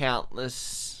watched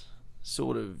countless...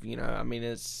 sort of,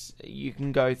 you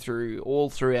can go through all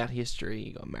throughout history.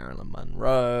 You got Marilyn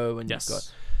Monroe, and you've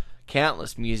got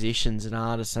countless musicians and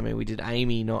artists. I mean, we did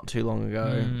Amy not too long ago,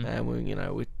 and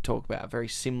we talk about a very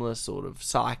similar sort of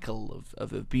cycle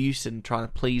of abuse and trying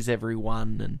to please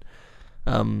everyone,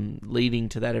 and leading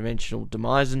to that eventual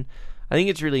demise. And I think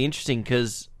it's really interesting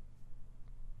because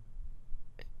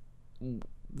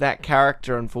that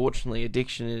character, unfortunately,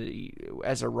 addiction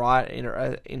as a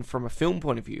writer, from a film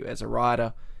point of view, as a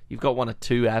writer, you've got one of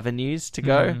two avenues to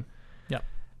go. Yep.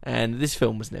 And this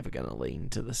film was never going to lean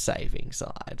to the saving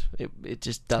side. It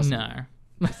just doesn't. No.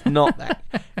 It's not that.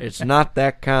 It's not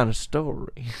that kind of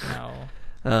story.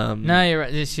 No. No, you're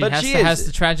right. She has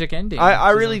the tragic ending. I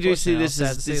really do see this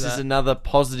as another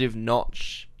positive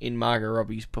notch in Margot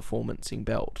Robbie's performance in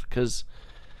Belt, because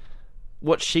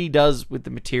what she does with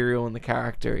the material and the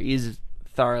character is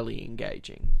thoroughly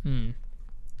engaging.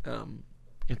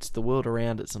 It's the world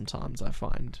around it sometimes I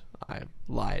find I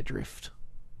lie adrift,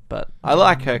 but I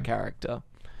like her character.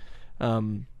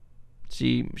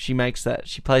 She makes that,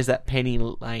 she plays that Penny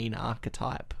Lane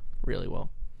archetype really well.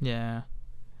 Yeah,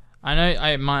 I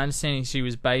know. My understanding, she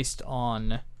was based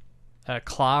on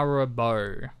Clara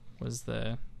Bow was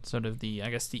the sort of the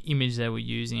image they were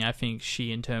using. I think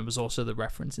she in turn was also the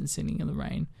reference in Singing in the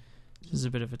Rain. There's a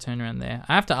bit of a turnaround there.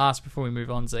 I have to ask before we move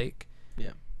on, Zeke.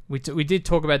 Yeah, we did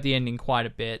talk about the ending quite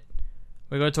a bit.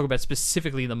 We're going to talk about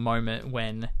specifically the moment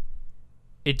when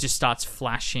it just starts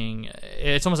flashing.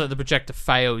 It's almost like the projector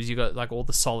fails. You got like all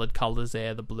the solid colors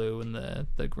there, the blue and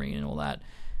the green and all that.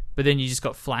 But then you just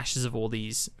got flashes of all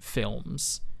these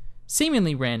films,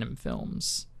 seemingly random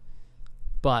films,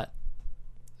 but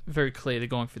very clear they're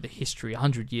going through the history,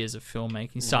 100 years of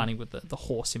filmmaking, starting with the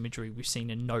horse imagery we've seen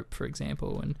in Nope, for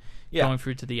example, and going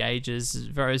through to the ages,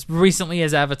 very as recently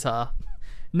as Avatar.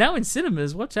 Now in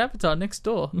cinemas, watch Avatar next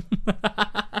door.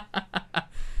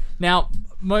 Now,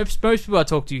 most people I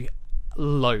talk to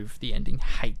loathe the ending,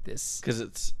 hate this. Because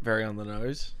it's very on the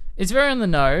nose. It's very on the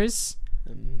nose.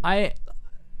 I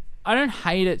don't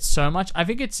hate it so much. I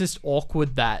think it's just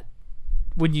awkward that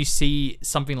when you see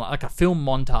something like a film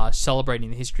montage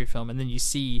celebrating the history of film, and then you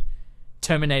see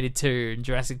Terminator 2 and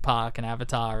Jurassic Park and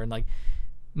Avatar and like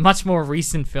much more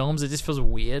recent films, it just feels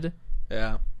weird.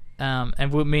 Yeah.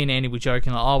 And me and Andy were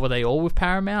joking like, oh, were they all with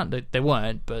Paramount? They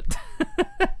weren't, but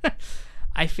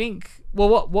I think.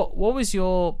 Well, what was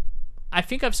your? I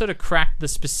think I've sort of cracked the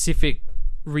specific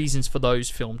reasons for those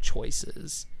film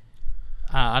choices.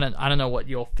 I don't know what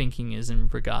your thinking is in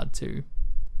regard to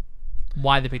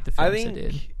why they picked the films they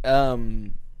did.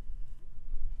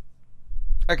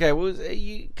 Okay, well,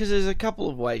 because there's a couple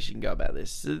of ways you can go about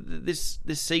this. This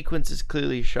sequence is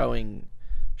clearly showing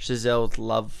Chazelle's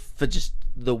love for just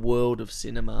the world of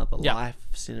cinema, the life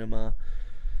of cinema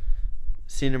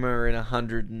in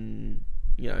 100 and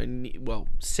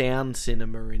sound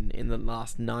cinema in the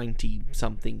last 90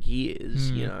 something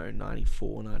years,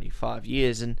 94, 95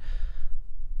 years,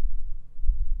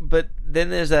 but then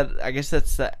there's that. I guess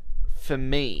that's that for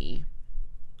me.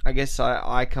 I guess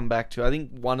I come back to, I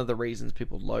think one of the reasons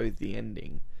people loathe the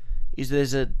ending is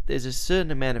there's a certain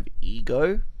amount of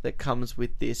ego that comes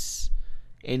with this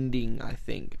ending, I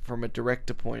think, from a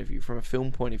director point of view, from a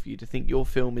film point of view, to think your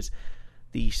film is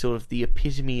the sort of the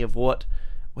epitome of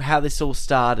how this all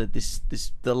started,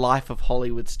 the life of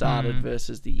Hollywood started,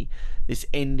 versus this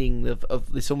ending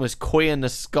of this almost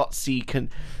Koyaanisqatsi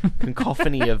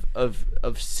cacophony of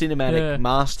cinematic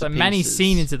masterpieces. So Manny's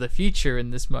seen into the future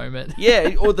in this moment.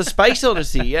 Yeah, or the Space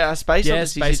Odyssey. Yeah, Space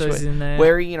Odyssey Odyssey's in there.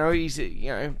 Where he's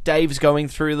Dave's going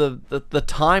through the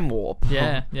time warp.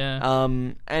 Yeah.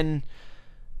 And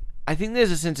I think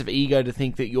there's a sense of ego to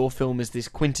think that your film is this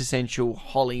quintessential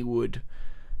Hollywood.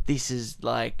 This is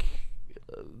like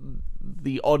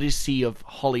the Odyssey of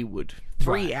Hollywood,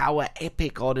 3-hour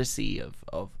epic Odyssey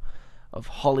of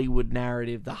Hollywood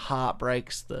narrative, the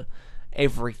heartbreaks, the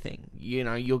everything.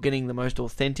 You're getting the most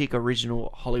authentic,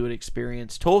 original Hollywood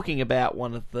experience. Talking about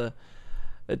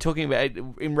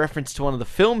in reference to one of the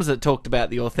films that talked about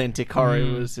the authentic horror,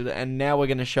 and now we're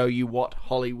going to show you what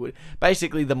Hollywood.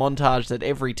 Basically, the montage that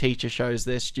every teacher shows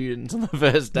their students on the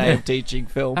first day of teaching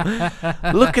film.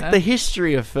 Look at the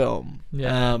history of film.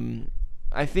 Yeah.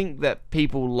 I think that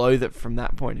people loathe it from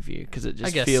that point of view because it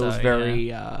just feels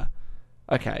very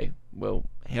okay. Well,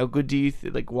 how good do you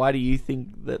why do you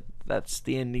think that that's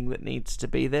the ending that needs to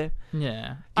be there?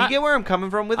 Yeah. Do you get where I'm coming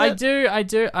from with it? I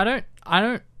do. I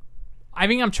don't. I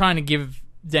think I'm trying to give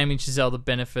Damien Chazelle the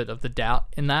benefit of the doubt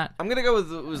in that. I'm gonna go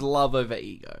with it was love over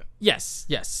ego. Yes.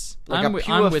 Like I'm with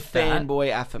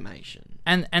fanboy affirmation.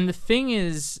 And the thing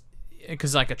is,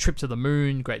 because like A Trip to the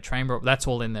Moon, Great Train Robbery, that's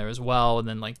all in there as well. And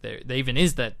then like there even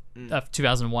is that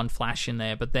 2001 Flash in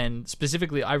there. But then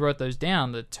specifically, I wrote those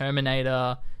down: the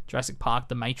Terminator, Jurassic Park,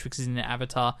 The Matrix is in there,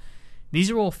 Avatar.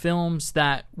 These are all films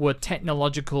that were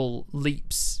technological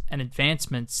leaps and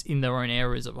advancements in their own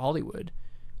eras of Hollywood.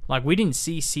 Like, we didn't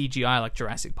see CGI like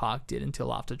Jurassic Park did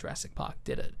until after Jurassic Park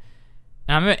did it.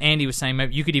 And I remember Andy was saying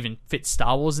maybe you could even fit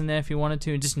Star Wars in there if you wanted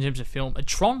to, just in terms of film.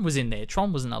 Tron was in there.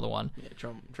 Tron was another one. Yeah,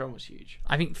 Tron was huge.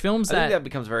 I think films I think that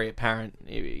becomes very apparent,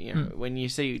 when you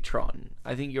see Tron.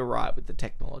 I think you're right with the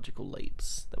technological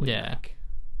leaps that we make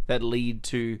that lead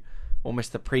to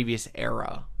almost the previous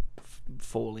era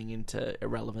falling into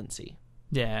irrelevancy.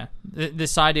 Yeah,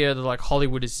 this idea that like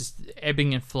Hollywood is just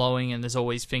ebbing and flowing, and there's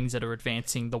always things that are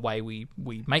advancing the way we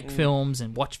make films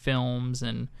and watch films,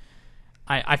 and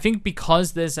I think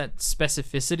because there's that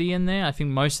specificity in there, I think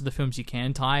most of the films you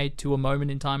can tie to a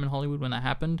moment in time in Hollywood when that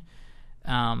happened.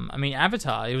 I mean,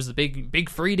 Avatar, it was the big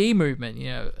 3D movement.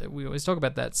 We always talk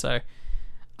about that. So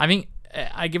I think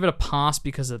I give it a pass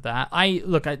because of that.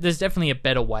 There's definitely a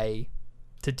better way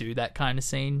to do that kind of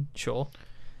scene. Sure.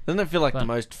 Doesn't it feel like the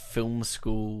most film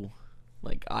school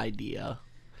idea?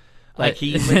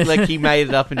 He made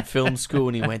it up in film school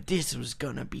and he went, this was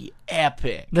gonna be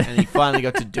epic, and he finally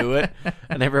got to do it,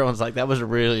 and everyone's like, that was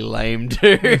really lame,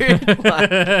 dude.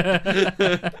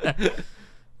 It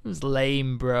was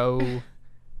lame, bro.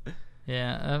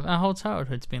 Yeah, our whole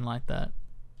childhood's been like that.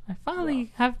 I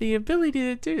finally have the ability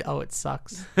to do. Oh, it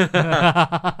sucks.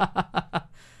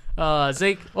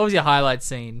 Zeke, what was your highlight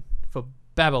scene for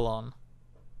Babylon?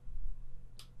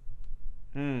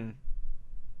 I'm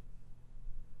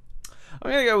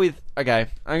gonna go with I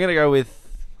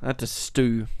had to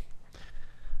stew.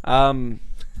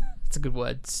 That's a good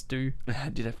word, stew. I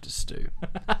did have to stew.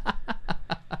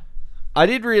 I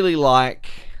did really like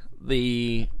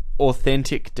the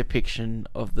authentic depiction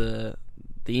of the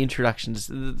introductions,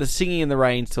 the Singing in the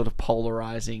Rain sort of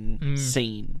polarizing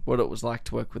scene, what it was like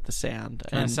to work with the sound.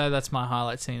 And so that's my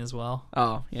highlight scene as well.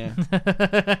 Oh, yeah.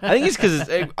 I think it's because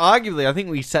arguably, I think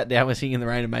we sat down with Singing in the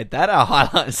Rain and made that our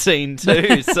highlight scene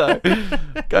too. So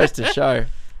goes to show.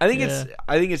 I think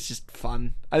it's just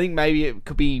fun. I think maybe it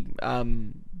could be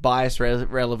bias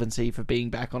relevancy for being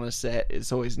back on a set.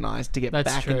 It's always nice to get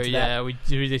back into that. We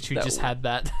literally just had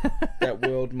that. That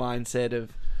world mindset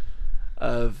of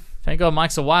of... Thank God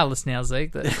Mike's a wireless now,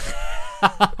 Zeke.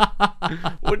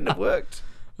 Wouldn't have worked.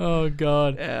 Oh,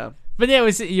 God. Yeah. But yeah,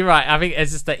 you're right. I think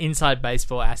it's just the inside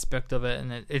baseball aspect of it,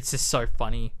 and it's just so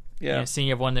funny. Yeah. You know,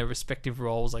 seeing everyone in their respective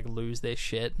roles like lose their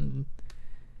shit. And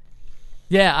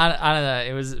yeah, I don't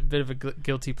know. It was a bit of a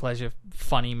guilty pleasure,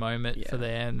 funny moment for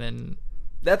there, and then...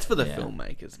 That's for the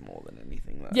filmmakers more than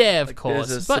anything, though. Yeah, of course.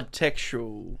 There's a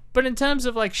subtextual... But in terms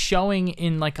of, like, showing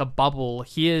in, like, a bubble,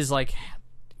 here's, like...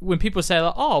 When people say,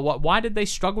 like, oh, why did they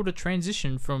struggle to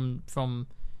transition from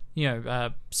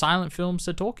silent films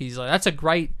to talkies? Like, that's a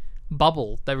great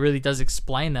bubble that really does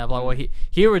explain that. Like, well,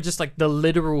 here are just, like, the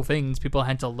literal things people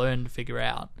had to learn to figure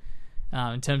out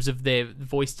in terms of their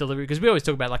voice delivery. Because we always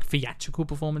talk about, like, theatrical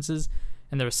performances,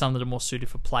 and there are some that are more suited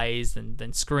for plays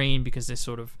than screen because they're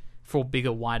sort of... for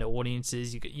bigger, wider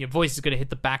audiences. Your voice is going to hit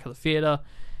the back of the theater.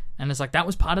 And it's like, that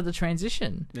was part of the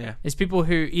transition. Yeah. It's people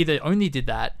who either only did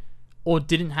that or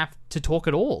didn't have to talk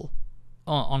at all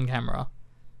on camera.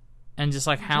 And just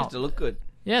like how... Just to look good.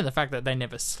 Yeah, the fact that they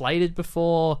never slated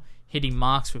before, hitting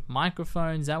marks with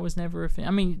microphones, that was never a thing.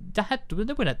 I mean, they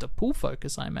would have to pull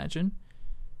focus, I imagine.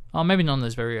 Oh, maybe not on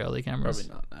those very early cameras.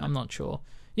 Probably not, no. I'm not sure.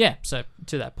 Yeah, so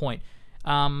to that point.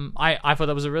 I thought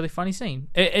that was a really funny scene.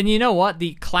 And you know what?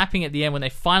 The clapping at the end when they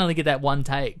finally get that one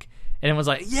take. And everyone's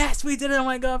like, yes, we did it. Oh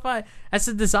my God, fine. That's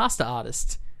a disaster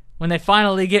artist. When they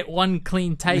finally get one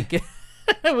clean take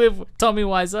with Tommy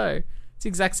Wiseau. It's the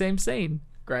exact same scene.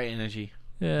 Great energy.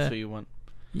 Yeah. That's what you want.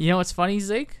 You know what's funny,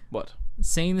 Zeke? What?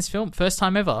 Seeing this film, first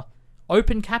time ever,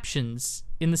 open captions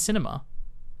in the cinema.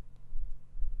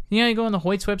 You know, you go on the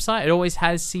Hoyt's website, it always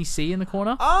has CC in the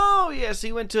corner. Oh, yeah. So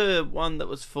you went to one that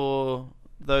was for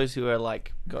those who are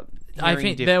like got I hearing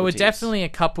think there were difficulties. definitely a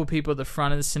couple people at the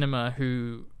front of the cinema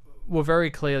who were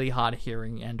very clearly hard of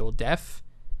hearing and or deaf,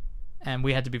 and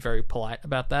we had to be very polite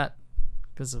about that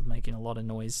because of making a lot of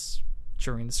noise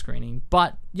during the screening.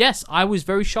 But yes, I was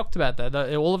very shocked about that.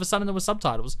 All of a sudden there were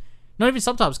subtitles. Not even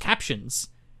subtitles, captions.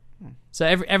 So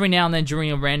every now and then during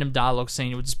a random dialogue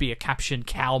scene, it would just be a caption,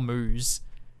 cow moos.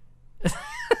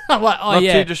 I'm like, oh, Not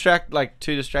yeah.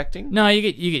 too distracting? No, you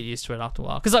get used to it after a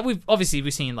while. Because like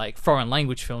we've seen like foreign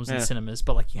language films in cinemas,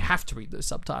 but like you have to read those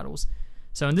subtitles.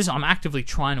 So in this, I'm actively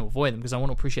trying to avoid them because I want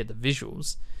to appreciate the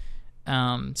visuals.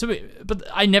 But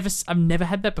I've never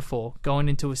had that before, going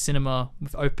into a cinema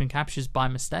with open captions by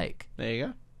mistake. There you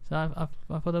go. So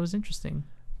I thought that was interesting.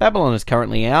 Babylon is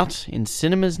currently out in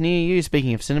cinemas near you.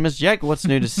 Speaking of cinemas, Jake, what's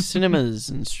new to cinemas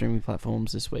and streaming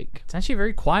platforms this week? It's actually a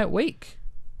very quiet week.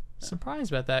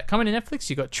 Surprised about that. Coming to Netflix,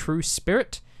 you got True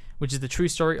Spirit, which is the true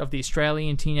story of the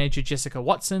Australian teenager Jessica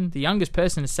Watson, the youngest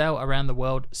person to sail around the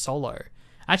world solo.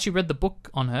 I actually read the book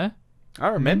on her. I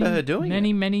remember her doing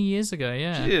it. Many years ago,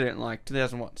 yeah. She did it in like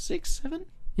 2006, 7?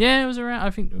 Yeah, it was around, I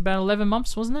think, about 11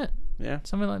 months, wasn't it? Yeah.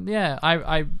 Something like that. Yeah,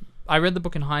 I read the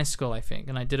book in high school, I think,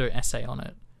 and I did an essay on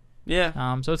it.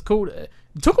 Yeah. So it's cool. It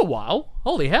took a while.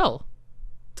 Holy hell.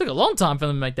 It took a long time for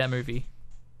them to make that movie.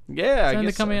 Yeah, I guess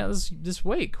They're coming out this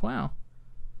week. Wow.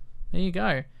 There you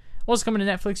go. Also coming to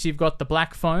Netflix, you've got The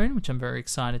Black Phone, which I'm very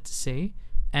excited to see,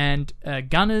 and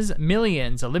Gunner's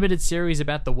Millions, a limited series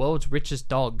about the world's richest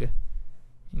dog.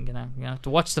 You're gonna have to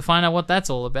watch to find out what that's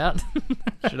all about.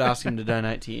 Should ask him to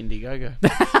donate to Indiegogo.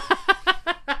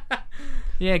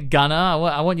 Yeah, Gunner,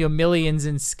 I want your millions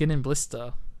in skin and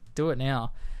blister. Do it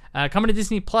now. Coming to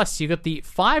Disney Plus, you got the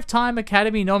 5-time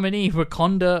Academy nominee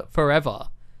Wakanda Forever.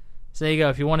 So there you go.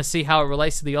 If you want to see how it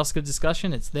relates to the Oscar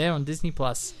discussion, it's there on Disney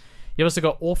Plus. You also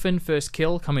got Orphan First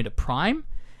Kill coming to Prime,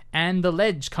 and The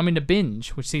Ledge coming to Binge,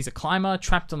 which sees a climber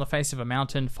trapped on the face of a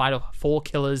mountain fight off 4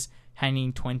 killers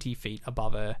hanging 20 feet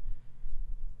above her.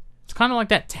 It's kind of like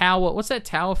that tower. What's that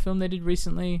tower film they did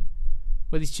recently,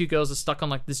 where these 2 girls are stuck on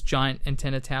like this giant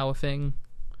antenna tower thing?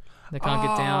 They can't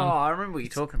get down. Oh, I remember what you're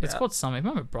talking about. It's called something.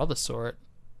 My brother saw it.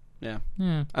 Yeah.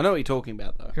 Yeah. I know what you're talking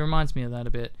about, though. It reminds me of that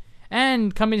a bit.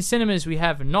 And coming to cinemas, we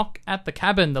have Knock at the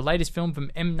Cabin, the latest film from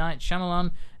M. Night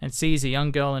Shyamalan, and sees a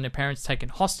young girl and her parents taken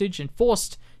hostage and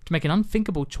forced to make an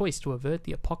unthinkable choice to avert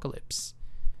the apocalypse.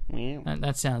 Yeah. And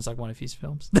that sounds like one of his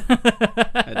films.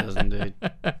 It does indeed.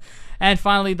 And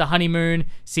finally, The Honeymoon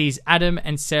sees Adam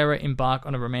and Sarah embark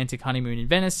on a romantic honeymoon in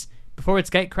Venice before it's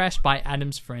gatecrashed by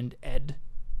Adam's friend Ed.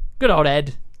 Good old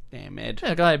Ed. Damn, Ed.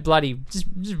 That guy bloody just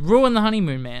ruined the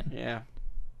honeymoon, man. Yeah.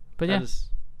 But yeah.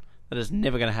 That is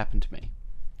never going to happen to me.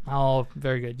 Oh,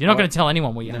 very good. You're not going to tell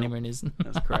anyone where your honeymoon is.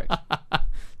 That's correct.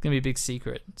 It's going to be a big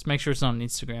secret. Just make sure it's not on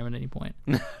Instagram at any point.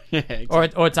 Yeah,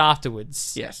 exactly. Or it's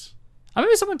afterwards. Yes. I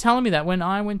remember someone telling me that when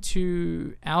I went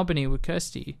to Albany with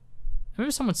Kirsty. I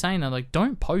remember someone saying that, like,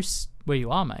 don't post where you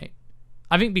are, mate.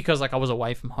 I think because, like, I was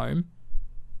away from home.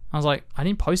 I was like, I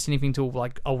didn't post anything till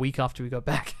like a week after we got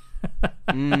back.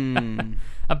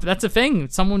 But that's a thing.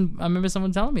 I remember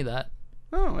someone telling me that.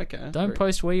 Oh, okay. Don't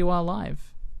post where you are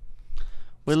live.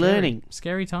 We're learning.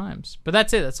 Scary times. But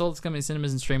that's it. That's all that's coming to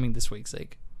cinemas and streaming this week,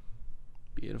 Zeke.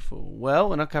 Beautiful. Well,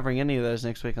 we're not covering any of those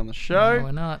next week on the show. No,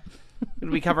 we're not.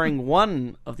 We'll be covering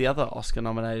one of the other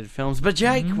Oscar-nominated films. But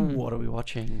Jake, what are we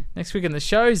watching? Next week on the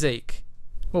show, Zeke,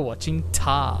 we're watching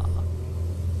Tar.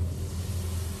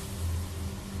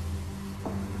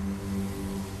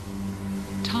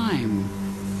 Time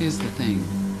is the thing.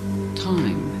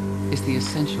 Time is the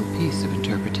essential piece of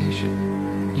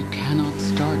interpretation. You cannot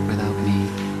start without me.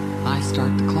 I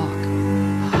start the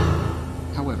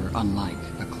clock. However, unlike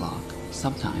a clock,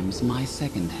 sometimes my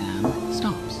second hand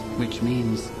stops, which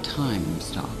means time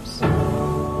stops.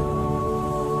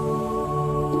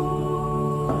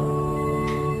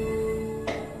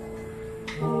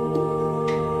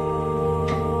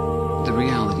 The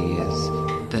reality is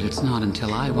that it's not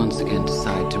until I once again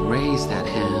decide to raise that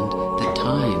hand that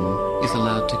time is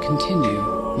allowed to continue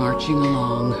marching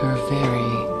along her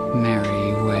very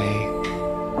merry way.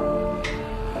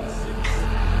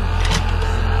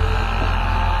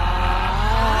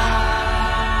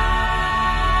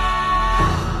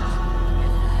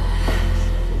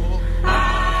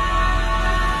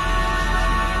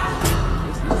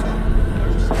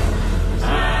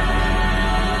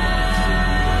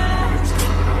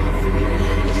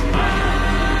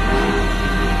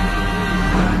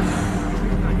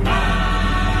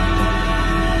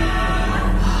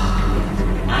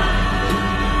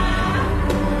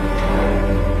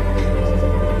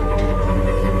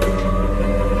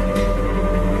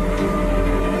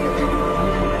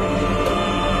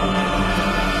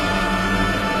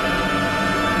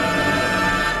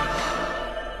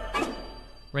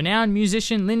 Renowned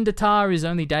musician Linda Tarr is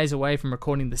only days away from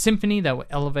recording the symphony that will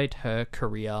elevate her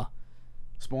career.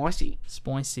 Spicy.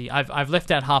 I've left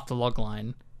out half the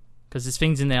logline because there's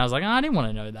things in there I was like, I didn't want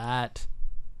to know that.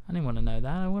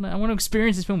 I want to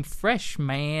experience this film fresh,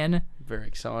 man. Very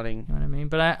exciting. You know what I mean?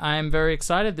 But I am very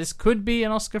excited. This could be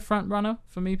an Oscar frontrunner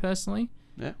for me personally.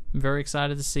 Yeah. I'm very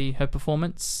excited to see her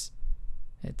performance.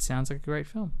 It sounds like a great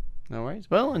film. No worries.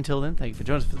 Well, until then, thank you for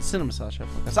joining us for the Cinema Sideshow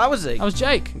podcast. I was Zeke. I was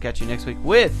Jake. We'll catch you next week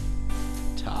with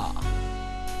Tar.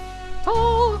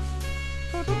 Ta.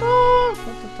 Ta, ta, ta,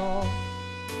 ta, ta, ta.